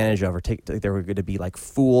taken advantage of, or they were going to be like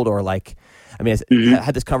fooled, or like, I mean, I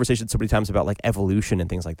had this conversation so many times about like evolution and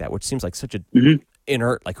things like that, which seems like such a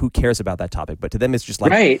inert, like who cares about that topic? But to them, it's just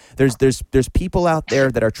like there's people out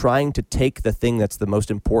there that are trying to take the thing that's the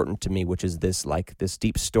most important to me, which is this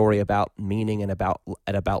deep story about meaning and about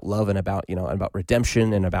love and about about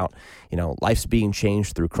redemption and about life's being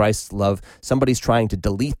changed through Christ's love. Somebody's trying to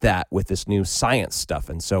delete that with this new science stuff,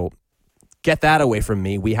 and so get that away from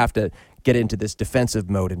me. We have to get into this defensive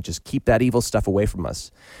mode and just keep that evil stuff away from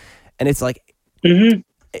us. And it's like,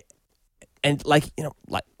 and like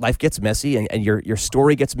life gets messy, and your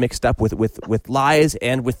story gets mixed up with lies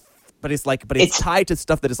and with. But it's tied to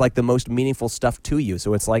stuff that is like the most meaningful stuff to you.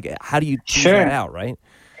 So it's like, how do you tease that out, right?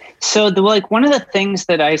 So one of the things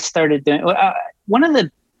that I started doing, one of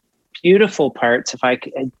the beautiful parts, if I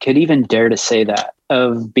could even dare to say that,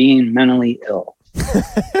 of being mentally ill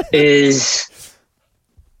is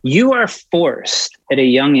you are forced at a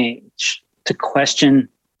young age to question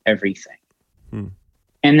everything.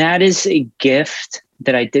 And that is a gift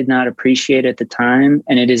that I did not appreciate at the time.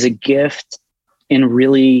 And it is a gift in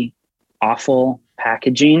really awful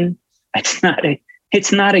packaging. It's not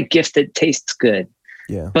a gift that tastes good.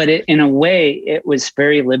 Yeah. But in a way, it was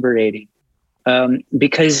very liberating.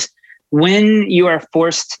 Because when you are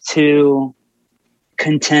forced to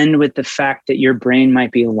contend with the fact that your brain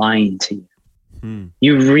might be lying to you,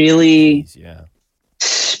 you really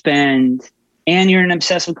spend, and you're an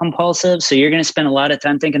obsessive compulsive, so you're going to spend a lot of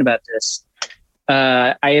time thinking about this.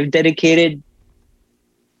 I have dedicated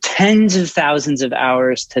tens of thousands of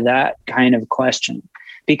hours to that kind of question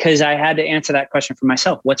because I had to answer that question for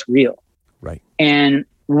myself. What's real? Right. And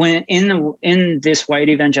when in this white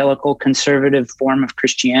evangelical conservative form of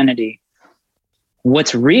Christianity,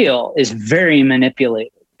 what's real is very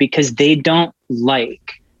manipulated because they don't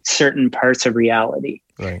like certain parts of reality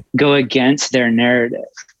go against their narrative.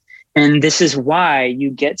 And this is why you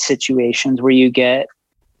get situations where you get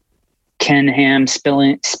Ken Ham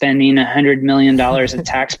spending $100 million of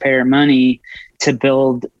taxpayer money to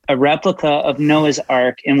build a replica of Noah's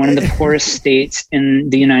Ark in one of the poorest states in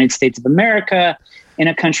the United States of America, in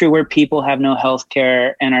a country where people have no health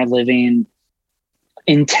care and are living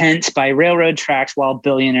in tents by railroad tracks while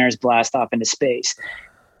billionaires blast off into space.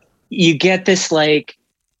 You get this like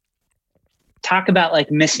talk about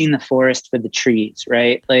like missing the forest for the trees,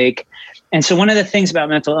 right? Like, and so one of the things about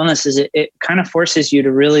mental illness is it kind of forces you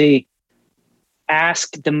to really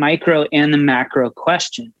ask the micro and the macro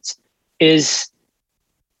questions. Is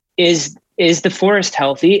the forest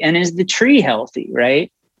healthy, and is the tree healthy,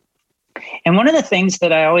 right? And one of the things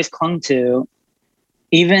that I always clung to,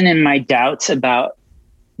 even in my doubts about,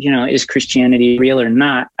 is Christianity real or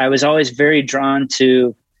not, I was always very drawn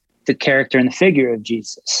to the character and the figure of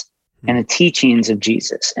Jesus and the teachings of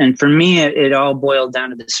Jesus. And for me, it all boiled down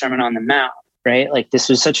to the Sermon on the Mount, right? Like, this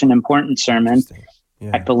was such an important sermon.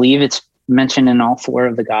 Yeah. I believe it's mentioned in all 4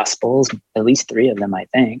 of the Gospels, at least 3 of them, I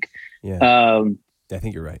think. Yeah. I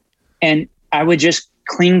think you're right. And I would just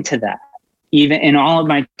cling to that. Even in all of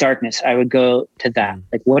my darkness, I would go to that.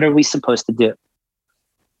 Like, what are we supposed to do?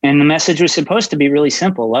 And the message was supposed to be really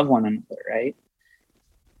simple: love one another, right?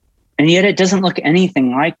 And yet it doesn't look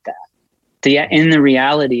anything like that in the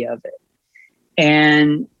reality of it.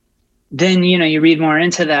 And then, you read more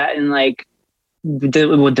into that, and like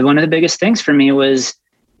one of the biggest things for me was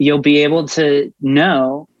you'll be able to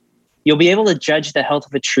judge the health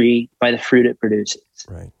of a tree by the fruit it produces.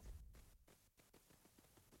 Right.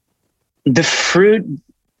 The fruit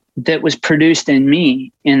that was produced in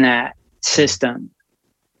me in that system,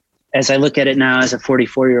 as I look at it now as a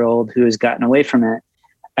 44-year-old who has gotten away from it,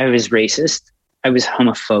 I was racist. I was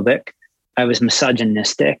homophobic. I was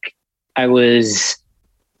misogynistic. I was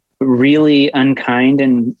really unkind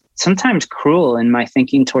and sometimes cruel in my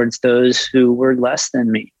thinking towards those who were less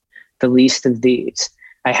than me, the least of these.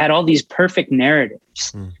 I had all these perfect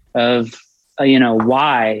narratives of,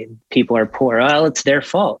 why people are poor. Well, it's their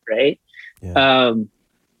fault, right? Yeah.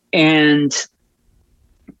 And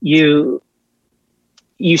you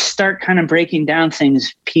start kind of breaking down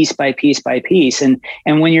things piece by piece by piece. And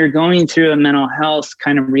when you're going through a mental health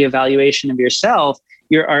kind of reevaluation of yourself,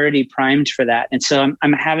 you're already primed for that. And so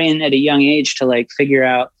I'm having at a young age to like figure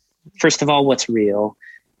out, first of all, what's real.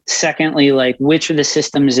 Secondly, like, which of the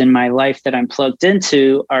systems in my life that I'm plugged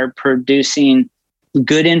into are producing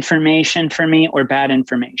good information for me or bad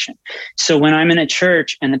information. So when I'm in a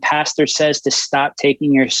church and the pastor says to stop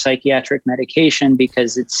taking your psychiatric medication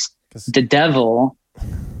because it's the devil,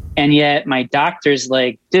 and yet my doctor's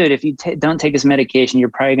like, dude, if you don't take this medication, you're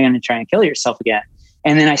probably going to try and kill yourself again.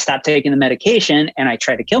 And then I stop taking the medication and I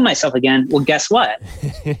try to kill myself again. Well, guess what?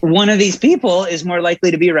 One of these people is more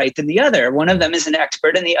likely to be right than the other. One of them is an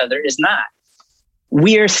expert and the other is not.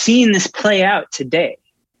 We are seeing this play out today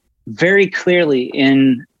very clearly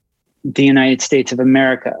in the United States of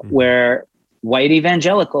America, where white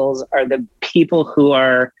evangelicals are the people who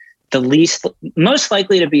are most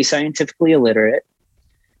likely to be scientifically illiterate,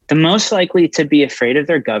 the most likely to be afraid of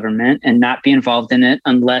their government and not be involved in it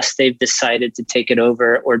unless they've decided to take it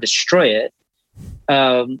over or destroy it,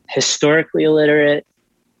 historically illiterate,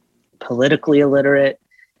 politically illiterate.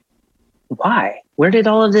 Why? Where did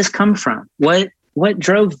all of this come from? What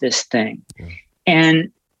drove this thing? Yeah.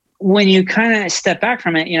 And when you kind of step back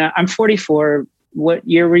from it, I'm 44. What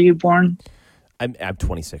year were you born? I'm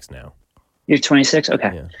 26 now. You're 26?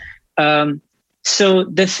 Okay. Yeah. So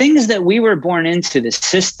the things that we were born into, the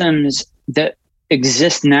systems that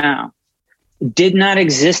exist now, did not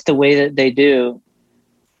exist the way that they do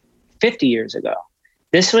 50 years ago.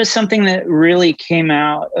 This was something that really came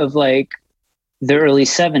out of like the early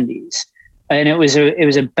 70s. And it was a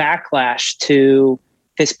backlash to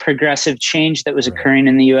this progressive change that was occurring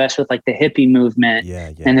in the US with like the hippie movement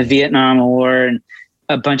and the Vietnam War. And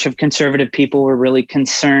a bunch of conservative people were really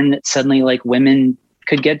concerned that suddenly like women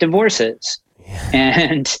could get divorces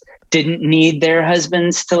and didn't need their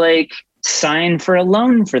husbands to like sign for a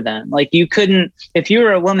loan for them. Like you couldn't, if you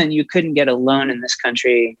were a woman, you couldn't get a loan in this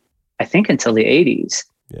country, I think until the 80s.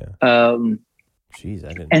 Yeah. I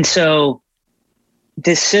didn't and so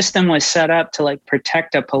this system was set up to like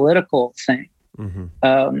protect a political thing.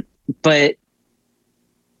 Mm-hmm. But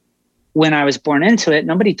when I was born into it,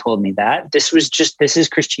 nobody told me that. This is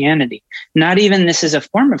Christianity. Not even this is a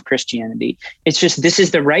form of Christianity. It's just, this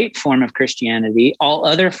is the right form of Christianity. All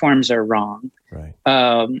other forms are wrong. Right.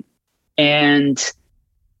 And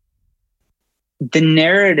the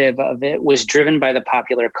narrative of it was driven by the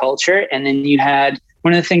popular culture. And then you had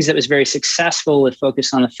one of the things that was very successful with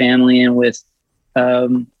Focus on the Family and with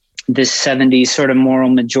this 70s sort of moral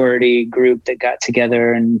majority group that got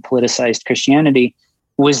together and politicized Christianity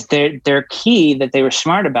was their key that they were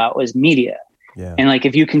smart about was media. Yeah. And like,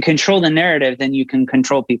 if you can control the narrative, then you can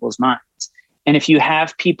control people's minds. And if you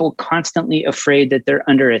have people constantly afraid that they're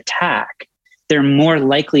under attack, they're more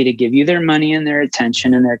likely to give you their money and their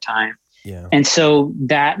attention and their time. Yeah. And so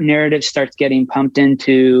that narrative starts getting pumped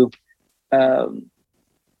into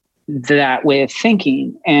that way of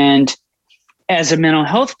thinking. And as a mental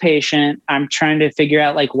health patient, I'm trying to figure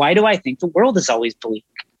out, like, why do I think the world is always bleak?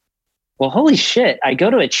 Well, holy shit, I go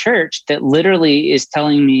to a church that literally is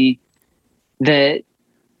telling me that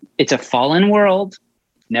it's a fallen world,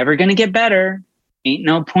 never going to get better. Ain't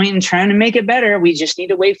no point in trying to make it better. We just need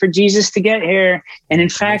to wait for Jesus to get here. And in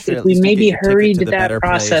fact, if we maybe hurried that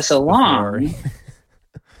process along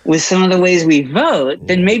with some of the ways we vote,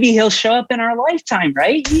 then maybe he'll show up in our lifetime,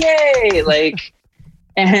 right? Yay! Like,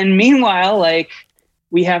 and meanwhile, like,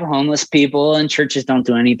 we have homeless people and churches don't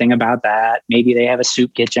do anything about that. Maybe they have a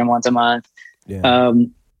soup kitchen once a month. Yeah.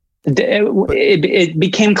 It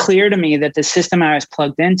became clear to me that the system I was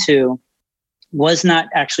plugged into was not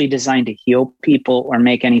actually designed to heal people or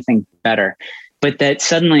make anything better, but that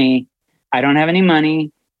suddenly I don't have any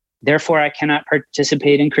money, therefore I cannot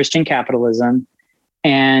participate in Christian capitalism.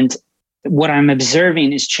 And what I'm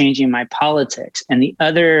observing is changing my politics. And the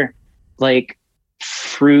other, like,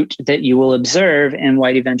 fruit that you will observe in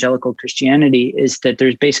white evangelical Christianity is that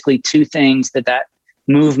there's basically two things that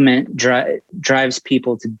movement drives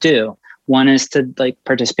people to do. One is to, like,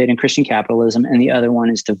 participate in Christian capitalism, and the other one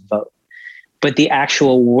is to vote. But the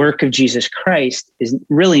actual work of Jesus Christ is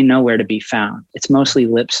really nowhere to be found. It's mostly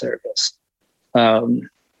lip service. And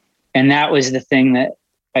that was the thing that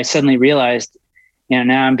I suddenly realized,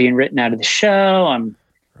 now I'm being written out of the show. I'm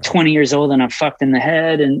 20 years old and I'm fucked in the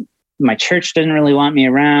head, and my church doesn't really want me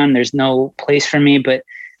around. There's no place for me. But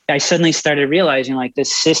I suddenly started realizing, like,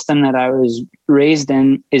 this system that I was raised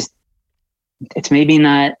in it's maybe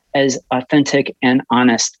not as authentic and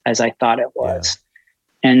honest as I thought it was. Yeah.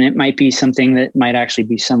 And it might be something that might actually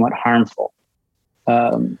be somewhat harmful.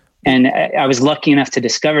 And I was lucky enough to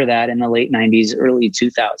discover that in the late 90s, early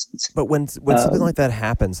 2000s. But when something like that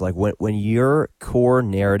happens, like when your core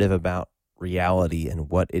narrative about reality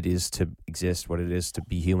and what it is to exist, what it is to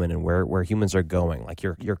be human, and where humans are going, like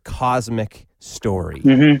your cosmic story,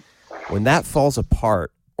 when that falls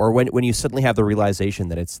apart, or when you suddenly have the realization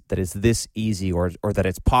that it's this easy, or that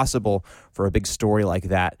it's possible for a big story like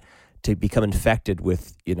that to become infected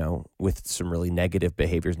with some really negative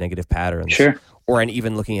behaviors, negative patterns, sure. And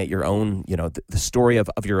even looking at your own, the story of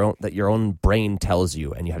your own, that your own brain tells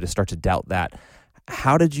you, and you have to start to doubt that.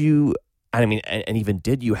 How did you? I mean, and even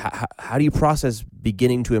did you? How do you process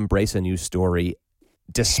beginning to embrace a new story,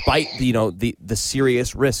 despite the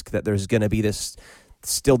serious risk that there's going to be this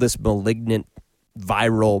malignant,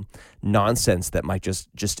 viral nonsense that might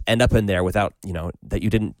just end up in there without, that you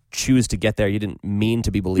didn't choose to get there. You didn't mean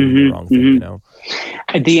to be believing the wrong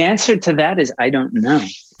thing, The answer to that is I don't know.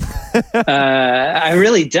 I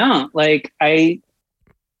really don't. Like, I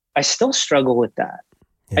still struggle with that.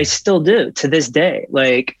 Yeah. I still do to this day.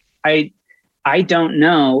 Like, I don't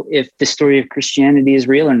know if the story of Christianity is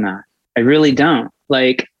real or not. I really don't.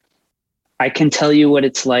 Like, I can tell you what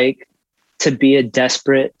it's like to be a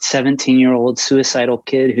desperate 17-year-old suicidal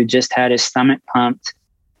kid who just had his stomach pumped.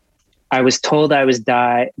 I was told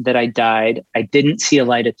that I died. I didn't see a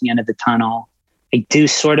light at the end of the tunnel. I do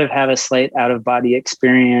sort of have a slight out-of-body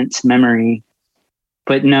experience memory,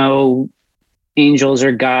 but no angels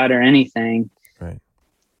or God or anything. Right.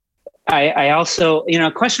 I also,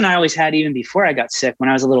 a question I always had even before I got sick, when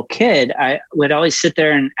I was a little kid, I would always sit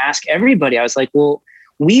there and ask everybody. I was like, well,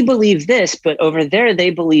 we believe this, but over there they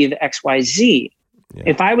believe X, Y, Z. Yeah.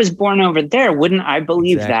 If I was born over there, wouldn't I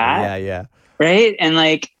believe that? Yeah. Right. And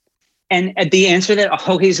the answer that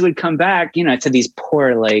always would come back, to these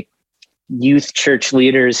poor, like, youth church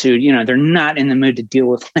leaders who, they're not in the mood to deal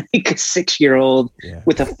with, like, a 6-year-old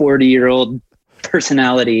with a 40-year-old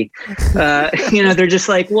personality. They're just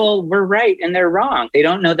like, well, we're right and they're wrong. They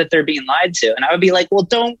don't know that they're being lied to. And I would be like, well,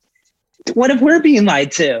 what if we're being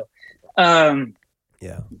lied to?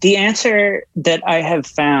 The answer that I have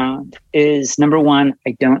found is, number one,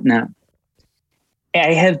 I don't know.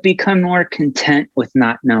 I have become more content with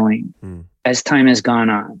not knowing as time has gone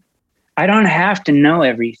on. I don't have to know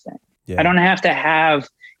everything. Yeah. I don't have to have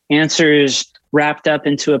answers wrapped up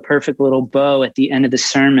into a perfect little bow at the end of the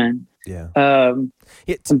sermon. Yeah.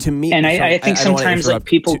 To me, and I think sometimes, like,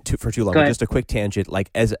 people for too long. Just a quick tangent, like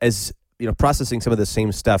as processing some of the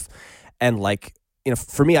same stuff, and, like,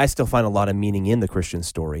 for me, I still find a lot of meaning in the Christian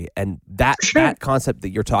story, and that concept that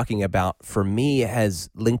you're talking about for me has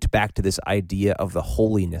linked back to this idea of the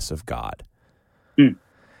holiness of God.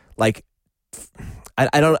 Like,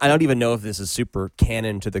 I don't even know if this is super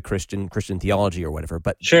canon to the Christian theology or whatever,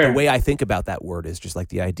 but the way I think about that word is just like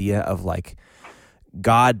the idea of, like,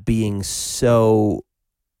 God being so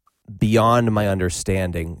beyond my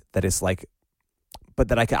understanding that it's like, but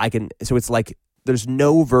that I can. So it's like there's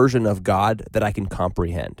no version of God that I can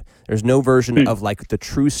comprehend. There's no version of like the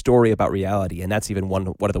true story about reality, and that's even one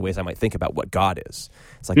of the ways I might think about what God is.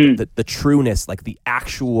 It's like the trueness, like the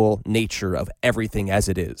actual nature of everything as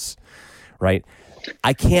it is, right?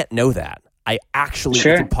 I can't know that. I actually,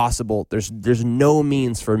 it's impossible. There's no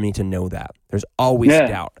means for me to know that. There's always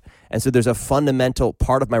doubt. And so there's a fundamental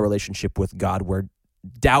part of my relationship with God where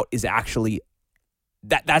doubt is actually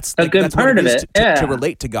that's a good part of it. To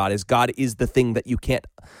relate to God is the thing that you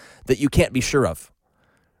can't be sure of.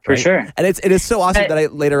 For sure. And it is so awesome that I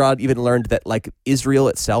later on even learned that like Israel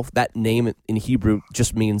itself, that name in Hebrew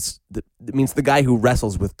just means the guy who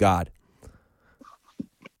wrestles with God.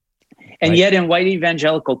 And yet in white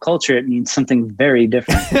evangelical culture, it means something very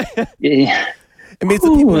different. It means the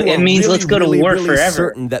people who really, let's go to war really forever.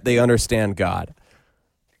 Certain that they understand God.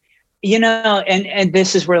 And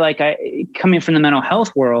this is where coming from the mental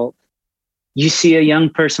health world, you see a young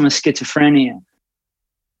person with schizophrenia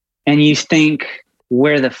and you think,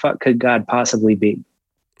 where the fuck could God possibly be?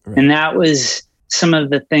 Right. And that was some of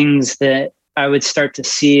the things that I would start to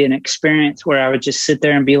see and experience where I would just sit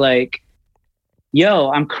there and be like,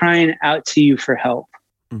 yo, I'm crying out to you for help.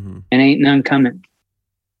 Mm-hmm. And ain't none coming.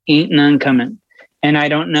 And I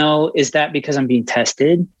don't know, is that because I'm being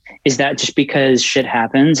tested? Is that just because shit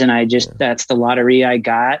happens and that's the lottery I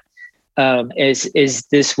got? Was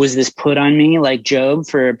this put on me like Job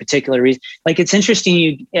for a particular reason? Like, it's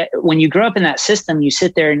interesting. When you grow up in that system, you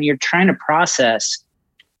sit there and you're trying to process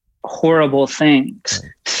horrible things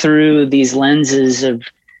through these lenses of,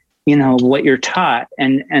 what you're taught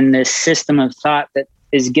and this system of thought that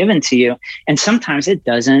is given to you. And sometimes it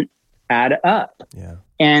doesn't add up. Yeah.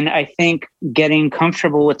 And I think getting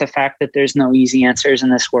comfortable with the fact that there's no easy answers in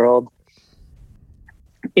this world,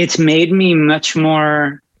 it's made me much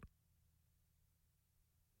more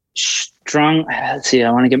strong. Let's see,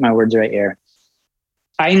 I want to get my words right here.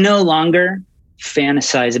 I no longer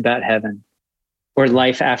fantasize about heaven or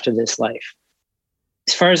life after this life.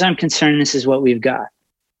 As far as I'm concerned, this is what we've got.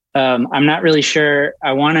 I'm not really sure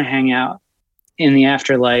I want to hang out in the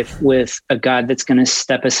afterlife with a God that's going to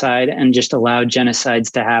step aside and just allow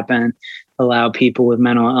genocides to happen, allow people with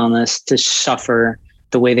mental illness to suffer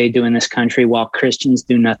the way they do in this country while Christians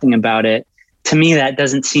do nothing about it. To me, that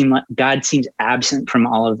doesn't seem like God seems absent from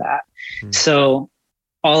all of that. So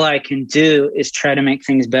all I can do is try to make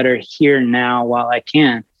things better here now while I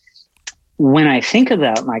can. When I think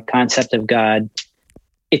about my concept of God,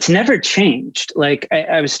 it's never changed. Like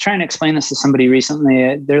I was trying to explain this to somebody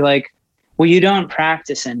recently. They're like, well, you don't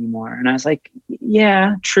practice anymore. And I was like,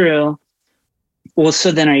 yeah, true. Well,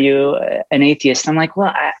 so then are you an atheist? I'm like,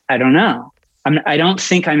 well, I don't know. I don't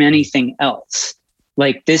think I'm anything else.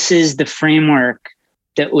 Like, this is the framework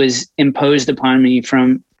that was imposed upon me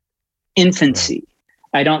from infancy.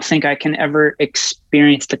 I don't think I can ever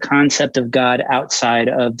experience the concept of God outside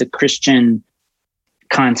of the Christian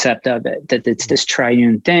concept of it, that it's this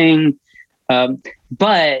triune thing.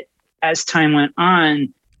 But as time went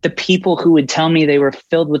on, the people who would tell me they were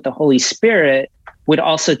filled with the Holy Spirit would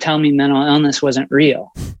also tell me mental illness wasn't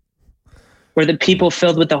real. Or the people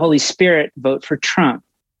filled with the Holy Spirit vote for Trump.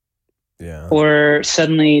 Yeah. Or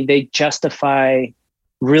suddenly they justify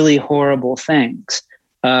really horrible things.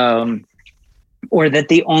 Or that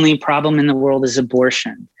the only problem in the world is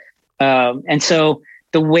abortion. And so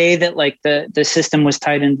the way that like the system was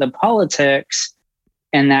tied into the politics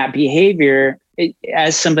and that behavior,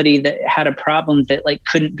 as somebody that had a problem that like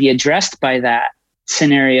couldn't be addressed by that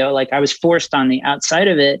scenario, like I was forced on the outside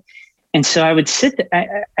of it. And so I would sit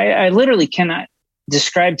there, I literally cannot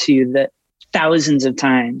describe to you that thousands of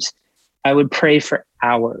times I would pray for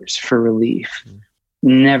hours for relief.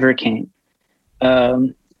 Never came.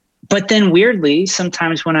 But then weirdly,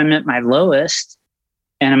 sometimes when I'm at my lowest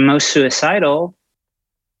and I'm most suicidal,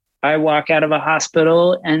 I walk out of a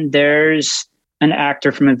hospital and there's an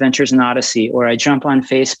actor from Adventures in Odyssey, or I jump on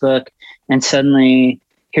Facebook and suddenly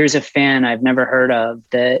here's a fan I've never heard of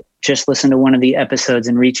that just listened to one of the episodes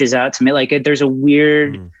and reaches out to me. Like there's a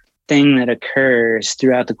weird thing that occurs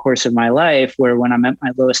throughout the course of my life where when I'm at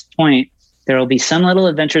my lowest point, there'll be some little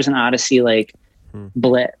Adventures in Odyssey, like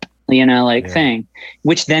blip, thing,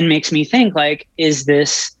 which then makes me think like, is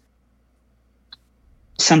this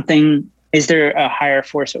something, is there a higher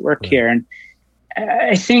force at work here? And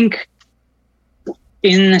I think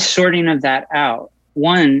in the sorting of that out,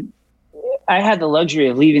 one, I had the luxury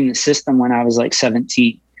of leaving the system when I was like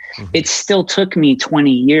 17. It still took me 20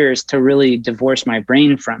 years to really divorce my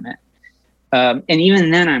brain from it. And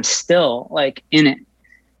even then I'm still like in it.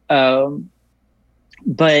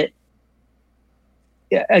 But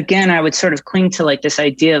again, I would sort of cling to like this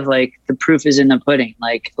idea of like the proof is in the pudding.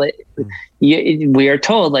 We are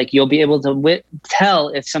told like you'll be able to tell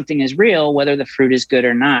if something is real, whether the fruit is good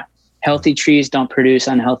or not. Healthy trees don't produce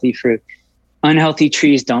unhealthy fruit. Unhealthy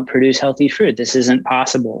trees don't produce healthy fruit. This isn't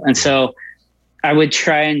possible. And so I would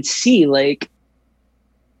try and see like,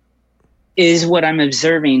 is what I'm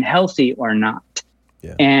observing healthy or not?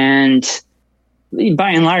 Yeah. And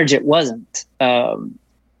by and large, it wasn't.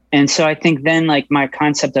 And so I think then like my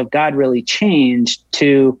concept of God really changed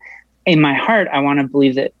to, in my heart, I want to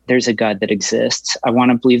believe that there's a God that exists. I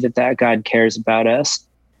want to believe that that God cares about us.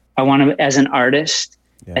 I want to, as an artist,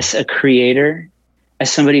 as a creator,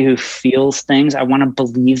 as somebody who feels things, I want to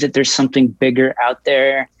believe that there's something bigger out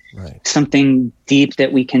there, something deep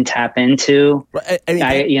that we can tap into. Right. I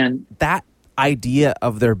mean, that idea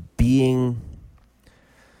of there being,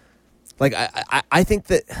 like, I think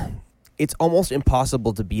that it's almost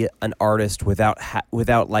impossible to be an artist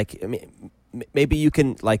without like, I mean, maybe you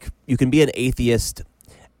can be an atheist.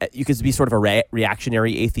 You could be sort of a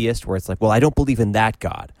reactionary atheist where it's like, well, I don't believe in that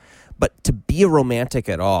God. But to be a romantic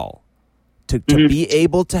at all, to be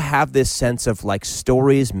able to have this sense of like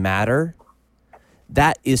stories matter,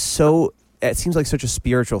 that is so, it seems like such a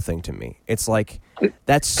spiritual thing to me. It's like,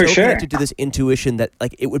 that's so connected to this intuition that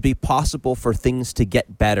like it would be possible for things to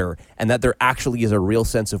get better and that there actually is a real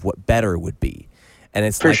sense of what better would be. And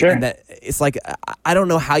it's and that it's like, I don't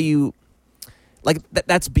know how you, like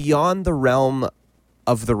that's beyond the realm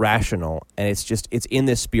of the rational, and it's in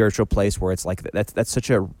this spiritual place where it's like that's such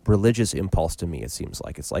a religious impulse to me. It seems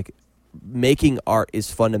like it's like making art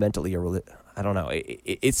is fundamentally I don't know.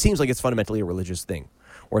 It seems like it's fundamentally a religious thing,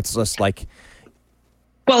 where it's just like,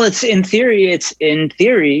 well, it's in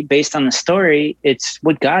theory based on the story. It's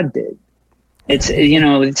what God did. It's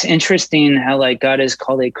it's interesting how like God is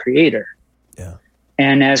called a creator. Yeah,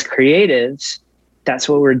 and as creatives, that's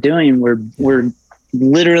what we're doing. We're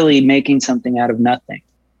literally making something out of nothing.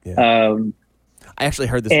 Yeah. I actually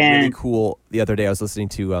heard this really cool the other day. I was listening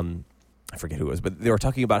to I forget who it was, but they were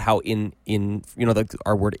talking about how in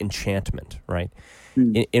our word enchantment, right?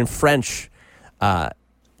 In French,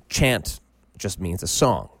 chant just means a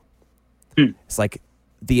song. It's like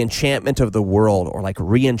the enchantment of the world, or like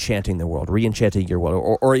re-enchanting the world, re-enchanting your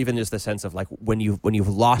world, or even just the sense of like when you've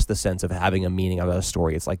lost the sense of having a meaning of a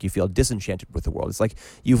story, it's like you feel disenchanted with the world. It's like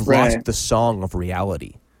you've lost the song of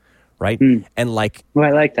reality, right? And like,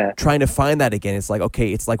 I like that. Trying to find that again, it's like,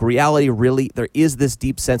 okay, it's like reality really, there is this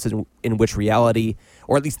deep sense in which reality,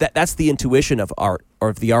 or at least that's the intuition of art, or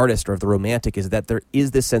of the artist, or of the romantic, is that there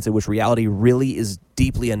is this sense in which reality really is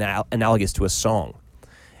deeply analogous to a song.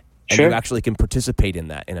 And you actually can participate in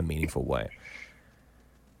that in a meaningful way.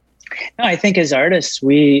 No, I think as artists,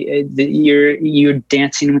 you're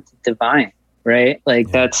dancing with the divine, right?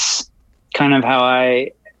 Like that's kind of how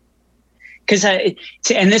and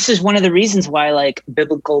this is one of the reasons why like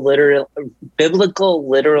biblical literalism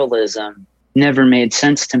never made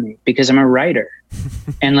sense to me, because I'm a writer.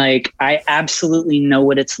 And like, I absolutely know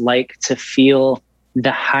what it's like to feel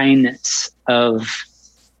the highness of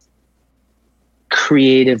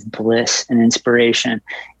creative bliss and inspiration.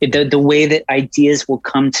 The way that ideas will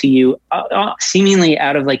come to you seemingly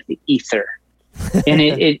out of like the ether. And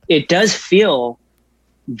it does feel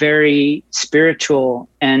very spiritual,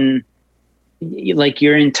 and like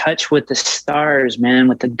you're in touch with the stars, man,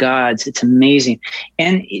 with the gods. It's amazing.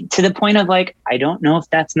 And to the point of like, I don't know if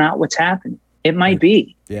that's not what's happening. It might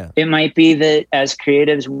be. Yeah. It might be that as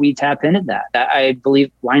creatives, we tap into that. I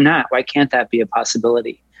believe, why not? Why can't that be a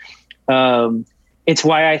possibility? It's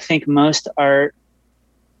why I think most art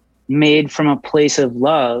made from a place of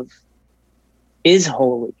love is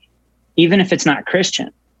holy, even if it's not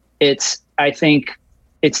Christian. I think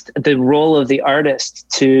it's the role of the artist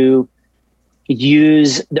to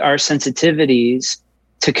use our sensitivities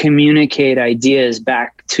to communicate ideas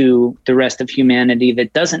back to the rest of humanity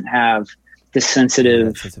that doesn't have the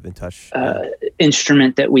sensitive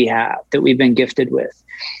instrument that we've been gifted with.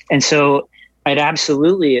 And so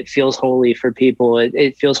it feels holy for people.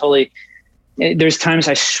 It feels holy. There's times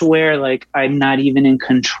I swear like I'm not even in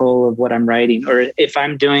control of what I'm writing, or if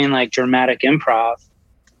I'm doing like dramatic improv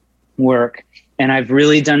work and I've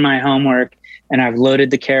really done my homework and I've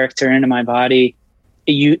loaded the character into my body,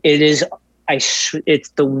 it's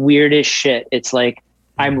the weirdest shit. It's like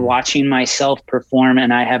I'm watching myself perform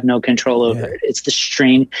and I have no control over it. It's the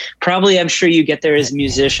strain. Probably, I'm sure you get there as a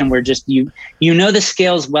musician where just you know the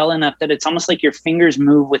scales well enough that it's almost like your fingers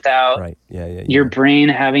move without your brain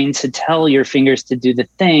having to tell your fingers to do the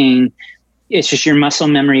thing. It's just your muscle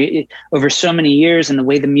memory over so many years, and the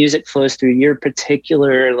way the music flows through your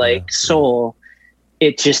particular soul.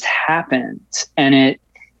 it just happens. And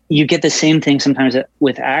you get the same thing sometimes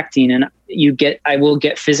with acting, and I will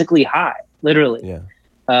get physically high, literally. Yeah.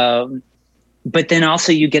 But then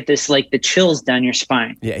also you get this, like the chills down your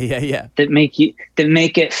spine. Yeah. That make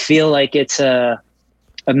it feel like it's a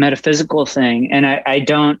metaphysical thing. And I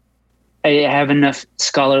have enough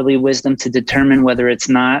scholarly wisdom to determine whether it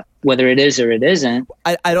is or it isn't.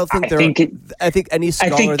 I don't think I think any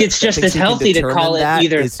scholar, I think it's just as healthy to call it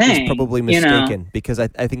either thing. Is probably mistaken, because I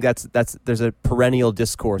think there's a perennial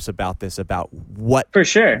discourse about this, about what for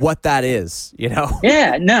sure what that is,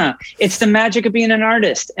 Yeah, no, it's the magic of being an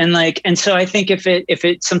artist, and so I think if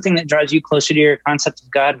it's something that drives you closer to your concept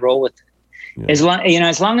of God, roll with it. Yeah.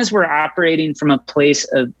 As long as we're operating from a place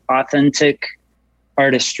of authentic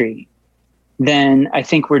artistry, then I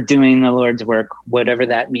think we're doing the Lord's work, whatever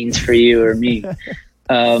that means for you or me.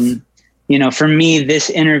 For me,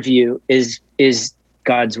 this interview is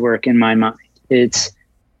God's work in my mind. It's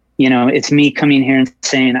me coming here and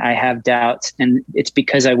saying I have doubts, and it's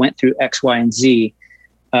because I went through X, Y, and Z.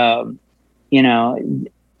 But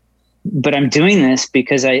I'm doing this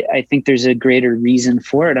because I think there's a greater reason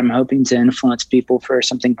for it. I'm hoping to influence people for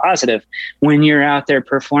something positive. When you're out there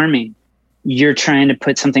performing, you're trying to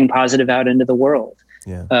put something positive out into the world.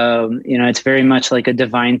 Yeah. It's very much like a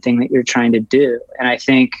divine thing that you're trying to do. And I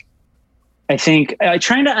think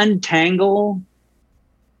trying to untangle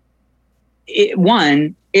it.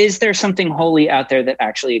 One, is there something holy out there that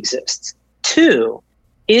actually exists? Two,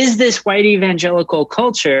 is this white evangelical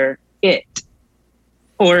culture it?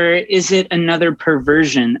 Or is it another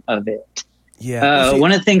perversion of it? Yeah.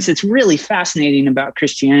 One of the things that's really fascinating about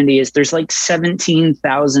Christianity is there's like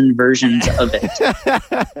 17,000 versions of it.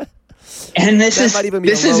 And this is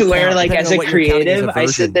where, like, as a creative, I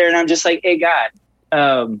sit there and I'm just like, hey,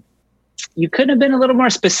 God, you couldn't have been a little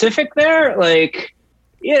more specific there. Like,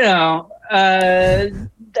 I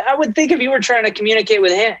would think if you were trying to communicate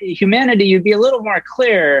with humanity, you'd be a little more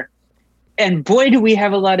clear. And boy, do we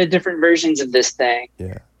have a lot of different versions of this thing.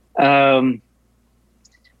 Yeah.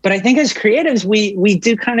 But I think as creatives, we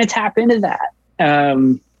do kind of tap into that.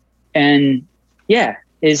 And yeah,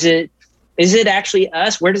 is it actually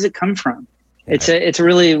us? Where does it come from? It's a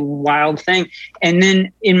really wild thing. And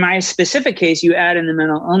then in my specific case, you add in the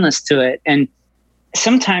mental illness to it. And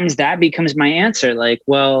sometimes that becomes my answer. Like,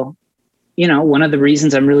 well, one of the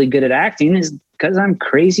reasons I'm really good at acting is because I'm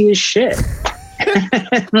crazy as shit.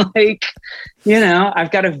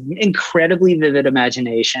 I've got an incredibly vivid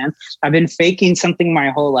imagination. I've been faking something my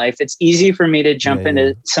whole life. It's easy for me to jump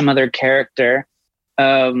into some other character.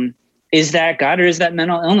 Is that God or is that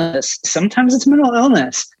mental illness? Sometimes it's mental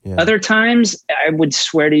illness. Yeah. Other times I would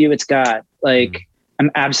swear to you it's God. Like,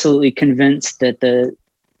 I'm absolutely convinced that the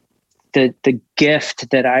gift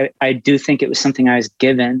that I do think it was something I was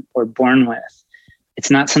given or born with.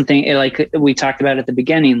 It's not something like we talked about at the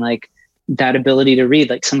beginning, like that ability to read.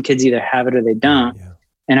 Like, some kids either have it or they don't. Yeah.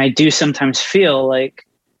 And I do sometimes feel like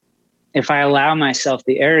if I allow myself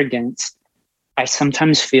the arrogance, I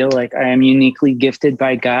sometimes feel like I am uniquely gifted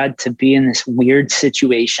by God to be in this weird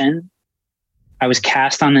situation. I was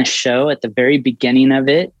cast on this show at the very beginning of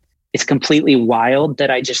it. It's completely wild that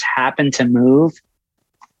I just happened to move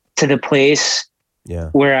to the place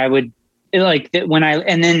where I would like that when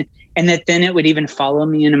then it would even follow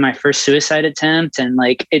me into my first suicide attempt. And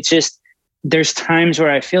like, it's just, there's times where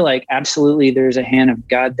I feel like absolutely there's a hand of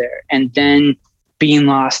God there. And then being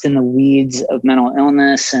lost in the weeds of mental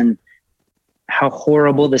illness and how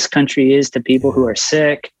horrible this country is to people who are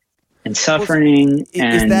sick and suffering.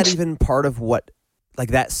 Is that even part of what, like,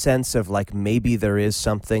 that sense of like, maybe there is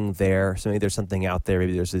something there, so maybe there's something out there,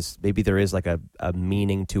 maybe there is like a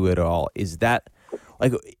meaning to it all. Is that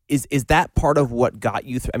like, is that part of what got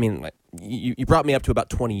you through? I mean, like, you brought me up to about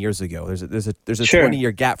 20 years ago. There's a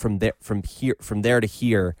 20-year gap from there to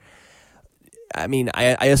here. I mean,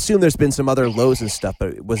 I assume there's been some other lows and stuff,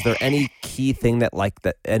 but was there any key thing that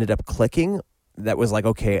ended up clicking that was like,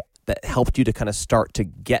 okay, that helped you to kind of start to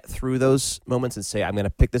get through those moments and say, I'm going to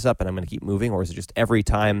pick this up and I'm going to keep moving? Or is it just every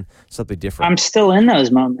time something different? I'm still in those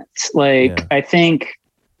moments. Like, I think,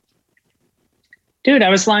 dude, I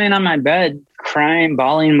was lying on my bed crying,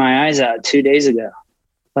 bawling my eyes out 2 days ago.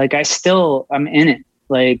 Like, I'm in it.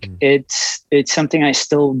 Like, it's something I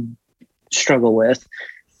still struggle with.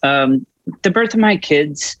 The birth of my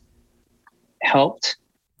kids helped.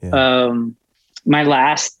 Yeah. My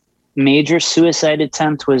last major suicide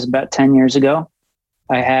attempt was about 10 years ago.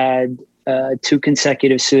 I had 2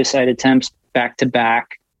 consecutive suicide attempts back to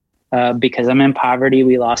back because I'm in poverty.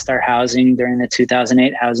 We lost our housing during the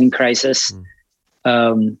 2008 housing crisis.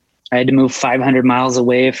 I had to move 500 miles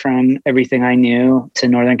away from everything I knew to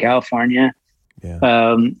Northern California.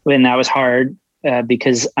 And that was hard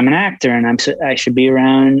because I'm an actor and I should be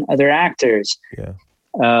around other actors. Yeah.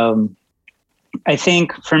 I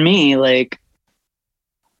think for me, like,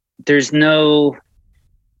 there's no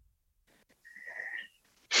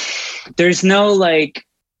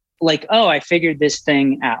like, oh, I figured this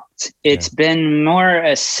thing out. It's been more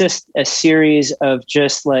a series of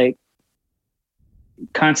just like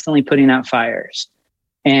constantly putting out fires.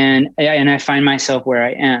 And I find myself where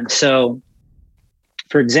I am. So,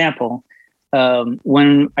 for example,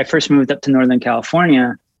 when I first moved up to Northern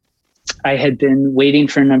California, I had been waiting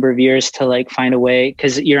for a number of years to like find a way,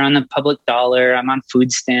 because you're on the public dollar. I'm on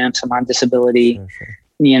food stamps. I'm on disability. Sure.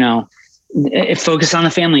 You know, focus on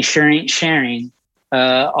the family, sharing.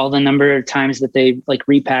 All the number of times that they like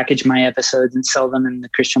repackage my episodes and sell them in the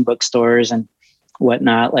Christian bookstores and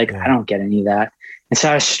whatnot. Like, I don't get any of that. And so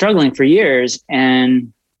I was struggling for years,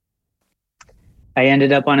 and I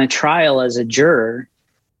ended up on a trial as a juror,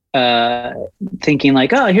 thinking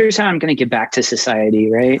like, oh, here's how I'm going to get back to society.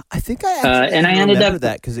 Right. I think I actually and I ended up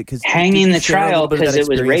that because hanging the trial because it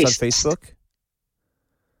was racist. On Facebook.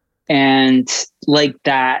 And like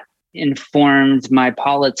that informed my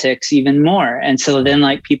politics even more. And so then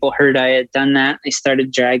like people heard I had done that. They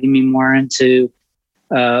started dragging me more into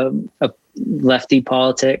lefty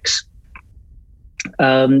politics.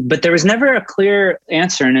 But there was never a clear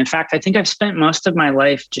answer. And in fact, I think I've spent most of my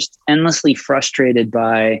life just endlessly frustrated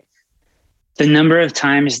by the number of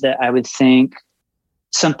times that I would think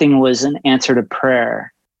something was an answer to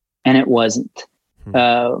prayer and it wasn't.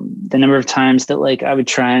 The number of times that like I would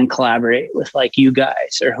try and collaborate with like you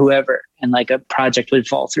guys or whoever, and like a project would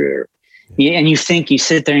fall through, and you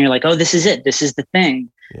sit there and you're like, oh, this is it. This is the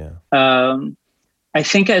thing. Yeah. I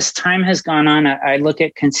think as time has gone on, I look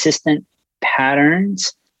at consistent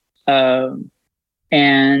patterns,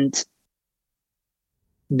 and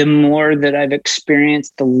the more that I've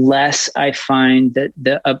experienced, the less I find that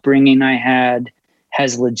the upbringing I had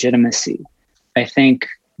has legitimacy. I think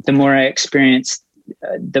the more I experience,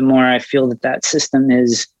 the more I feel that system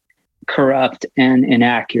is corrupt and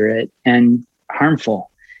inaccurate and harmful.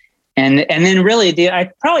 And then really,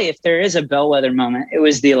 if there is a bellwether moment, it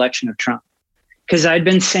was the election of Trump. Because I'd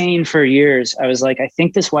been saying for years, I was like, I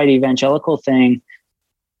think this white evangelical thing,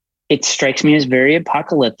 it strikes me as very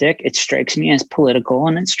apocalyptic. It strikes me as political,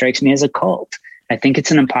 and it strikes me as a cult. I think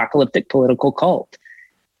it's an apocalyptic political cult.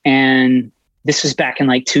 And this was back in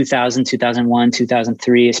like 2000, 2001,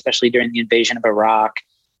 2003, especially during the invasion of Iraq.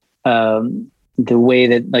 The way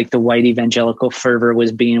that like the white evangelical fervor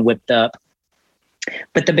was being whipped up.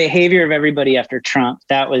 But the behavior of everybody after Trump,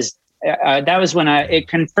 that was when it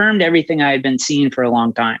confirmed everything I had been seeing for a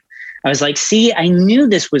long time. I was like, see, I knew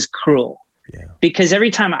this was cruel. Yeah. Because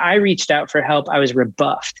every time I reached out for help, I was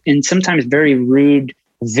rebuffed in sometimes very rude,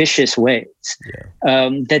 vicious ways. Yeah.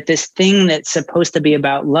 That this thing that's supposed to be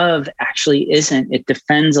about love actually isn't. It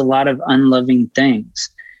defends a lot of unloving things.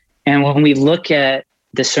 And when we look at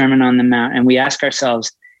the Sermon on the Mount and we ask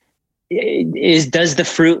ourselves, does the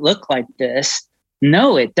fruit look like this?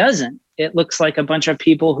 No, it doesn't. It looks like a bunch of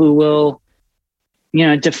people who will,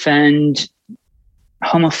 defend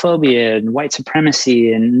homophobia and white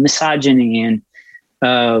supremacy and misogyny and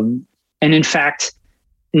in fact,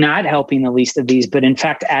 not helping the least of these, but in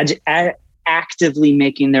fact, actively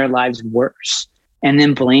making their lives worse and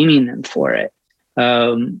then blaming them for it.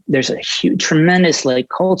 There's a tremendous like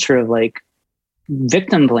culture of like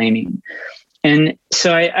victim blaming. And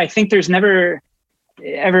so I think there's never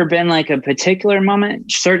ever been like a particular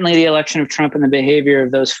moment. Certainly the election of Trump and the behavior of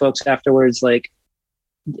those folks afterwards, like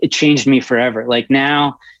it changed me forever. Like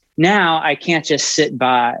now I can't just sit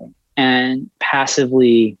by and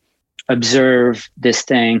passively observe this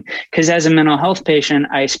thing. Because as a mental health patient,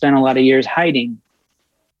 I spent a lot of years hiding.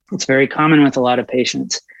 It's very common with a lot of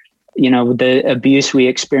patients. The abuse we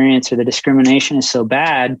experience or the discrimination is so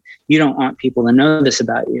bad, you don't want people to know this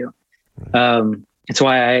about you. It's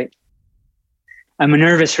why I'm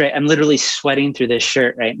nervous, right? I'm literally sweating through this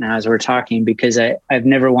shirt right now as we're talking, because I've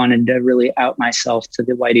never wanted to really out myself to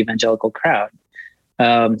the white evangelical crowd.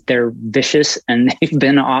 They're vicious and they've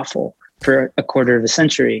been awful for a quarter of a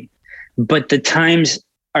century. But the times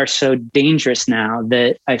are so dangerous now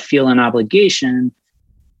that I feel an obligation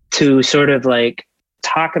to sort of like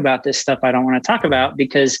talk about this stuff I don't want to talk about,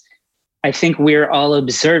 because I think we're all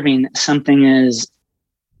observing that something is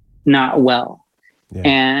not well. Yeah.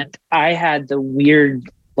 And I had the weird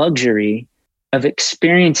luxury of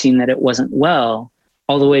experiencing that it wasn't well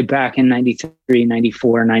all the way back in 93,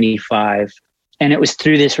 94, 95. And it was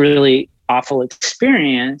through this really awful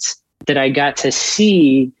experience that I got to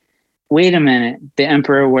see, wait a minute, the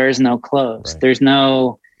emperor wears no clothes. Right. There's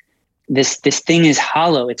no this thing is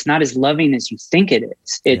hollow. It's not as loving as you think it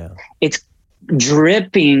is. It's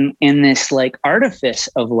dripping in this like artifice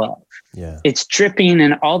of love. Yeah. It's dripping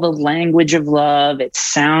in all the language of love. It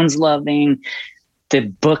sounds loving. The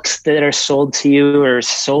books that are sold to you are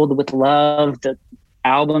sold with love. The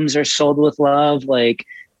albums are sold with love. Like,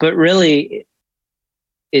 but really,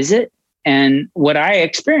 is it? And what I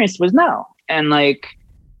experienced was no. And like,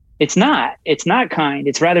 it's not kind.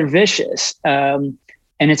 It's rather vicious. And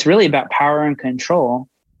it's really about power and control.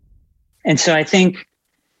 And so I think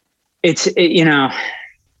in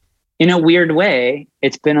a weird way,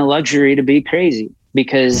 it's been a luxury to be crazy,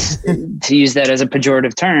 because to use that as a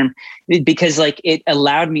pejorative term, because like it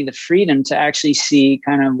allowed me the freedom to actually see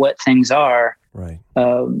kind of what things are, right,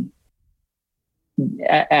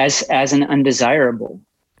 as an undesirable.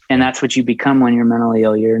 And that's what you become when you're mentally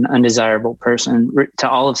ill. You're an undesirable person to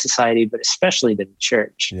all of society, but especially to the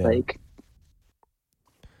church. Yeah. Like,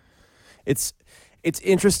 it's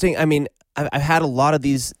interesting. I mean, I've had a lot of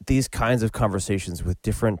these kinds of conversations with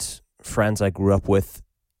different friends I grew up with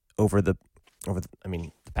over the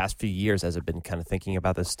past few years as I've been kind of thinking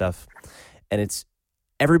about this stuff, and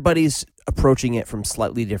everybody's approaching it from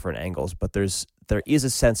slightly different angles, but there is a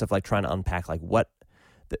sense of like trying to unpack like what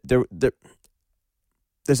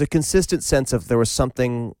there's a consistent sense of there was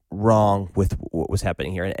something wrong with what was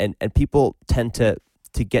happening here, and people tend to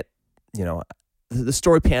get, the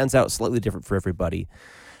story pans out slightly different for everybody.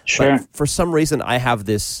 Sure. But for some reason, I have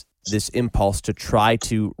this impulse to try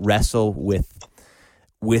to wrestle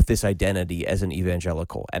with this identity as an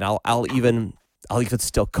evangelical, and I'll even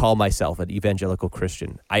still call myself an evangelical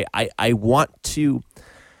Christian. I want to.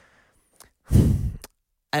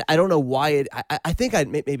 I don't know why it. I think I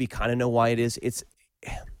maybe kind of know why it is. It's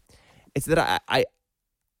that I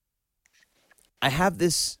have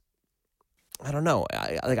this. I don't know.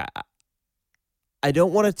 I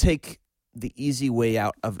don't want to take the easy way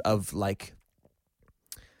out of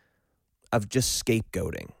just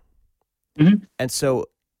scapegoating. Mm-hmm. And so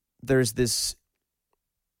there's this,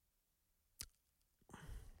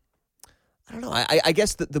 I don't know, I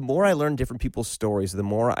guess the more I learn different people's stories, the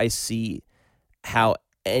more I see how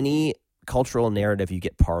any cultural narrative you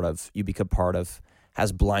become part of,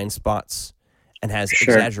 has blind spots and has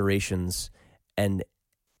exaggerations, and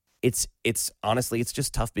it's honestly, it's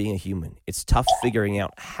just tough being a human. It's tough figuring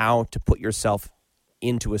out how to put yourself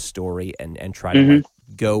into a story and try to like,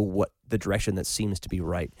 go what the direction that seems to be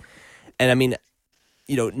right. And I mean,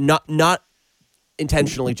 not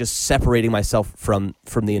intentionally just separating myself from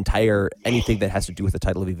the entire anything that has to do with the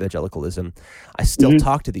title of evangelicalism. I still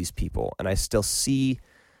talk to these people, and I still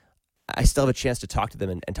have a chance to talk to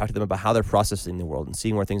them and talk to them about how they're processing the world and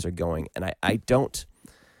seeing where things are going. And I don't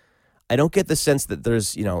get the sense that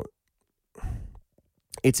there's,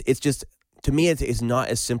 it's just, to me, it's not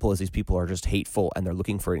as simple as these people are just hateful and they're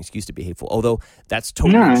looking for an excuse to be hateful. Although that's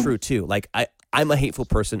totally true too. Like I'm a hateful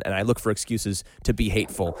person and I look for excuses to be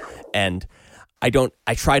hateful, and I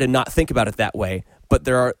try to not think about it that way. But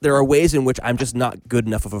there are ways in which I'm just not good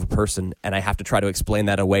enough of a person, and I have to try to explain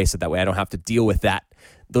that away so that way I don't have to deal with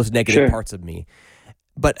those negative parts of me.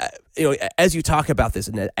 But as you talk about this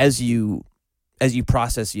and as you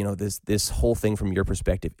process, this whole thing from your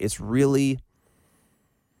perspective, it's really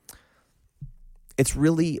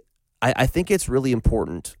I think it's really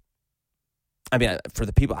important. I mean, for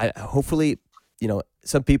the people, hopefully,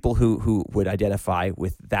 some people who would identify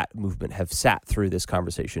with that movement have sat through this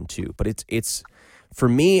conversation too. But it's for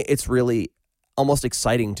me, it's really almost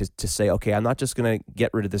exciting to say, okay, I'm not just going to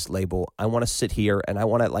get rid of this label. I want to sit here and I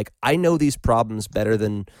want to I know these problems better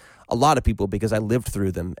than a lot of people because I lived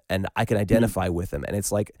through them and I can identify with them. And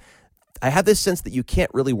it's like, I have this sense that you can't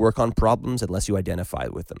really work on problems unless you identify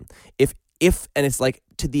with them. And it's like,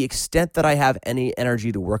 to the extent that I have any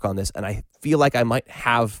energy to work on this, and I feel like I might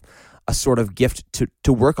have a sort of gift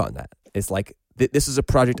to work on that. It's like, this is a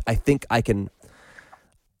project I think I can,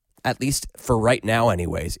 at least for right now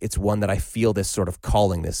anyways, it's one that I feel this sort of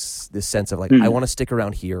calling, this sense of like, I want to stick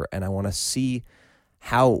around here and I want to see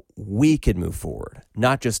how we can move forward.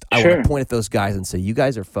 Not just, I want to point at those guys and say, you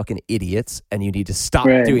guys are fucking idiots and you need to stop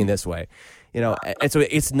doing this way. And so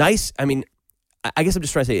it's nice. I mean, I guess I'm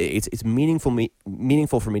just trying to say it's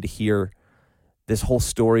meaningful for me to hear this whole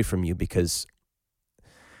story from you because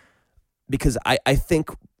I think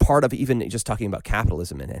part of even just talking about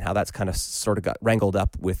capitalism and how that's kind of sort of got wrangled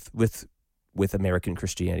up with American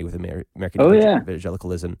Christianity, with American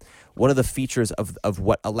evangelicalism. One of the features of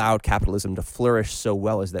what allowed capitalism to flourish so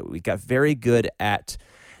well is that we got very good at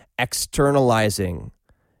externalizing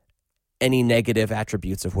any negative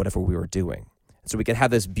attributes of whatever we were doing. So we can have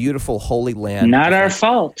this beautiful holy land. Not our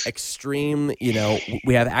fault. Extreme,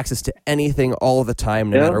 we have access to anything all the time,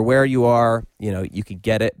 no matter where you are. You could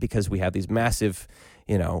get it because we have these massive,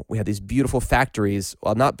 we have these beautiful factories.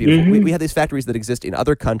 Well, not beautiful. Mm-hmm. We have these factories that exist in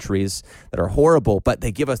other countries that are horrible, but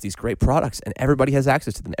they give us these great products, and everybody has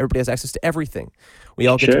access to them. Everybody has access to everything. We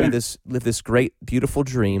all get to live this great, beautiful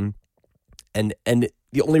dream, and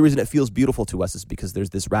the only reason it feels beautiful to us is because there's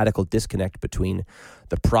this radical disconnect between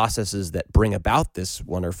the processes that bring about this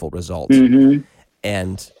wonderful result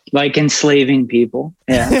and like enslaving people.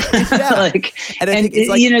 Yeah. And I think it's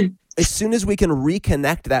like, as soon as we can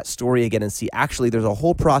reconnect that story again and see actually there's a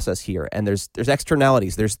whole process here, and there's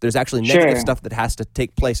externalities, there's actually negative stuff that has to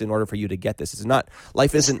take place in order for you to get this. It's not,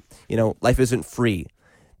 life isn't free.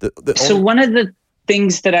 One of the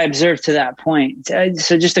things that I observed to that point.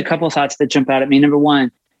 So just a couple of thoughts that jump out at me. Number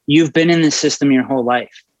one, you've been in the system your whole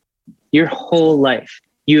life. Your whole life.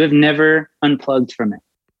 You have never unplugged from it.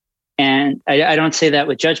 And I don't say that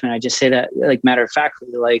with judgment. I just say that like matter of factly.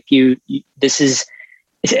 Like I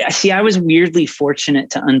was weirdly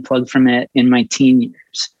fortunate to unplug from it in my teen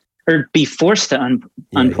years, or be forced to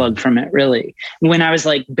unplug from it, really. When I was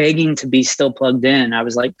like begging to be still plugged in, I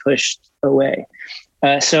was like pushed away.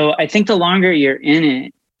 So I think the longer you're in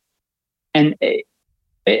it, and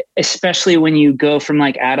especially when you go from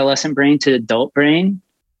like adolescent brain to adult brain,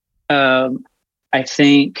 I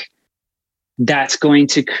think that's going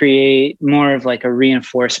to create more of like a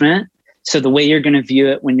reinforcement. So the way you're going to view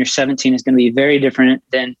it when you're 17 is going to be very different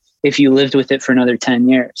than if you lived with it for another 10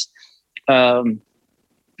 years.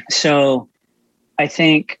 So I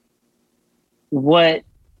think what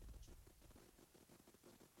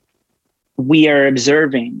we are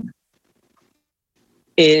observing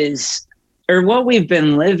or what we've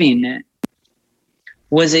been living in,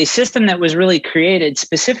 was a system that was really created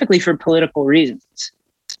specifically for political reasons.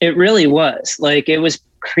 It really was. Like, it was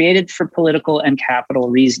created for political and capital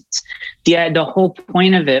reasons. The whole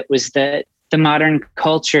point of it was that the modern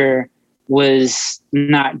culture was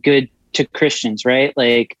not good to Christians, right?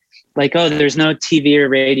 Like, oh, there's no TV or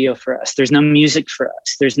radio for us. There's no music for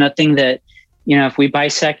us. There's nothing that, if we buy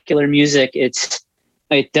secular music,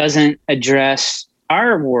 it doesn't address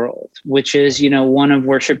our world, which is, one of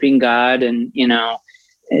worshiping God and,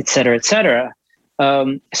 et cetera, et cetera.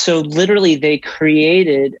 So literally they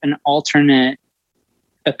created an alternate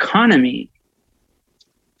economy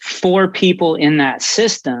for people in that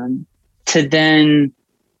system to then,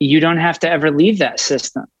 you don't have to ever leave that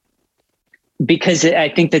system. Because I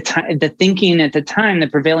think the thinking at the time, the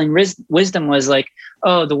prevailing wisdom was like,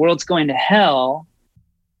 oh, the world's going to hell,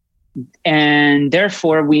 and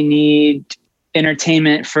therefore we need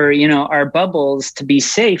entertainment for, our bubbles to be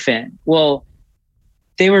safe in. Well,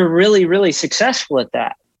 they were really, really successful at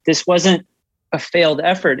that. This wasn't a failed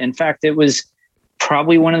effort. In fact, it was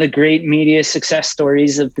probably one of the great media success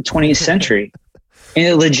stories of the 20th century.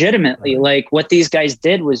 And legitimately, like, what these guys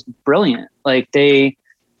did was brilliant. Like, they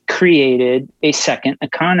created a second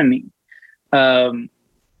economy.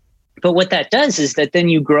 But what that does is that then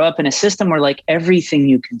you grow up in a system where like everything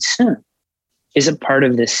you consume is a part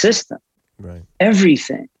of this system. Right.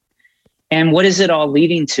 Everything. And what is it all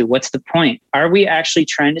leading to? What's the point? Are we actually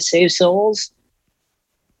trying to save souls?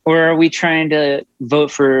 Or are we trying to vote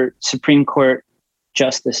for Supreme Court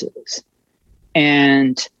justices?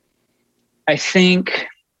 And I think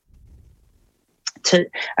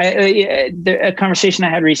a conversation I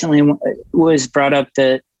had recently was brought up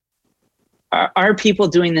that are people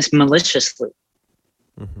doing this maliciously?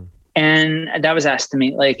 Mm-hmm. And that was asked to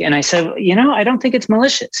me, and I said, I don't think it's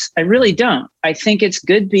malicious. I really don't. I think it's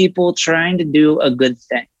good people trying to do a good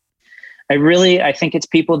thing. I think it's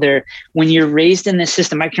people there. When you're raised in this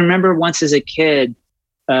system, I can remember once as a kid,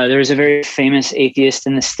 there was a very famous atheist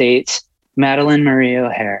in the States, Madalyn Marie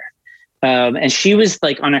O'Hair. And she was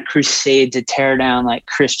like on a crusade to tear down like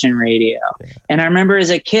Christian radio. Yeah. And I remember as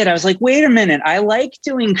a kid, I was like, wait a minute, I like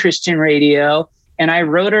doing Christian radio. And I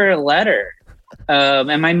wrote her a letter.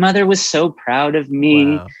 And my mother was so proud of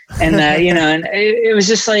me. Wow. And that, and it was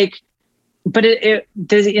just like, but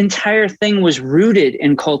the entire thing was rooted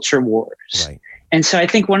in culture wars. Right. And so I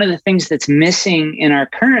think one of the things that's missing in our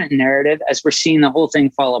current narrative, as we're seeing the whole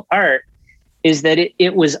thing fall apart, is that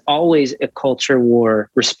it was always a culture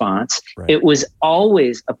war response. Right. It was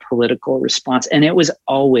always a political response, and it was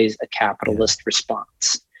always a capitalist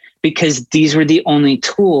response, because these were the only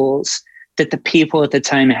tools that the people at the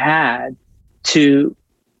time had to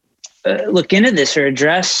look into this or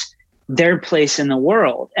address their place in the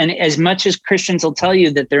world. And as much as Christians will tell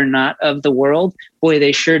you that they're not of the world, boy,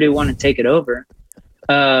 they sure do want to take it over.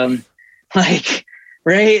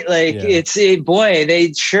 right? Like boy,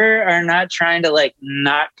 they sure are not trying to like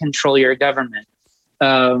not control your government.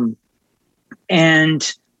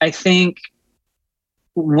 And I think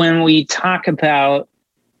when we talk about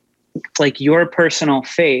like your personal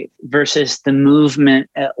faith versus the movement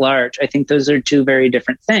at large, I think those are two very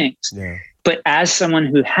different things. Yeah. But as someone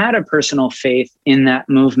who had a personal faith in that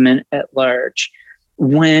movement at large,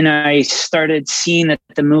 when I started seeing that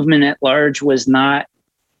the movement at large was not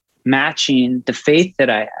matching the faith that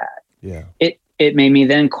I had, it made me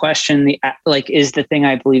then question is the thing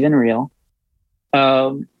I believe in real?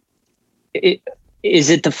 Is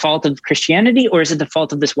it the fault of Christianity, or is it the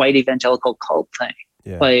fault of this white evangelical cult thing?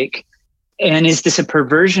 Yeah. And is this a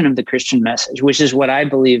perversion of the Christian message, which is what I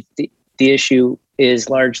believe the issue is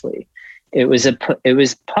largely. It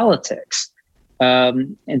was politics.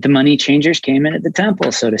 And the money changers came in at the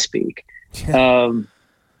temple, so to speak. And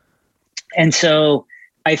so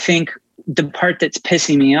I think the part that's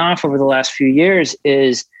pissing me off over the last few years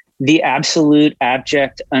is the absolute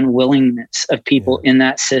abject unwillingness of people in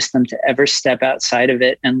that system to ever step outside of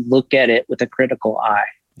it and look at it with a critical eye.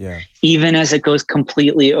 Yeah. Even as it goes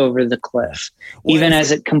completely over the cliff, even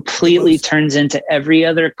as it completely turns into every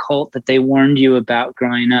other cult that they warned you about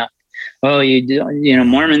growing up. Oh,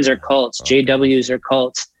 Mormons are cults, JWs are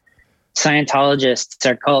cults, Scientologists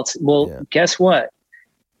are cults. Well, guess what?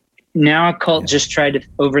 Now a cult just tried to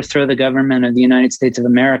overthrow the government of the United States of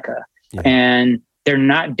America. Yeah. And they're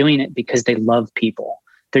not doing it because they love people.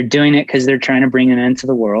 They're doing it because they're trying to bring an end to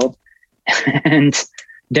the world. And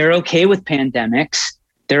they're okay with pandemics.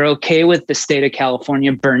 They're okay with the state of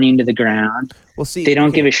California burning to the ground. Well, see, they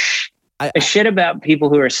don't give a shit about people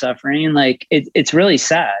who are suffering. Like it's really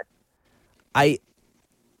sad. I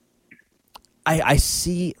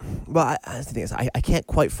see. Well, the thing is, I can't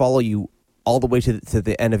quite follow you all the way to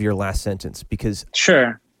the end of your last sentence because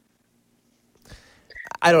sure.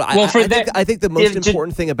 I don't know. Well, I think the most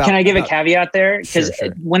important thing about... Can I give a caveat there? Because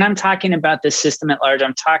when I'm talking about the system at large,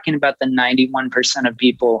 I'm talking about the 91% of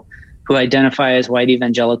people who identify as white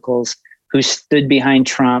evangelicals who stood behind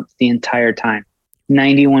Trump the entire time.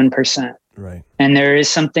 91%. Right. And there is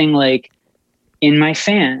something like in my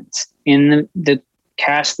fans, in the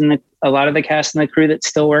cast and a lot of the cast and the crew that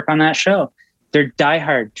still work on that show, they're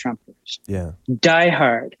diehard Trumpers. Yeah.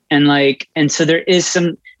 Diehard. And so there is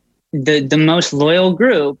some... The most loyal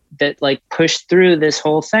group that like pushed through this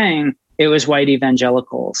whole thing, it was white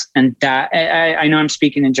evangelicals. And that I know I'm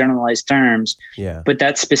speaking in generalized terms, but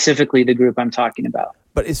that's specifically the group I'm talking about.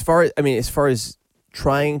 But as far as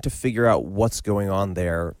trying to figure out what's going on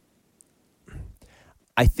there,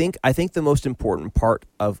 I think the most important part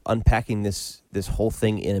of unpacking this whole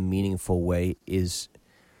thing in a meaningful way is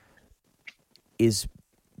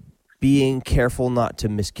being careful not to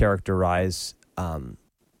mischaracterize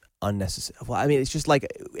unnecessary. Well, I mean, it's just like,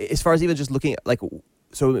 as far as even just looking at, like,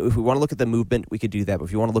 so if we want to look at the movement, we could do that. But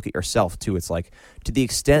if you want to look at yourself too, it's like, to the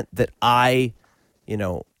extent that I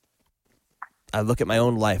look at my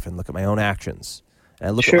own life and look at my own actions and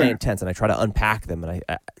I look at my intents and I try to unpack them. And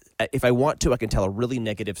I if I want to, I can tell a really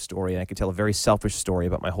negative story and I can tell a very selfish story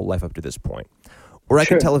about my whole life up to this point. Or I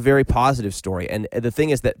can tell a very positive story. And the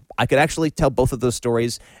thing is that I could actually tell both of those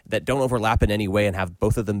stories that don't overlap in any way and have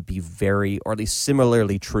both of them be very, or at least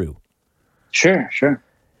similarly true. Sure.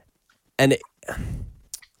 And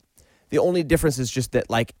the only difference is just that,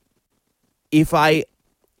 like, if I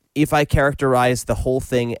characterize the whole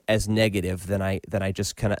thing as negative, then I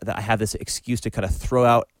just kind of, I have this excuse to kind of throw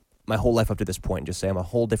out my whole life up to this point and just say I'm a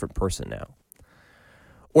whole different person now.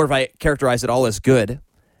 Or if I characterize it all as good,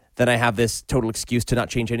 then I have this total excuse to not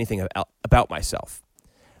change anything about myself.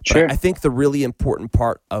 But I think the really important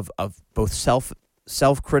part of both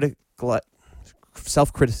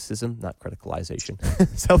self-criticism, not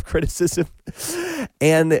criticalization, self-criticism,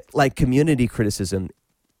 and like community criticism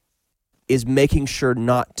is making sure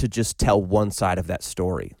not to just tell one side of that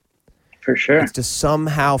story. For sure. It's to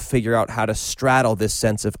somehow figure out how to straddle this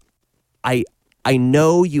sense of, I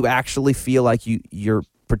know you actually feel like you're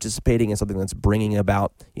participating in something that's bringing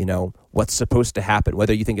about, what's supposed to happen,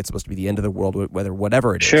 whether you think it's supposed to be the end of the world,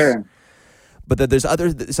 whatever it is. Sure. But then there's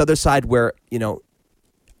this other side where,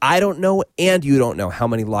 I don't know and you don't know how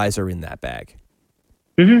many lies are in that bag.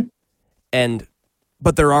 Mm-hmm.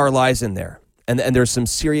 But there are lies in there. And there's some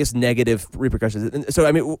serious negative repercussions. And so,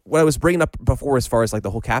 I mean, what I was bringing up before as far as like the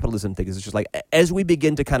whole capitalism thing is it's just like, as we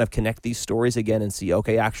begin to kind of connect these stories again and see,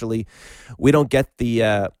 okay, actually, we don't get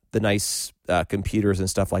the nice computers and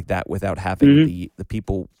stuff like that without having the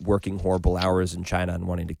people working horrible hours in China and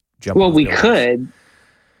wanting to jump. Well, we could.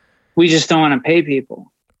 We just don't want to pay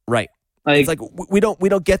people. Right. Like, it's like we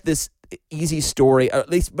don't get this easy story, at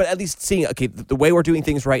least seeing, okay, the way we're doing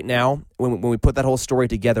things right now, when we put that whole story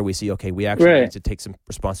together, we see, okay, we actually need to take some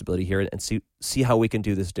responsibility here and see how we can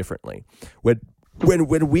do this differently.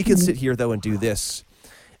 When we can sit here though and do this,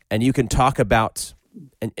 and you can talk about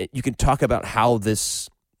how this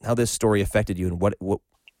story affected you and what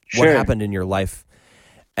happened in your life,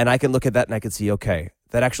 and I can look at that and I can see, okay,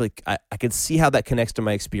 that actually I can see how that connects to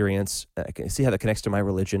my experience. I can see how that connects to my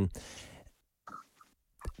religion.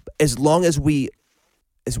 As long as we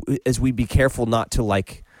be careful not to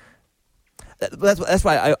like, that's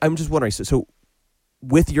why I'm just wondering. So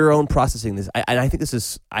with your own processing this, I think this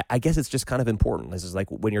is, I guess it's just kind of important. This is like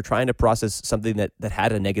when you're trying to process something that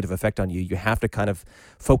had a negative effect on you, you have to kind of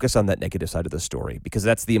focus on that negative side of the story, because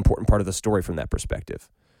that's the important part of the story from that perspective.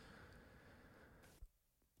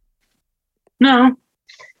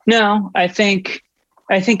 No, I think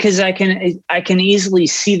because I can easily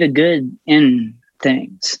see the good in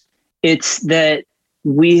things. It's that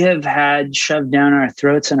we have had shoved down our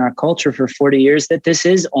throats in our culture for 40 years that this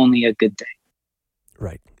is only a good thing.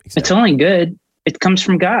 Right. Exactly. It's only good. It comes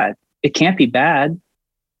from God. It can't be bad.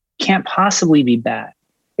 Can't possibly be bad.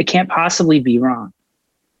 It can't possibly be wrong.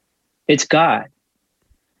 It's God.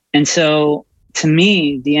 And so to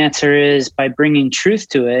me, the answer is by bringing truth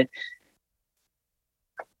to it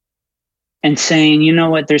and saying, you know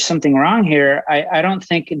what, there's something wrong here. I don't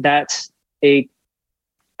think I'm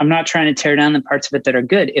not trying to tear down the parts of it that are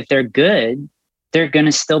good. If they're good, they're going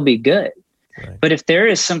to still be good. Right. But if there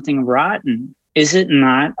is something rotten, is it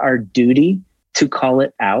not our duty to call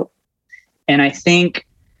it out? And I think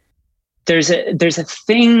there's a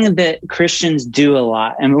thing that Christians do a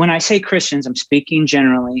lot. And when I say Christians, I'm speaking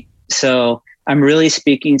generally. So I'm really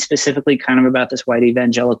speaking specifically kind of about this white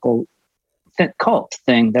evangelical cult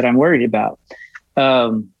thing that I'm worried about.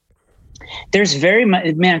 There's very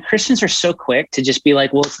much, man, Christians are so quick to just be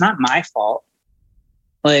like, well, it's not my fault.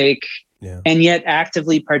 Like, and yet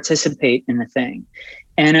actively participate in the thing.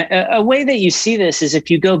 And a way that you see this is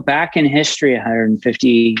if you go back in history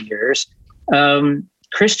 150 years,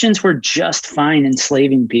 Christians were just fine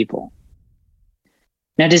enslaving people.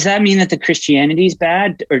 Now, does that mean that the Christianity is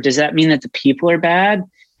bad, or does that mean that the people are bad?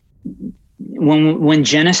 When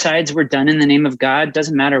genocides were done in the name of God,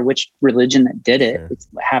 doesn't matter which religion that did it. Sure. It's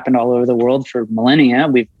happened all over the world for millennia.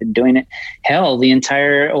 We've been doing it. Hell, the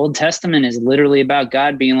entire Old Testament is literally about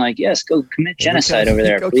God being like, yes, go commit genocide over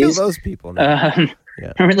there, go please. Kill those people.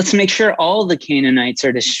 Let's make sure all the Canaanites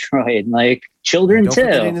are destroyed, like children don't too.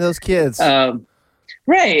 Forget any of those kids.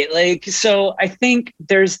 Right. Like, so I think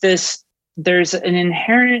there's an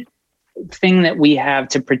inherent thing that we have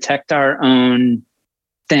to protect our own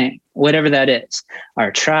thing, whatever that is, our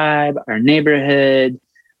tribe, our neighborhood,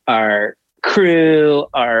 our crew,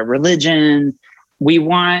 our religion. We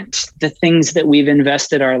want the things that we've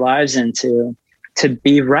invested our lives into to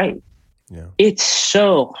be right. Yeah. It's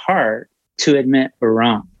so hard to admit we're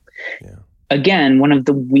wrong. Yeah. Again, one of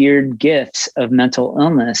the weird gifts of mental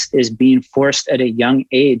illness is being forced at a young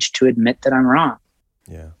age to admit that I'm wrong.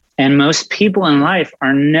 Yeah. And most people in life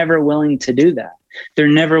are never willing to do that.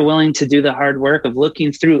 They're never willing to do the hard work of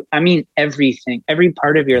looking through, everything, every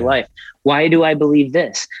part of your life. Why do I believe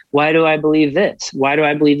this? Why do I believe this? Why do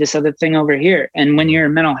I believe this other thing over here? And when you're a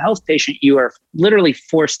mental health patient, you are literally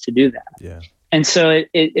forced to do that. Yeah. And so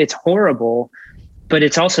it's horrible, but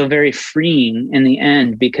it's also very freeing in the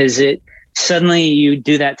end, because suddenly you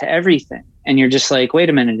do that to everything. And you're just like, wait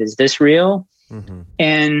a minute, is this real? Mm-hmm.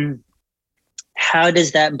 And how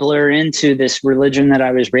does that blur into this religion that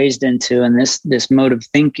I was raised into and this mode of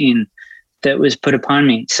thinking that was put upon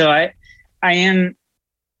me? So I am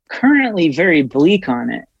currently very bleak on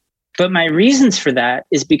it. But my reasons for that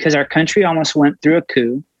is because our country almost went through a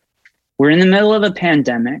coup. We're in the middle of a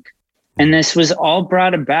pandemic, and this was all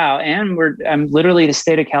brought about. And literally the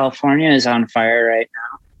state of California is on fire right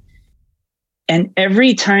now. And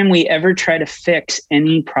every time we ever try to fix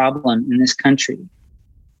any problem in this country,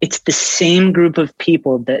 it's the same group of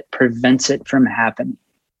people that prevents it from happening.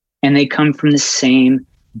 And they come from the same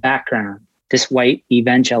background, this white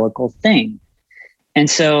evangelical thing. And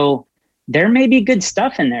so there may be good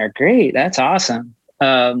stuff in there. Great. That's awesome.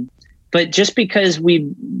 But just because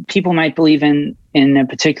people might believe in a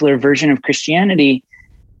particular version of Christianity,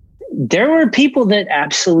 there were people that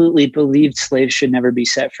absolutely believed slaves should never be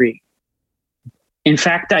set free. In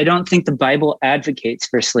fact, I don't think the Bible advocates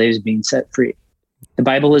for slaves being set free. The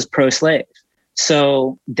Bible is pro-slave.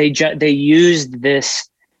 So they used this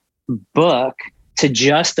book to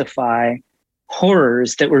justify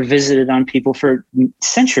horrors that were visited on people for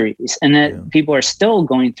centuries, and that people are still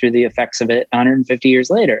going through the effects of it 150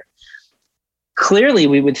 years later. Clearly,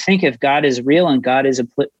 we would think if God is real and God is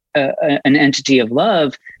an entity of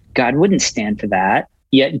love, God wouldn't stand for that.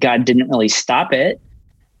 Yet God didn't really stop it.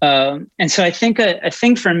 And so I think a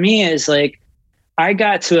thing for me is like, I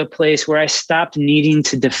got to a place where I stopped needing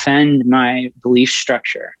to defend my belief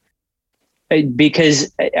structure,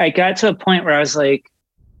 because I got to a point where I was like,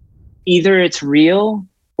 either it's real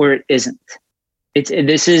or it isn't.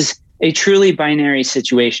 This is a truly binary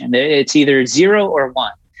situation. It's either 0 or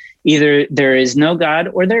 1. Either there is no God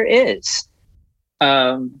or there is.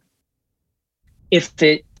 If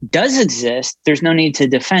it does exist, there's no need to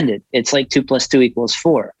defend it. It's like 2 + 2 =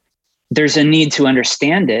 4. There's a need to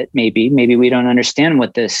understand it. Maybe we don't understand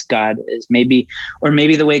what this God is. Maybe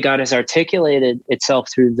the way God has articulated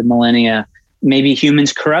itself through the millennia, maybe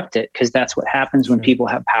humans corrupt it, because that's what happens when people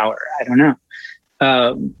have power. I don't know.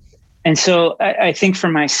 And so I think for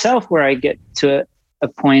myself, where I get to a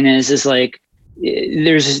point is like,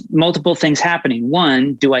 there's multiple things happening.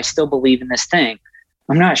 One, do I still believe in this thing?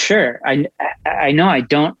 I'm not sure. I know I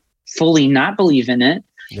don't fully not believe in it.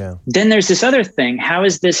 Yeah. Then there's this other thing. How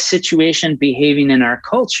is this situation behaving in our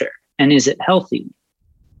culture? And is it healthy?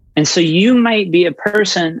 And so you might be a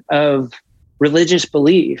person of religious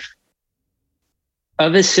belief,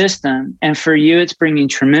 of a system, and for you, it's bringing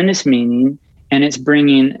tremendous meaning, and it's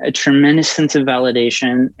bringing a tremendous sense of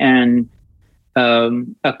validation and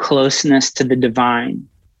a closeness to the divine.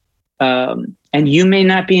 And you may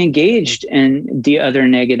not be engaged in the other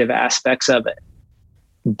negative aspects of it.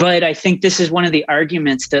 But I think this is one of the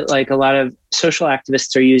arguments that like a lot of social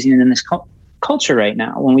activists are using in this culture right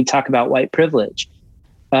now when we talk about white privilege.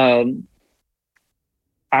 I'm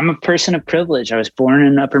a person of privilege. I was born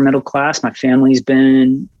in upper middle class. My family's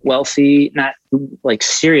been wealthy, not like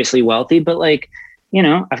seriously wealthy, but like, you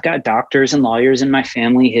know, I've got doctors and lawyers in my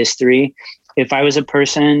family history. If I was a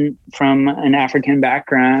person from an African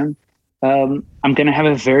background, I'm going to have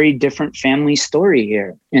a very different family story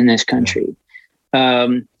here in this country.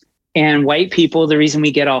 And white people, the reason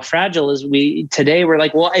we get all fragile is we're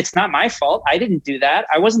like, well, it's not my fault. I didn't do that.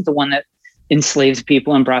 I wasn't the one that enslaved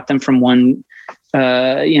people and brought them from one,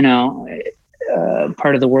 part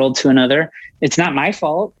of the world to another. It's not my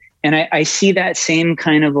fault. And I see that same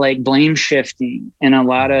kind of like blame shifting in a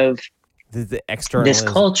lot of the external this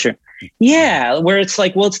culture. Yeah. Where it's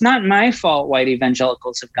like, well, it's not my fault white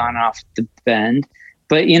evangelicals have gone off the bend,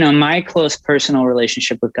 but you know, my close personal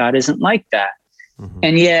relationship with God isn't like that. Mm-hmm.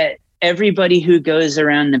 And yet everybody who goes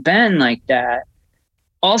around the bend like that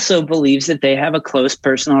also believes that they have a close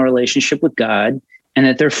personal relationship with God and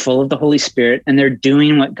that they're full of the Holy Spirit and they're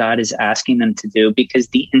doing what God is asking them to do, because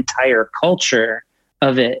the entire culture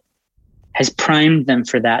of it has primed them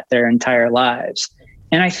for that their entire lives.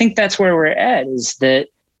 And I think that's where we're at, is that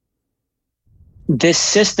this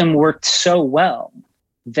system worked so well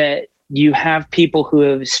that you have people who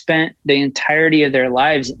have spent the entirety of their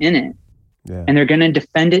lives in it. Yeah. And they're going to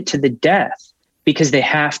defend it to the death because they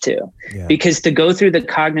have to. Yeah. Because to go through the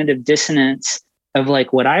cognitive dissonance of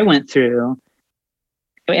like what I went through,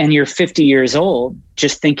 and you're 50 years old,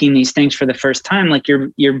 just thinking these things for the first time, like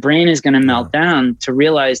your brain is going to melt down to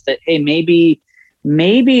realize that, hey, maybe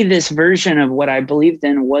this version of what I believed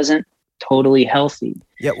in wasn't totally healthy.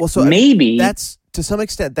 Yeah, well, so maybe that's to some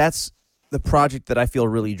extent that's the project that I feel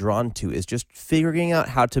really drawn to, is just figuring out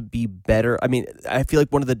how to be better. I mean, I feel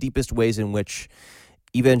like one of the deepest ways in which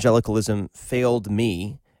evangelicalism failed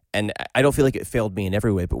me, and I don't feel like it failed me in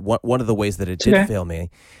every way, but one of the ways that it did fail me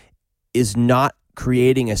is not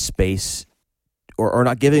creating a space or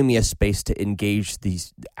not giving me a space to engage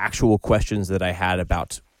these actual questions that I had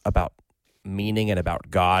about meaning and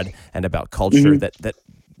about God and about culture, that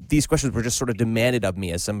these questions were just sort of demanded of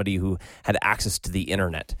me as somebody who had access to the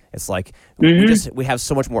internet. It's like we have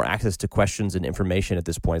so much more access to questions and information at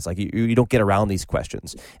this point. It's like you don't get around these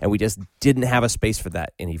questions, and we just didn't have a space for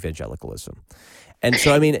that in evangelicalism. And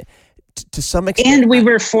so, I mean, to some extent, and we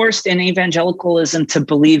were forced in evangelicalism to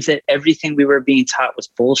believe that everything we were being taught was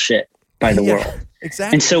bullshit by the world.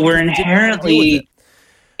 Exactly. And so we're inherently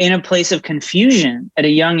in a place of confusion at a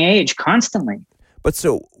young age constantly. But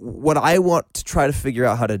so what I want to try to figure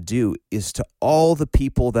out how to do is to all the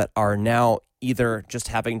people that are now either just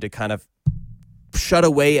having to kind of shut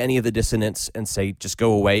away any of the dissonance and say, just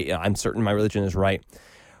go away, I'm certain my religion is right,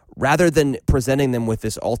 rather than presenting them with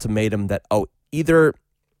this ultimatum that, either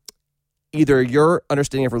your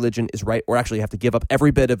understanding of religion is right, or actually you have to give up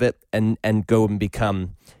every bit of it and go and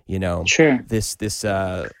become, this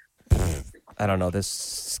I don't know,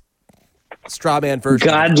 this straw man version,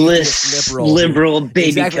 godless liberal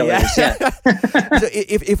baby killers. Yeah. So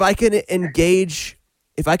if I can engage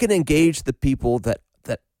the people that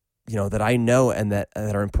I know and that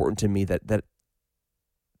are important to me, that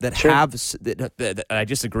that that I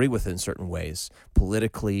disagree with in certain ways,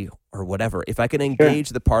 politically or whatever, if I can engage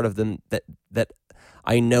the part of them that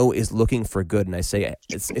I know is looking for good, and I say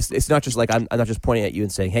it's not just like I'm not just pointing at you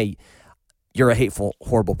and saying, hey, you're a hateful,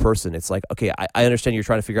 horrible person. It's like, okay, I understand you're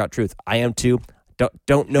trying to figure out truth. I am too.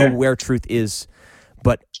 Don't know where truth is,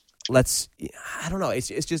 but I don't know. It's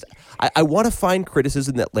just I want to find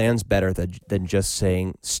criticism that lands better than just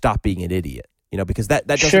saying stop being an idiot. Because that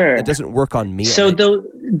doesn't work on me. So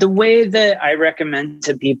the way that I recommend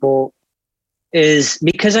to people is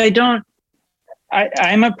because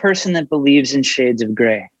I'm a person that believes in shades of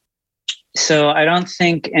gray. So I don't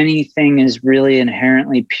think anything is really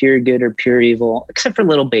inherently pure good or pure evil, except for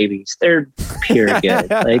little babies. They're pure good.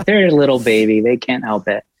 Like they're a little baby. They can't help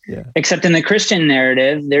it. Yeah. Except in the Christian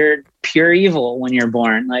narrative, they're pure evil when you're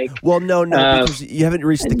born. Like, well, no, because you haven't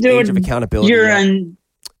reached the age of accountability.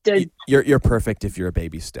 You're perfect if you're a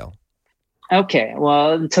baby still. Okay,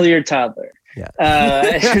 well, until you're a toddler. Yeah.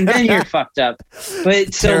 And then you're fucked up.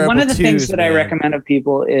 But so one of the things that I recommend of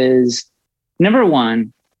people is, number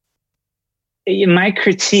one, my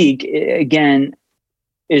critique, again,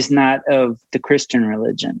 is not of the Christian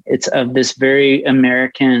religion. It's of this very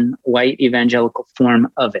American white evangelical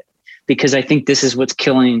form of it, because I think this is what's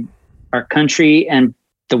killing our country and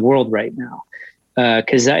the world right now.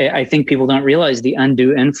 Because I think people don't realize the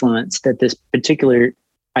undue influence that this particular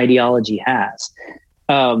ideology has.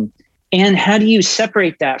 And how do you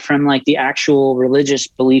separate that from like the actual religious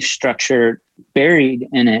belief structure buried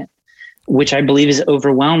in it, which I believe is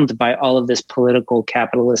overwhelmed by all of this political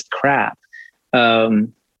capitalist crap?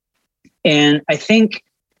 And I think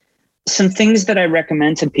some things that I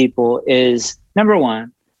recommend to people is, number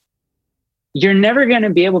one, you're never going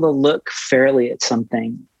to be able to look fairly at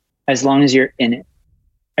something as long as you're in it.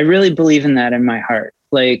 I really believe in that in my heart.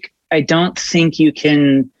 Like, I don't think you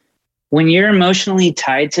can, when you're emotionally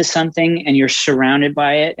tied to something and you're surrounded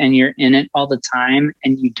by it and you're in it all the time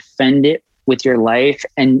and you defend it with your life,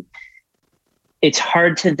 and it's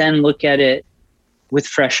hard to then look at it with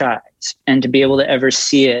fresh eyes and to be able to ever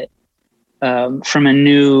see it from a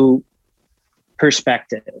new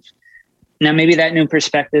perspective. Now, maybe that new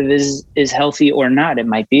perspective is healthy or not. It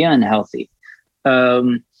might be unhealthy.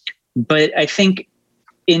 But I think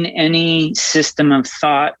in any system of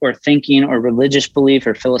thought or thinking or religious belief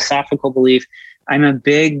or philosophical belief, I'm a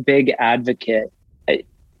big, big advocate.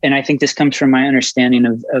 And I think this comes from my understanding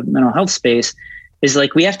of mental health space, is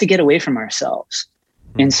like, we have to get away from ourselves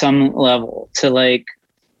in some level, to like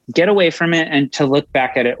get away from it and to look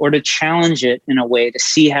back at it, or to challenge it in a way to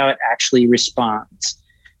see how it actually responds.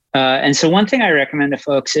 And so one thing I recommend to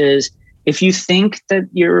folks is, if you think that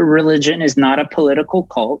your religion is not a political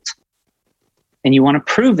cult and you want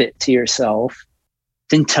to prove it to yourself,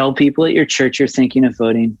 then tell people at your church you're thinking of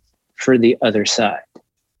voting for the other side.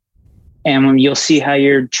 And you'll see how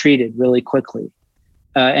you're treated really quickly.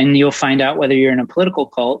 And you'll find out whether you're in a political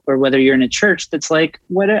cult or whether you're in a church that's like,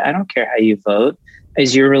 what? I don't care how you vote.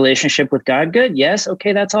 Is your relationship with God good? Yes.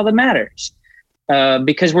 Okay. That's all that matters.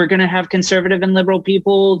 Because we're going to have conservative and liberal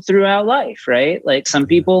people throughout life, right? Like, some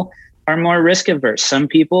people are more risk averse. Some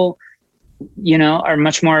people, are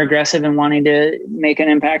much more aggressive in wanting to make an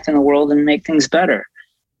impact in the world and make things better.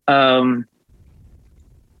 So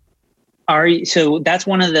that's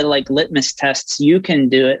one of the like litmus tests you can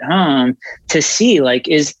do at home to see, like,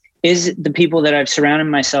 is the people that I've surrounded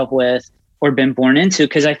myself with or been born into?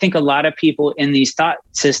 Because I think a lot of people in these thought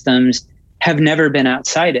systems have never been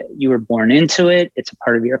outside it. You were born into it. It's a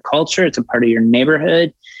part of your culture. It's a part of your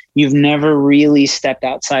neighborhood. You've never really stepped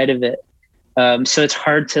outside of it. So it's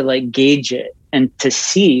hard to like gauge it and to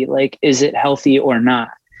see, like, is it healthy or not?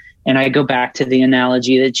 And I go back to the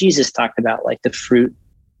analogy that Jesus talked about, like the fruit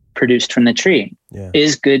produced from the tree. Yeah.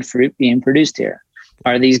 Is good fruit being produced here?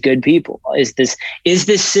 Are these good people? Is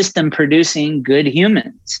this system producing good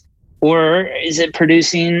humans? Or is it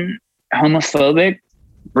producing homophobic,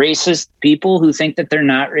 racist people who think that they're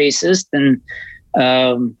not racist? And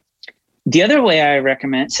the other way I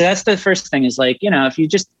recommend, so that's the first thing, is like, if you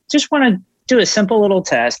just want to do a simple little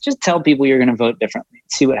test, just tell people you're going to vote differently,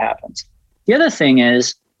 see what happens. The other thing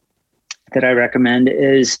is that I recommend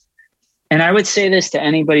is, and I would say this to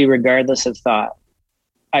anybody regardless of thought,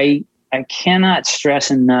 I cannot stress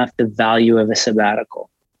enough the value of a sabbatical.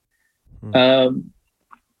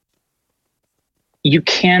 You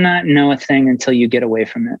cannot know a thing until you get away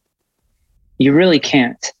from it. You really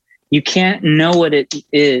can't. You can't know what it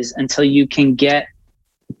is until you can get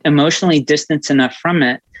emotionally distanced enough from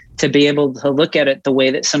it to be able to look at it the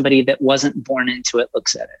way that somebody that wasn't born into it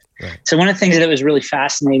looks at it. Right. So one of the things that was really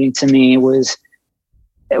fascinating to me was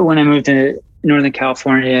when I moved to Northern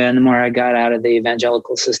California and the more I got out of the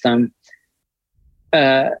evangelical system,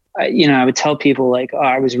 I would tell people like, oh,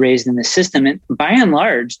 I was raised in this system. And by and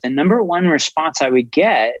large, the number one response I would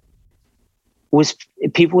get was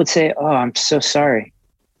people would say, oh, I'm so sorry.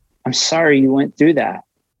 I'm sorry you went through that.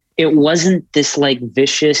 It wasn't this like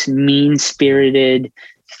vicious, mean-spirited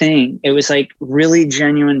thing. It was like really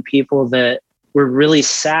genuine people that were really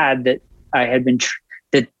sad that I had been,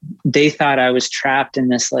 that they thought I was trapped in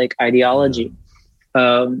this like ideology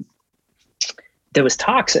that was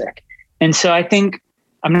toxic. And so I think,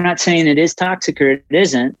 I'm not saying it is toxic or it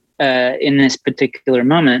isn't in this particular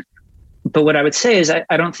moment, but what I would say is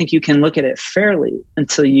I don't think you can look at it fairly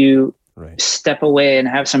until you step away and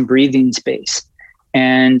have some breathing space.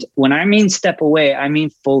 And when I mean step away, I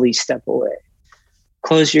mean fully step away.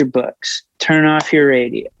 Close your books, turn off your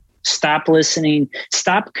radio, stop listening,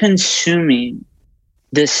 stop consuming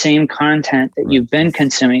the same content that you've been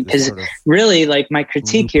consuming. Because really, like, my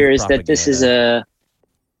critique here is that this is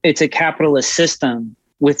it's a capitalist system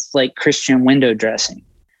with like Christian window dressing.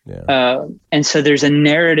 Yeah. And so there's a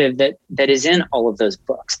narrative that is in all of those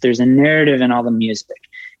books. There's a narrative in all the music.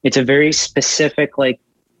 It's a very specific like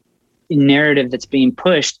narrative that's being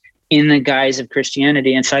pushed in the guise of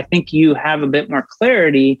Christianity. And so I think you have a bit more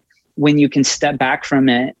clarity when you can step back from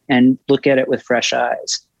it and look at it with fresh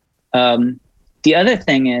eyes. The other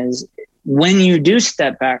thing is, when you do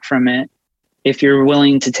step back from it, if you're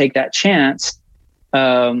willing to take that chance,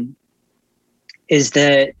 is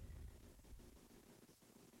that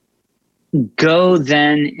go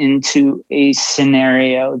then into a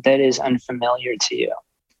scenario that is unfamiliar to you.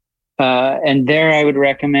 And there I would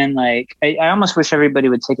recommend, like, I almost wish everybody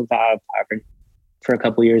would take a vow of poverty for a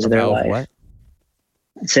couple years of their life. What?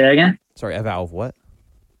 Say that again? Sorry, a vow of what?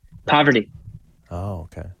 Poverty. Oh,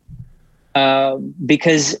 okay.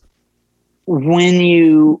 Because when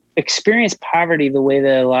you experience poverty the way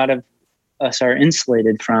that a lot of us are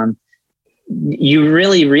insulated from, you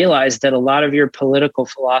really realize that a lot of your political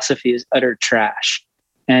philosophy is utter trash.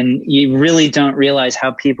 And you really don't realize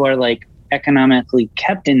how people are like economically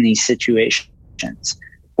kept in these situations,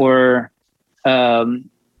 or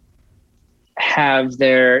have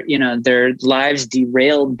their lives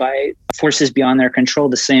derailed by forces beyond their control,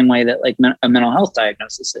 the same way that like a mental health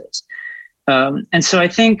diagnosis is. And so I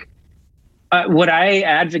think what I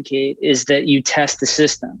advocate is that you test the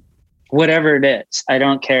system, whatever it is. I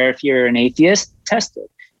don't care if you're an atheist, test it.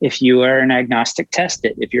 If you are an agnostic, test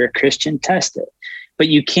it. If you're a Christian, test it. But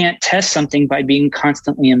you can't test something by being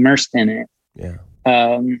constantly immersed in it. Yeah.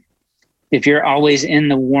 If you're always in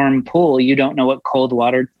the warm pool, you don't know what cold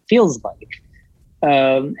water feels like.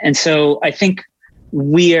 And so I think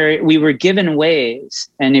we were given ways.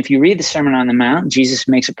 And if you read the Sermon on the Mount, Jesus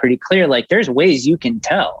makes it pretty clear, like, there's ways you can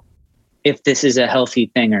tell if this is a healthy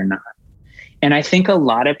thing or not. And I think a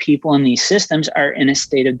lot of people in these systems are in a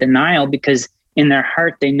state of denial because in their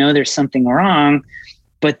heart, they know there's something wrong,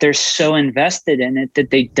 but they're so invested in it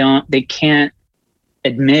that they can't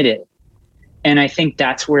admit it. And I think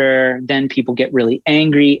that's where then people get really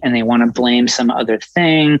angry and they want to blame some other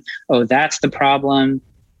thing. Oh, that's the problem.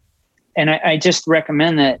 And I just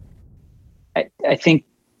recommend that I think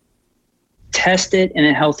test it in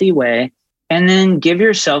a healthy way and then give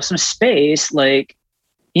yourself some space. Like,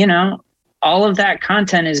 all of that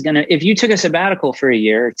content is going to, if you took a sabbatical for a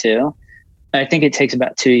year or two, I think it takes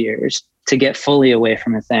about 2 years to get fully away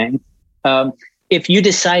from a thing. If you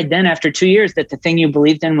decide then after 2 years that the thing you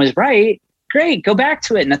believed in was right, great, go back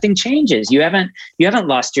to it. Nothing changes. You haven't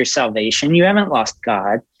lost your salvation. You haven't lost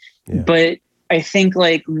God. Yeah. But I think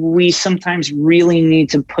like we sometimes really need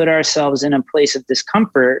to put ourselves in a place of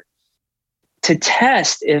discomfort to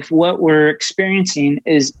test if what we're experiencing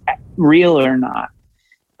is real or not.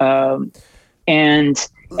 And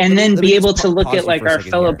then be able to look at like our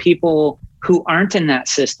fellow people who aren't in that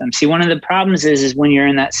system. See, one of the problems is when you're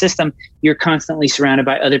in that system, you're constantly surrounded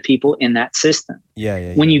by other people in that system.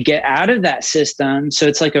 When you get out of that system, so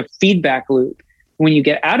it's like a feedback loop. When you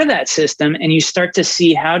get out of that system and you start to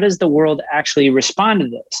see how does the world actually respond to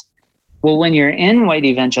this? Well, when you're in white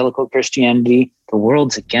evangelical Christianity, the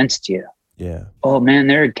world's against you. Yeah. Oh man,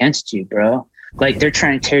 they're against you, bro. Like they're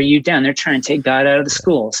trying to tear you down. They're trying to take God out of the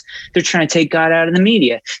schools. They're trying to take God out of the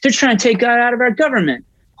media. They're trying to take God out of our government.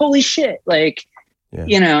 Holy shit. Like,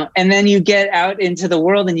 and then you get out into the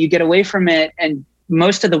world and you get away from it. And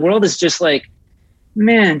most of the world is just like,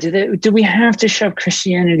 man, do we have to shove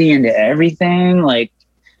Christianity into everything? Like,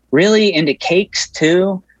 really? Into cakes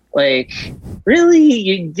too? Like,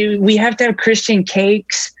 really? Do we have to have Christian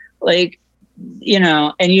cakes? Like,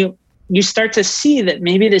 and you start to see that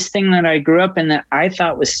maybe this thing that I grew up in that I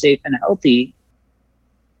thought was safe and healthy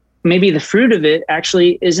maybe the fruit of it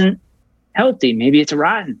actually isn't healthy. Maybe it's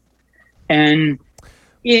rotten. And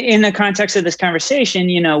in the context of this conversation,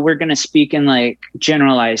 we're going to speak in like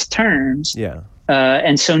generalized terms. Yeah.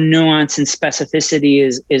 And so nuance and specificity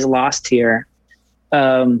is lost here.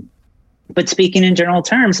 But speaking in general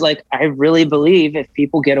terms, like I really believe if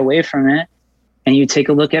people get away from it and you take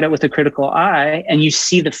a look at it with a critical eye and you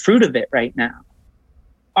see the fruit of it right now,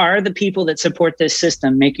 are the people that support this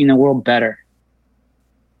system making the world better?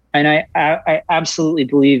 And I absolutely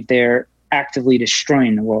believe they're actively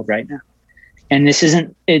destroying the world right now. And this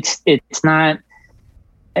isn't, it's not,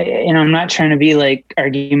 I'm not trying to be like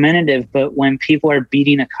argumentative, but when people are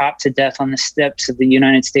beating a cop to death on the steps of the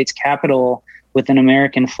United States Capitol with an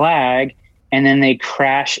American flag, and then they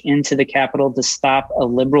crash into the Capitol to stop a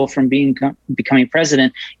liberal from becoming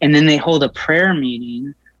president, and then they hold a prayer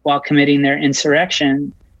meeting while committing their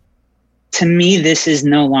insurrection, to me, this is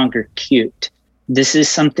no longer cute. This is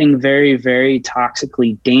something very, very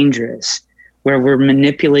toxically dangerous, where we're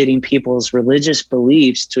manipulating people's religious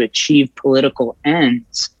beliefs to achieve political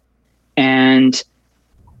ends. And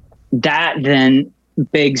that then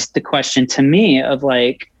begs the question to me of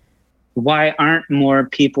like, why aren't more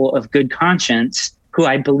people of good conscience who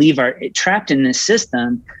I believe are trapped in this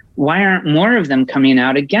system, why aren't more of them coming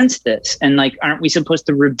out against this? And like, aren't we supposed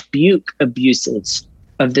to rebuke abuses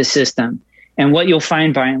of the system? And what you'll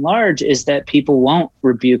find by and large is that people won't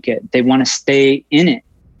rebuke it. They want to stay in it.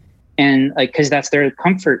 And like, cause that's their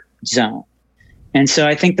comfort zone. And so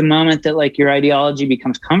I think the moment that like your ideology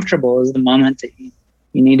becomes comfortable is the moment that you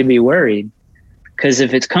need to be worried. Cause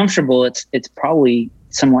if it's comfortable, it's probably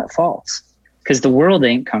somewhat false, because the world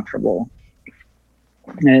ain't comfortable.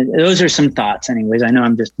 Those are some thoughts anyways. I know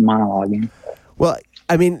I'm just monologuing. Well,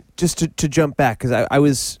 I mean, just to jump back, because I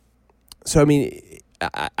was, so I mean,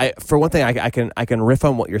 I for one thing, I can riff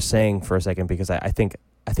on what you're saying for a second, because I think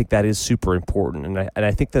that is super important, and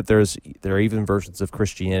I think that there are even versions of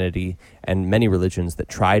Christianity and many religions that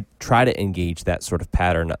try to engage that sort of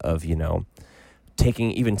pattern of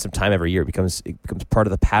taking even some time every year. It becomes part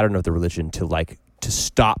of the pattern of the religion to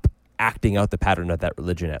stop acting out the pattern of that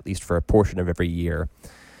religion, at least for a portion of every year.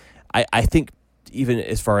 I think even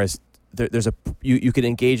as far as there's you can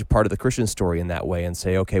engage part of the Christian story in that way and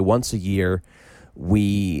say, okay, once a year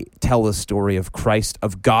we tell the story of Christ,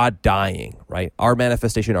 of God dying, right? Our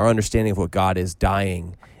manifestation, our understanding of what God is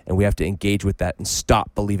dying, and we have to engage with that and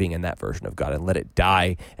stop believing in that version of God and let it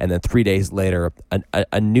die. And then 3 days later,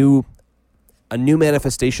 a new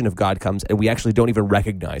manifestation of God comes, and we actually don't even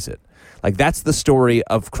recognize it. Like, that's the story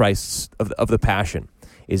of Christ's, of the Passion,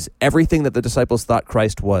 is everything that the disciples thought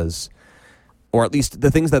Christ was, or at least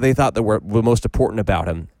the things that they thought that were most important about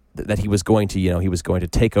him, that he was going to, he was going to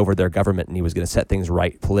take over their government and he was going to set things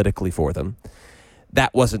right politically for them.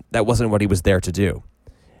 That wasn't what he was there to do.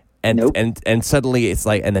 And nope. and suddenly it's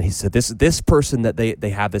like, and then he said, this person that they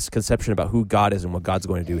have this conception about who God is and what God's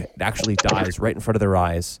going to do, it actually dies right in front of their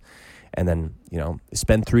eyes. And then,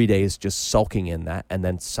 spend 3 days just sulking in that. And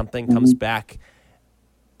then something comes back,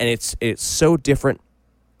 and it's so different,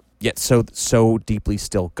 yet so deeply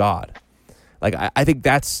still God. Like, I think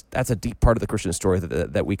that's a deep part of the Christian story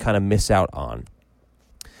that we kind of miss out on.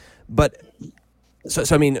 But so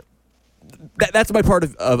I mean, that's my part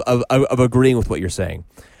of agreeing with what you're saying.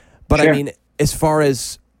 But sure. I mean, as far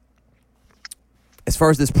as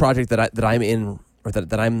this project that I'm in, or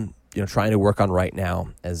that I'm trying to work on right now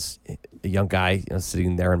as a young guy,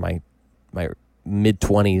 sitting there in my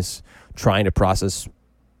mid-20s, trying to process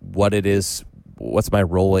what it is, what's my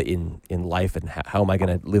role in life, and how am I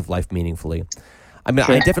going to live life meaningfully. I mean,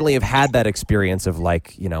 sure. I definitely have had that experience of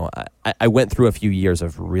like, I went through a few years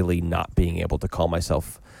of really not being able to call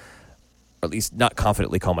myself, or at least not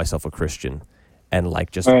confidently call myself a Christian, and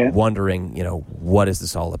like just right. wondering, what is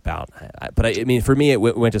this all about? But I mean, for me, it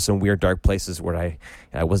went to some weird dark places where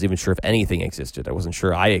I wasn't even sure if anything existed. I wasn't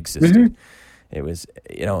sure I existed. Mm-hmm. It was,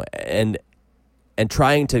 and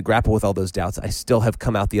trying to grapple with all those doubts, I still have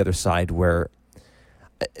come out the other side where,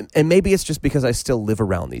 and maybe it's just because I still live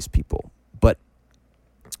around these people, but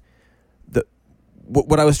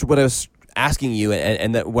what I was asking you,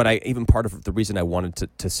 and that what I, even part of the reason I wanted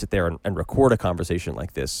to sit there and record a conversation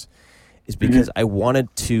like this, is because I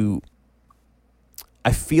wanted to,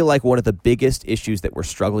 I feel like one of the biggest issues that we're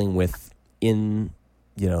struggling with in,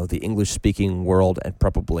 the English-speaking world, and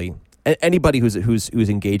probably anybody who's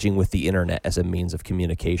engaging with the internet as a means of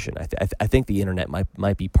communication, I think the internet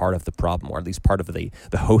might be part of the problem, or at least part of the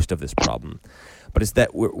host of this problem. But it's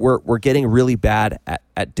that we're getting really bad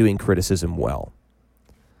at doing criticism well.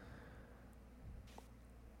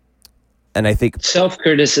 And I think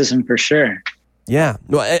self-criticism for sure. Yeah,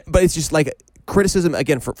 no, but it's just like, criticism,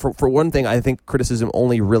 again, for one thing, I think criticism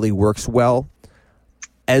only really works well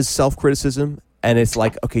as self-criticism. And it's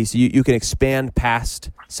like, okay, so you can expand past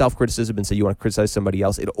self-criticism and say you want to criticize somebody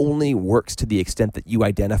else. It only works to the extent that you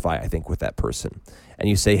identify, I think, with that person. And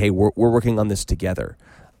you say, hey, we're working on this together.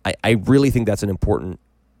 I really think that's an important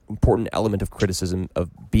element of criticism, of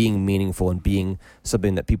being meaningful and being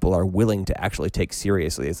something that people are willing to actually take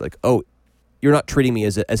seriously. It's like, oh, you're not treating me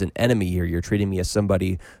as an enemy here. You're treating me as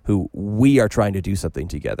somebody who we are trying to do something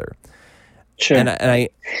together. Sure. And I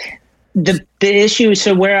the issue,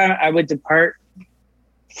 so where I would depart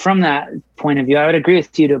from that point of view, I would agree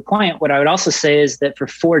with you to a point. What I would also say is that for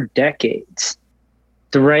 4 decades,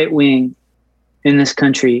 the right wing in this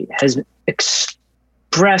country has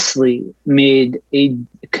expressly made a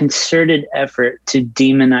concerted effort to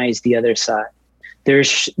demonize the other side. There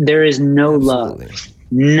is no Absolutely. love,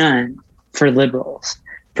 none, for liberals,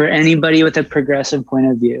 for anybody with a progressive point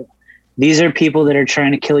of view. These are people that are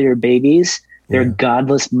trying to kill your babies. They're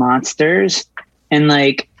godless monsters. And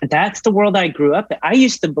like, that's the world I grew up in. I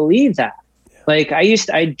used to believe that. Like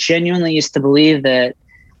I genuinely used to believe that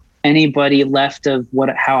anybody left of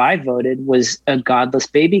how I voted was a godless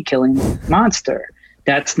baby killing monster.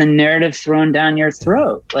 That's the narrative thrown down your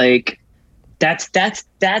throat. Like that's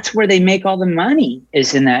where they make all the money,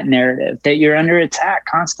 is in that narrative, that you're under attack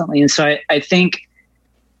constantly. And so I think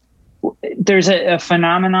there's a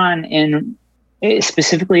phenomenon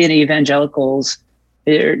specifically in evangelicals,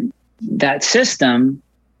 that system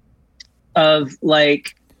of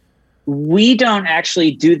like, we don't actually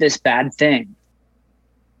do this bad thing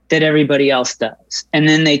that everybody else does, and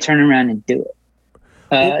then they turn around and do it.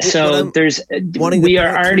 We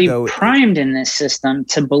are already primed in this system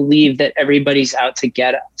to believe that everybody's out to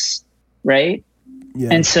get us, right? Yeah.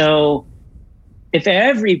 And so if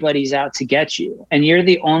everybody's out to get you and you're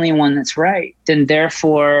the only one that's right, then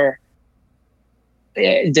therefore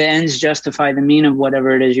the ends justify the mean of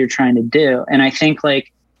whatever it is you're trying to do. And I think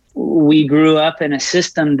like we grew up in a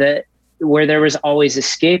system where there was always a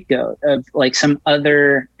scapegoat of like some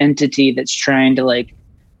other entity that's trying to like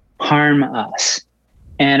harm us.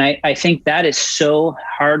 And I think that is so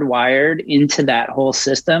hardwired into that whole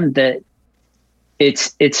system that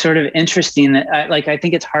it's sort of interesting that I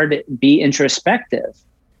think it's hard to be introspective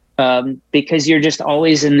because you're just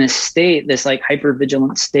always in this state, this like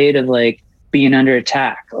hypervigilant state of like being under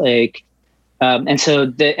attack. Like, and so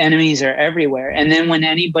the enemies are everywhere. And then when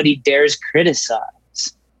anybody dares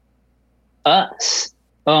criticize us,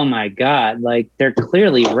 oh my God, like they're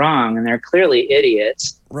clearly wrong and they're clearly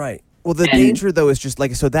idiots. Right. Well, the danger though is just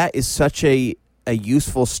like, so that is such a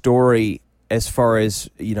useful story as far as,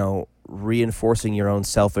 reinforcing your own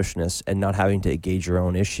selfishness and not having to engage your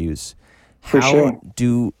own issues. How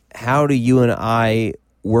do you and I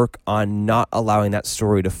work on not allowing that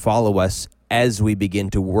story to follow us as we begin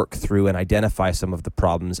to work through and identify some of the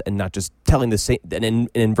problems, and not just telling the same an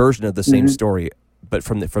inversion of the same story, but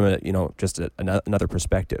from another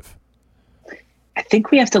perspective? I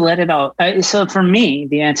think we have to let it all. So for me,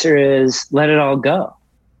 the answer is let it all go,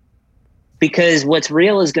 because what's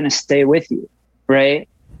real is going to stay with you, right?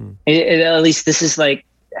 At least this is like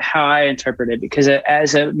how I interpret it, because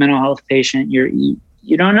as a mental health patient, you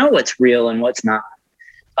don't know what's real and what's not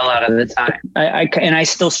a lot of the time. I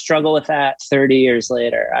still struggle with that 30 years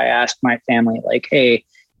later. I ask my family like, hey,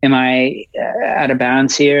 am I out of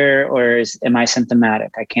bounds here, or am I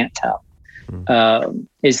symptomatic? I can't tell.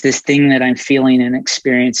 Is this thing that I'm feeling and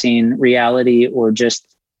experiencing reality, or just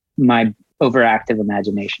my overactive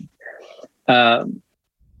imagination?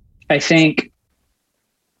 I think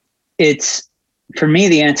for me,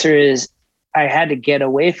 the answer is I had to get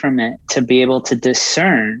away from it to be able to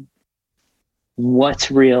discern what's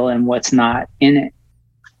real and what's not in it,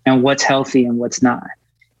 and what's healthy and what's not.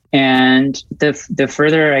 And the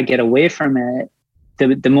further I get away from it,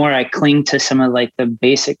 the more I cling to some of like the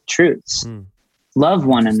basic truths. Love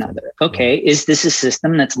one another. Okay. Is this a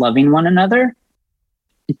system that's loving one another?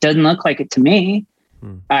 It doesn't look like it to me.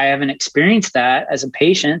 I haven't experienced that as a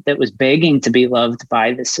patient that was begging to be loved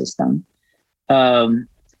by the system. And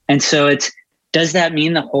so does that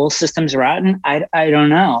mean the whole system's rotten? I don't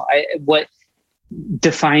know. What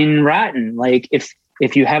define rotten? Like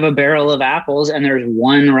if you have a barrel of apples and there's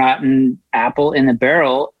one rotten apple in the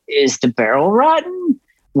barrel, is the barrel rotten?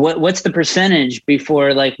 What's the percentage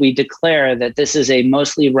before like we declare that this is a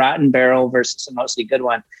mostly rotten barrel versus a mostly good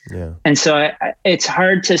one? Yeah. And so it's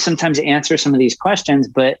hard to sometimes answer some of these questions,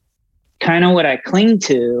 but kind of what I cling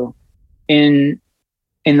to in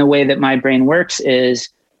the way that my brain works is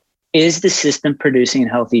the system producing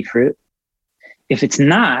healthy fruit? If it's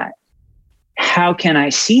not, how can I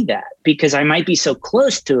see that? Because I might be so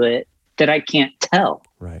close to it that I can't tell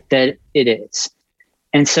right. that it is.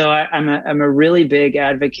 And so I'm a really big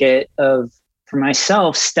advocate of, for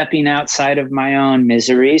myself, stepping outside of my own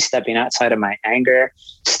misery, stepping outside of my anger,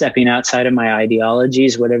 stepping outside of my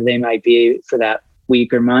ideologies, whatever they might be for that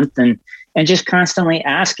week or month, and just constantly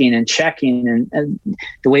asking and checking, and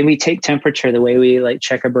the way we take temperature, the way we like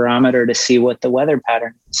check a barometer to see what the weather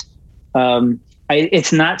pattern is.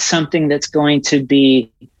 It's not something that's going to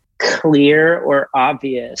be clear or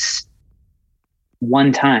obvious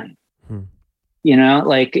one time. You know,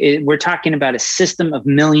 like we're talking about a system of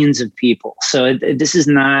millions of people. So this is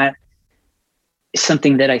not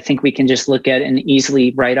something that I think we can just look at and easily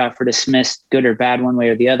write off or dismiss, good or bad, one way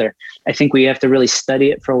or the other. I think we have to really study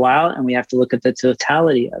it for a while, and we have to look at the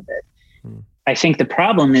totality of it. I think the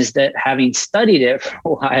problem is that having studied it for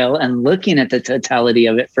a while and looking at the totality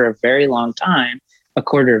of it for a very long time, a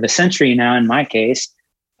quarter of a century now in my case,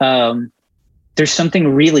 there's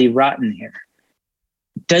something really rotten here.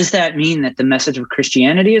 Does that mean that the message of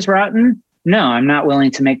Christianity is rotten? No, I'm not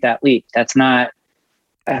willing to make that leap.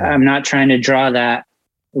 I'm not trying to draw that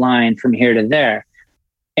line from here to there.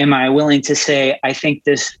 Am I willing to say, I think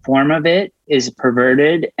this form of it is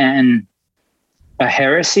perverted and a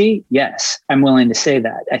heresy? Yes, I'm willing to say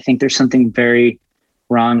that. I think there's something very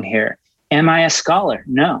wrong here. Am I a scholar?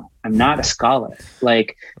 No, I'm not a scholar.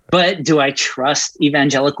 But do I trust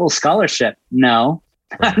evangelical scholarship? No,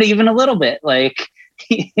 not even a little bit.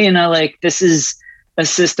 This is a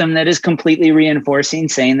system that is completely reinforcing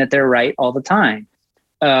saying that they're right all the time.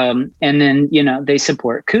 And then, they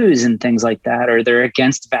support coups and things like that, or they're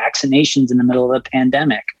against vaccinations in the middle of a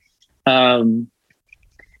pandemic.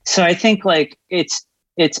 So I think it's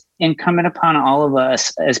incumbent upon all of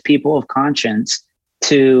us as people of conscience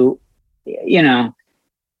to,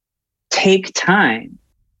 take time.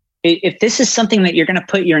 If this is something that you're going to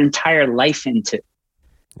put your entire life into,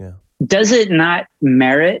 yeah, does it not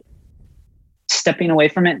merit stepping away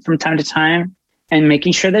from it from time to time and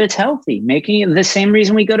making sure that it's healthy, making it the same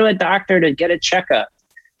reason we go to a doctor to get a checkup?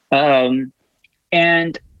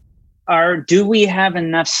 And do we have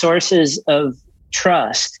enough sources of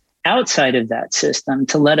trust outside of that system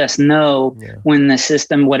to let us know when the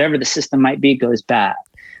system, whatever the system might be, goes bad?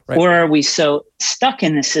 Right. Or are we so stuck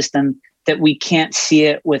in the system that we can't see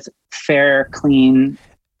it with fair, clean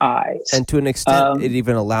eyes? And to an extent, it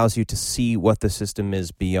even allows you to see what the system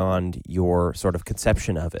is beyond your sort of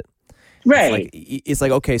conception of it. Right. It's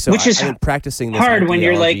like okay, so which is practicing this hard when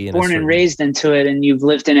you're born and raised into it and you've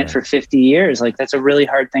lived in it for 50 years. That's a really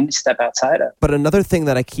hard thing to step outside of. But another thing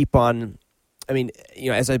that I keep on,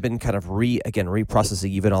 as I've been kind of reprocessing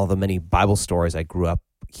even all the many Bible stories I grew up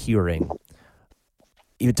hearing,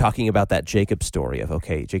 even talking about that Jacob story of,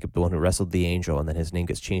 Jacob, the one who wrestled the angel, and then his name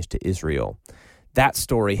gets changed to Israel. That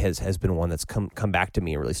story has been one that's come back to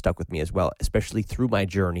me and really stuck with me as well, especially through my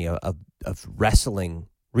journey of wrestling,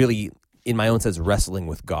 really in my own sense, wrestling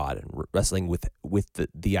with God and wrestling with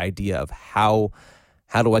the idea of how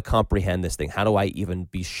do I comprehend this thing? How do I even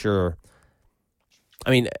be sure?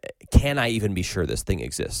 Can I even be sure this thing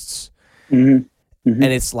exists? Mm-hmm. Mm-hmm.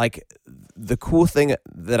 And it's like the cool thing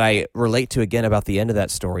that I relate to again about the end of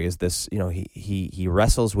that story is this, he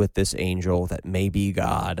wrestles with this angel that may be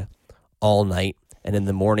God all night. And in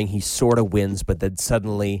the morning he sort of wins, but then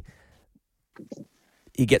suddenly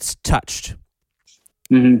he gets touched.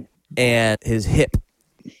 Mm-hmm. And his hip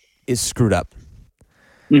is screwed up.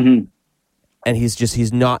 Mm-hmm. And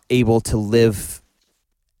he's not able to live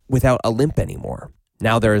without a limp anymore.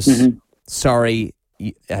 Now there's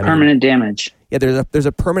permanent damage. Yeah, there's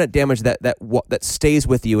a permanent damage that stays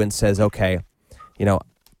with you and says, okay,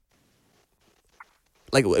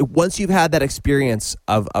 once you've had that experience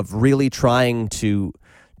of really trying to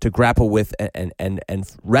grapple with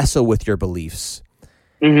and wrestle with your beliefs,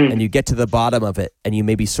 mm-hmm. and you get to the bottom of it, and you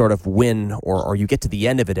maybe sort of win, or you get to the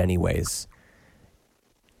end of it anyways.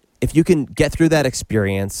 If you can get through that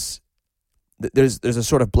experience, there's a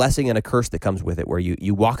sort of blessing and a curse that comes with it, where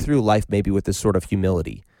you walk through life maybe with this sort of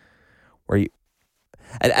humility, where you.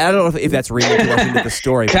 And I don't know if that's reading too much into the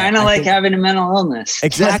story. Kind of like having a mental illness.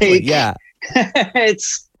 Exactly. Yeah.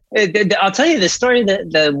 I'll tell you the story,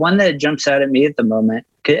 the one that jumps out at me at the moment,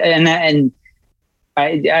 and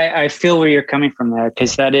I feel where you're coming from there,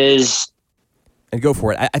 because that is. And go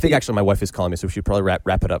for it. I think actually my wife is calling me, so we should probably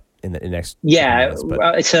wrap it up in the next. Yeah.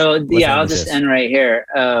 Minutes, I'll just end right here.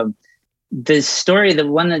 The story, the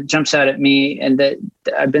one that jumps out at me and that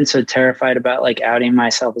I've been so terrified about, outing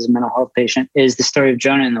myself as a mental health patient, is the story of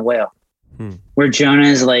Jonah and the whale, where Jonah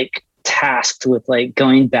is tasked with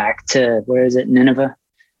going back to, where is it, Nineveh,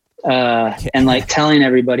 and telling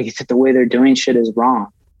everybody that the way they're doing shit is wrong.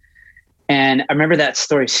 And I remember that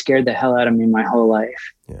story scared the hell out of me my whole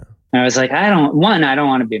life. Yeah. And I was like, I don't want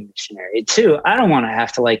to be a missionary. 2, I don't want to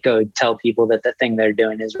have to like go tell people that the thing they're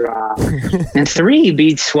doing is wrong. And 3,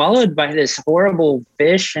 be swallowed by this horrible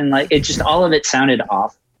fish. And like, it just, all of it sounded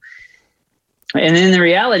awful. And then the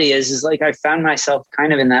reality is like, I found myself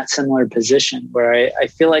kind of in that similar position where I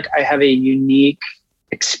feel like I have a unique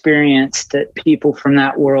experience that people from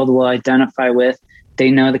that world will identify with. They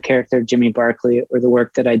know the character of Jimmy Barkley or the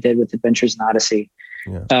work that I did with Adventures in Odyssey.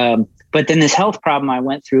 Yeah. But then this health problem I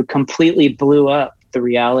went through completely blew up the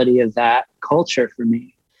reality of that culture for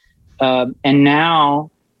me. And now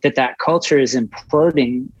that culture is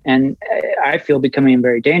imploding and I feel becoming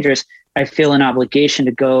very dangerous, I feel an obligation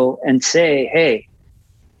to go and say, hey,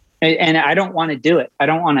 and I don't want to do it. I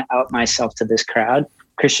don't want to out myself to this crowd.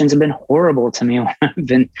 Christians have been horrible to me when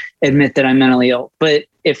I've admit that I'm mentally ill. But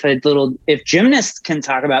if gymnasts can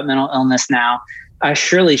talk about mental illness now, I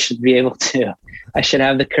surely should be able to. I should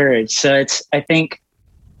have the courage. So I think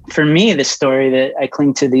for me, the story that I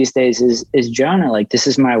cling to these days is Jonah. Like, this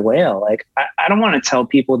is my whale. Like, I don't want to tell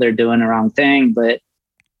people they're doing the wrong thing, but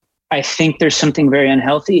I think there's something very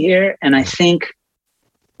unhealthy here. And I think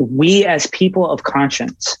we as people of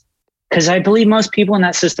conscience, because I believe most people in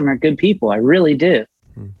that system are good people. I really do.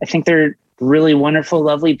 I think they're really wonderful,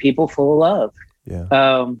 lovely people full of love.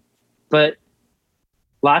 Yeah. But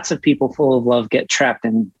lots of people full of love get trapped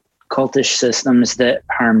in cultish systems that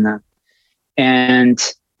harm them. And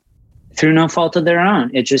through no fault of their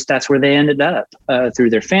own, that's where they ended up, through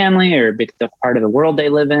their family or the part of the world they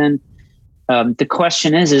live in. The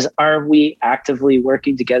question is, are we actively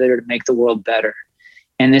working together to make the world better?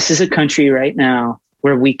 And this is a country right now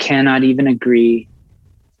where we cannot even agree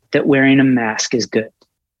that wearing a mask is good,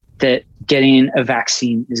 that getting a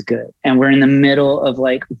vaccine is good. And we're in the middle of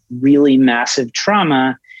like really massive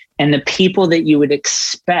trauma. And the people that you would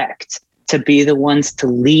expect to be the ones to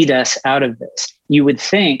lead us out of this, you would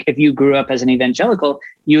think, if you grew up as an evangelical,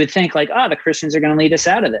 you would think like, the Christians are going to lead us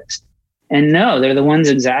out of this. And no, they're the ones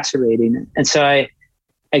exacerbating it. And so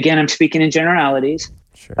I'm speaking in generalities.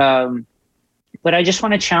 Sure. But I just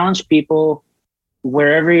want to challenge people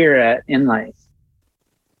wherever you're at in life.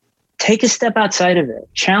 Take a step outside of it,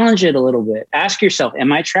 challenge it a little bit. Ask yourself,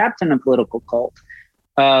 am I trapped in a political cult?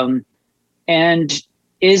 And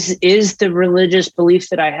is the religious belief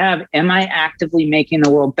that I have, am I actively making the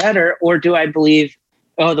world better? Or do I believe,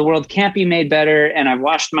 the world can't be made better and I've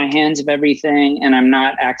washed my hands of everything and I'm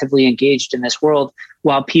not actively engaged in this world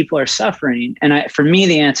while people are suffering? And for me,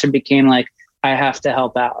 the answer became like, I have to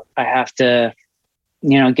help out. I have to,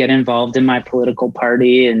 get involved in my political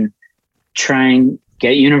party and try and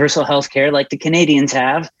get universal health care like the Canadians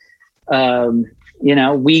have.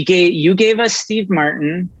 You gave us Steve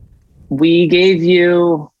Martin. We gave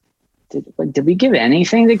you, did we give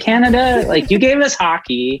anything to Canada? Like, you gave us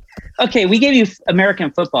hockey. Okay, we gave you American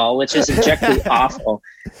football, which is objectively awful.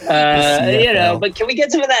 But can we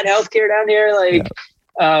get some of that healthcare down here?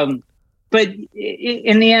 But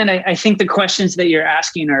in the end, I think the questions that you're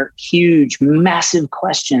asking are huge, massive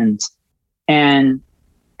questions. And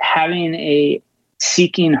having a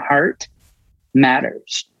seeking heart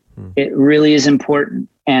matters. It really is important.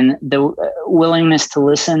 And the willingness to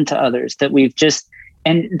listen to others that we've just,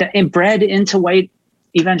 and bred into white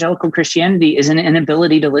evangelical Christianity is an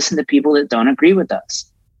inability to listen to people that don't agree with us.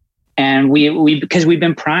 And we because we've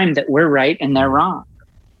been primed that we're right and they're wrong.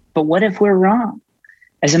 But what if we're wrong?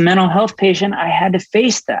 As a mental health patient, I had to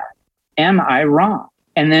face that. Am I wrong?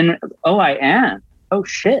 And then, I am. Oh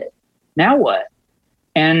shit. Now what?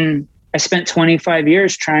 And I spent 25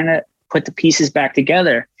 years trying to put the pieces back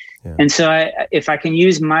together. Yeah. And so if I can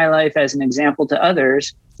use my life as an example to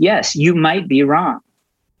others, yes, you might be wrong.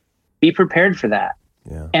 Be prepared for that.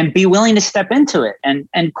 Yeah. And be willing to step into it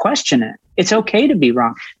and question it. It's okay to be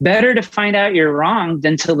wrong. Better to find out you're wrong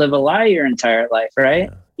than to live a lie your entire life, right?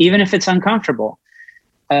 Yeah. Even if it's uncomfortable.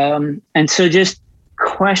 And so just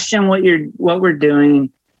question what we're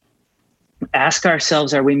doing. Ask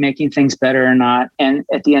ourselves, are we making things better or not? And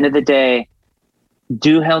at the end of the day,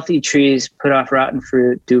 do healthy trees put off rotten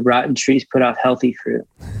fruit? Do rotten trees put off healthy fruit?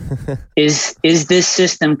 Is this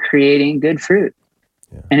system creating good fruit?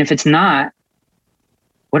 Yeah. And if it's not,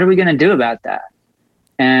 what are we going to do about that?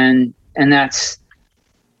 And that's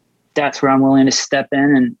where I'm willing to step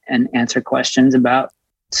in and answer questions about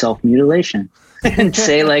self-mutilation and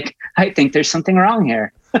say, like, I think there's something wrong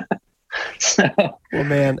here. So, well,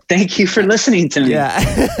 man, thank you for listening to me.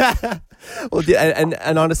 Yeah. Well,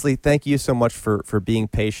 and honestly, thank you so much for being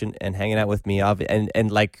patient and hanging out with me.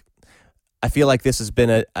 And like, I feel like this has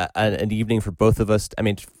been an evening for both of us. I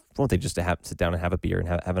mean, won't they just to sit down and have a beer and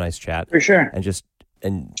have a nice chat? For sure. And just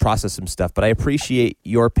process some stuff. But I appreciate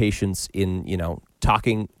your patience in, you know,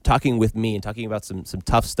 talking with me and talking about some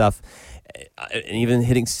tough stuff, and even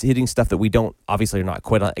hitting stuff that we don't, obviously are not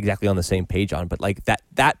quite exactly on the same page on. But like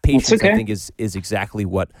that patience, okay. I think is exactly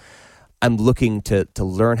what I'm looking to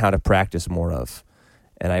learn how to practice more of.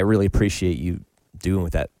 And I really appreciate you doing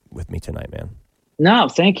with me tonight, man. No,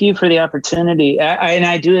 thank you for the opportunity.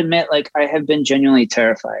 I do admit, like, I have been genuinely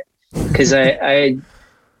terrified because I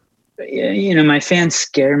you know, my fans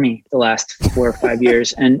scare me the last 4 or 5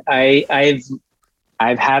 years. And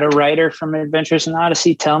I've had a writer from Adventures in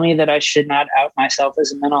Odyssey tell me that I should not out myself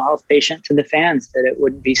as a mental health patient to the fans, that it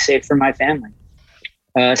wouldn't be safe for my family.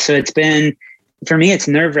 So it's been, for me, it's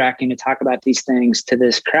nerve-wracking to talk about these things to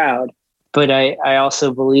this crowd. But I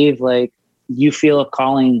also believe, like, you feel a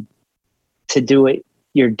calling to do what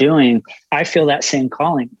you're doing. I feel that same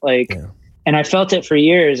calling, like, and I felt it for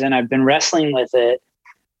years, and I've been wrestling with it.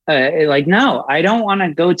 Like, no, I don't want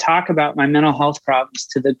to go talk about my mental health problems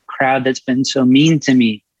to the crowd that's been so mean to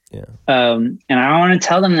me. Yeah. And I don't want to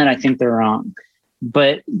tell them that I think they're wrong,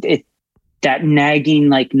 but that nagging,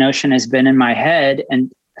 like, notion has been in my head.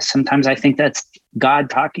 And sometimes I think that's God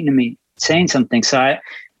talking to me, saying something. So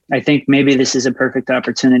I think maybe this is a perfect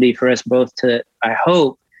opportunity for us both to, I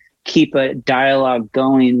hope, keep a dialogue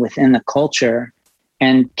going within the culture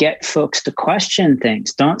and get folks to question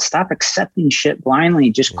things. Don't stop accepting shit blindly.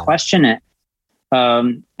 Just question it.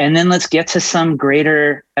 And then let's get to some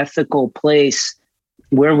greater ethical place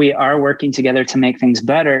where we are working together to make things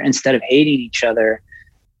better instead of hating each other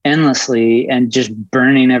endlessly and just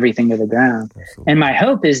burning everything to the ground. Absolutely. And my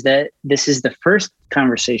hope is that this is the first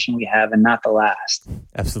conversation we have and not the last.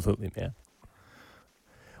 Absolutely, man.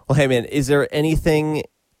 Well, hey, man, is there anything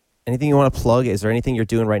you want to plug? Is there anything you're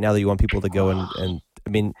doing right now that you want people to go and I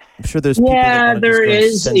mean, I'm sure there's people that there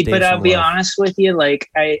is, but I'll be honest with you. Like,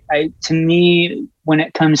 I to me, when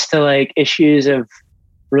it comes to like issues of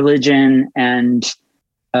religion and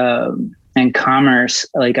commerce,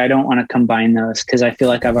 like, I don't want to combine those because I feel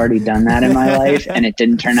like I've already done that in my life and it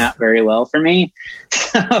didn't turn out very well for me.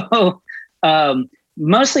 So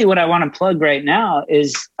mostly what I want to plug right now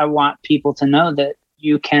is I want people to know that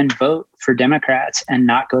you can vote for Democrats and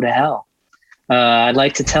not go to hell. I'd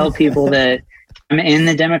like to tell people that I'm in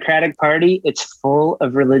the Democratic Party. It's full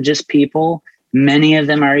of religious people. Many of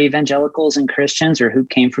them are evangelicals and Christians or who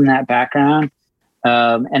came from that background.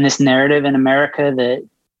 And this narrative in America that,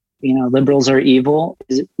 you know, liberals are evil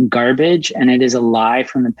is garbage, and it is a lie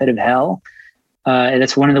from the pit of hell.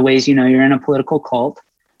 That's one of the ways, you know, you're in a political cult.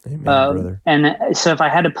 Amen, brother. And so if I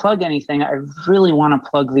had to plug anything, I really want to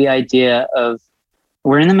plug the idea of,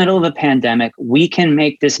 we're in the middle of a pandemic. We can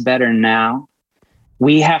make this better now.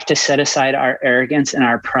 We have to set aside our arrogance and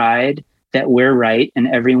our pride that we're right and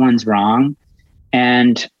everyone's wrong,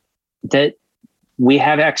 and that we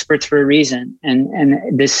have experts for a reason.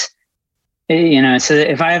 And this, you know, so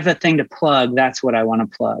if I have a thing to plug, that's what I want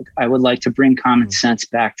to plug. I would like to bring common sense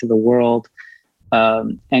back to the world,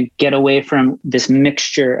 and get away from this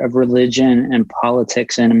mixture of religion and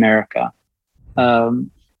politics in America.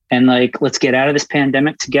 And like, let's get out of this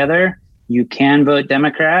pandemic together. You can vote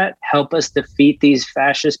Democrat. Help us defeat these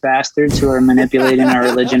fascist bastards who are manipulating our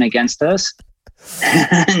religion against us.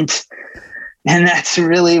 And that's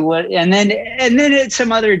really what. And then at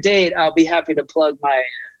some other date, I'll be happy to plug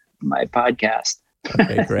my podcast.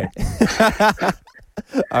 Okay, great.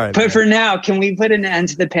 All right. But for now, can we put an end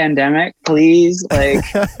to the pandemic, please? Like,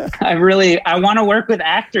 I want to work with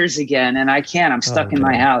actors again, and I can't. I'm stuck in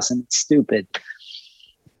my house, and it's stupid.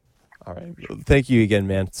 All right. Thank you again,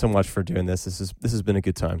 man, so much for doing this. This has been a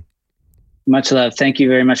good time. Much love. Thank you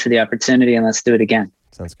very much for the opportunity, and let's do it again.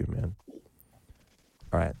 Sounds good, man.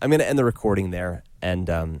 All right. I'm going to end the recording there, and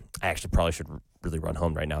I actually probably should really run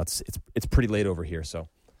home right now. It's pretty late over here, so.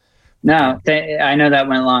 No, I know that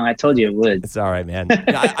went long. I told you it would. It's all right, man.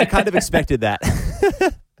 I kind of expected that.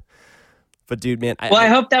 But dude, man. I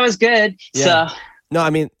hope that was good. Yeah. So. No, I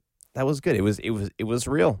mean, that was good. It was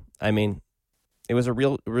real. I mean, it was a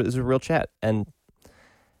real chat, and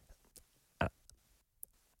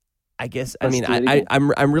I guess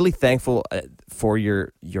I'm really thankful for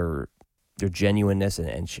your genuineness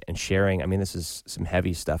and sharing. I mean, this is some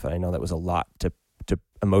heavy stuff, and I know that was a lot to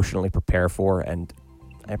emotionally prepare for, and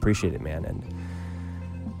I appreciate it, man. And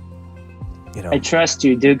you know, I trust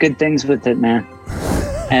you. Do good things with it, man.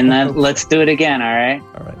 And then let's do it again. All right.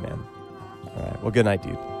 All right, man. All right. Well, good night,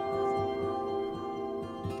 dude.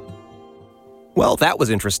 Well, that was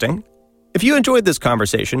interesting. If you enjoyed this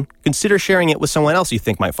conversation, consider sharing it with someone else you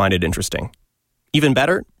think might find it interesting. Even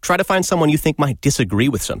better, try to find someone you think might disagree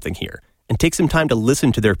with something here and take some time to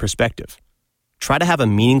listen to their perspective. Try to have a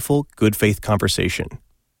meaningful, good faith conversation.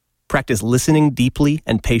 Practice listening deeply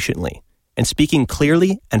and patiently, and speaking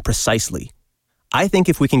clearly and precisely. I think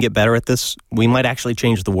if we can get better at this, we might actually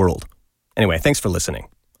change the world. Anyway, thanks for listening.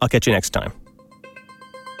 I'll catch you next time.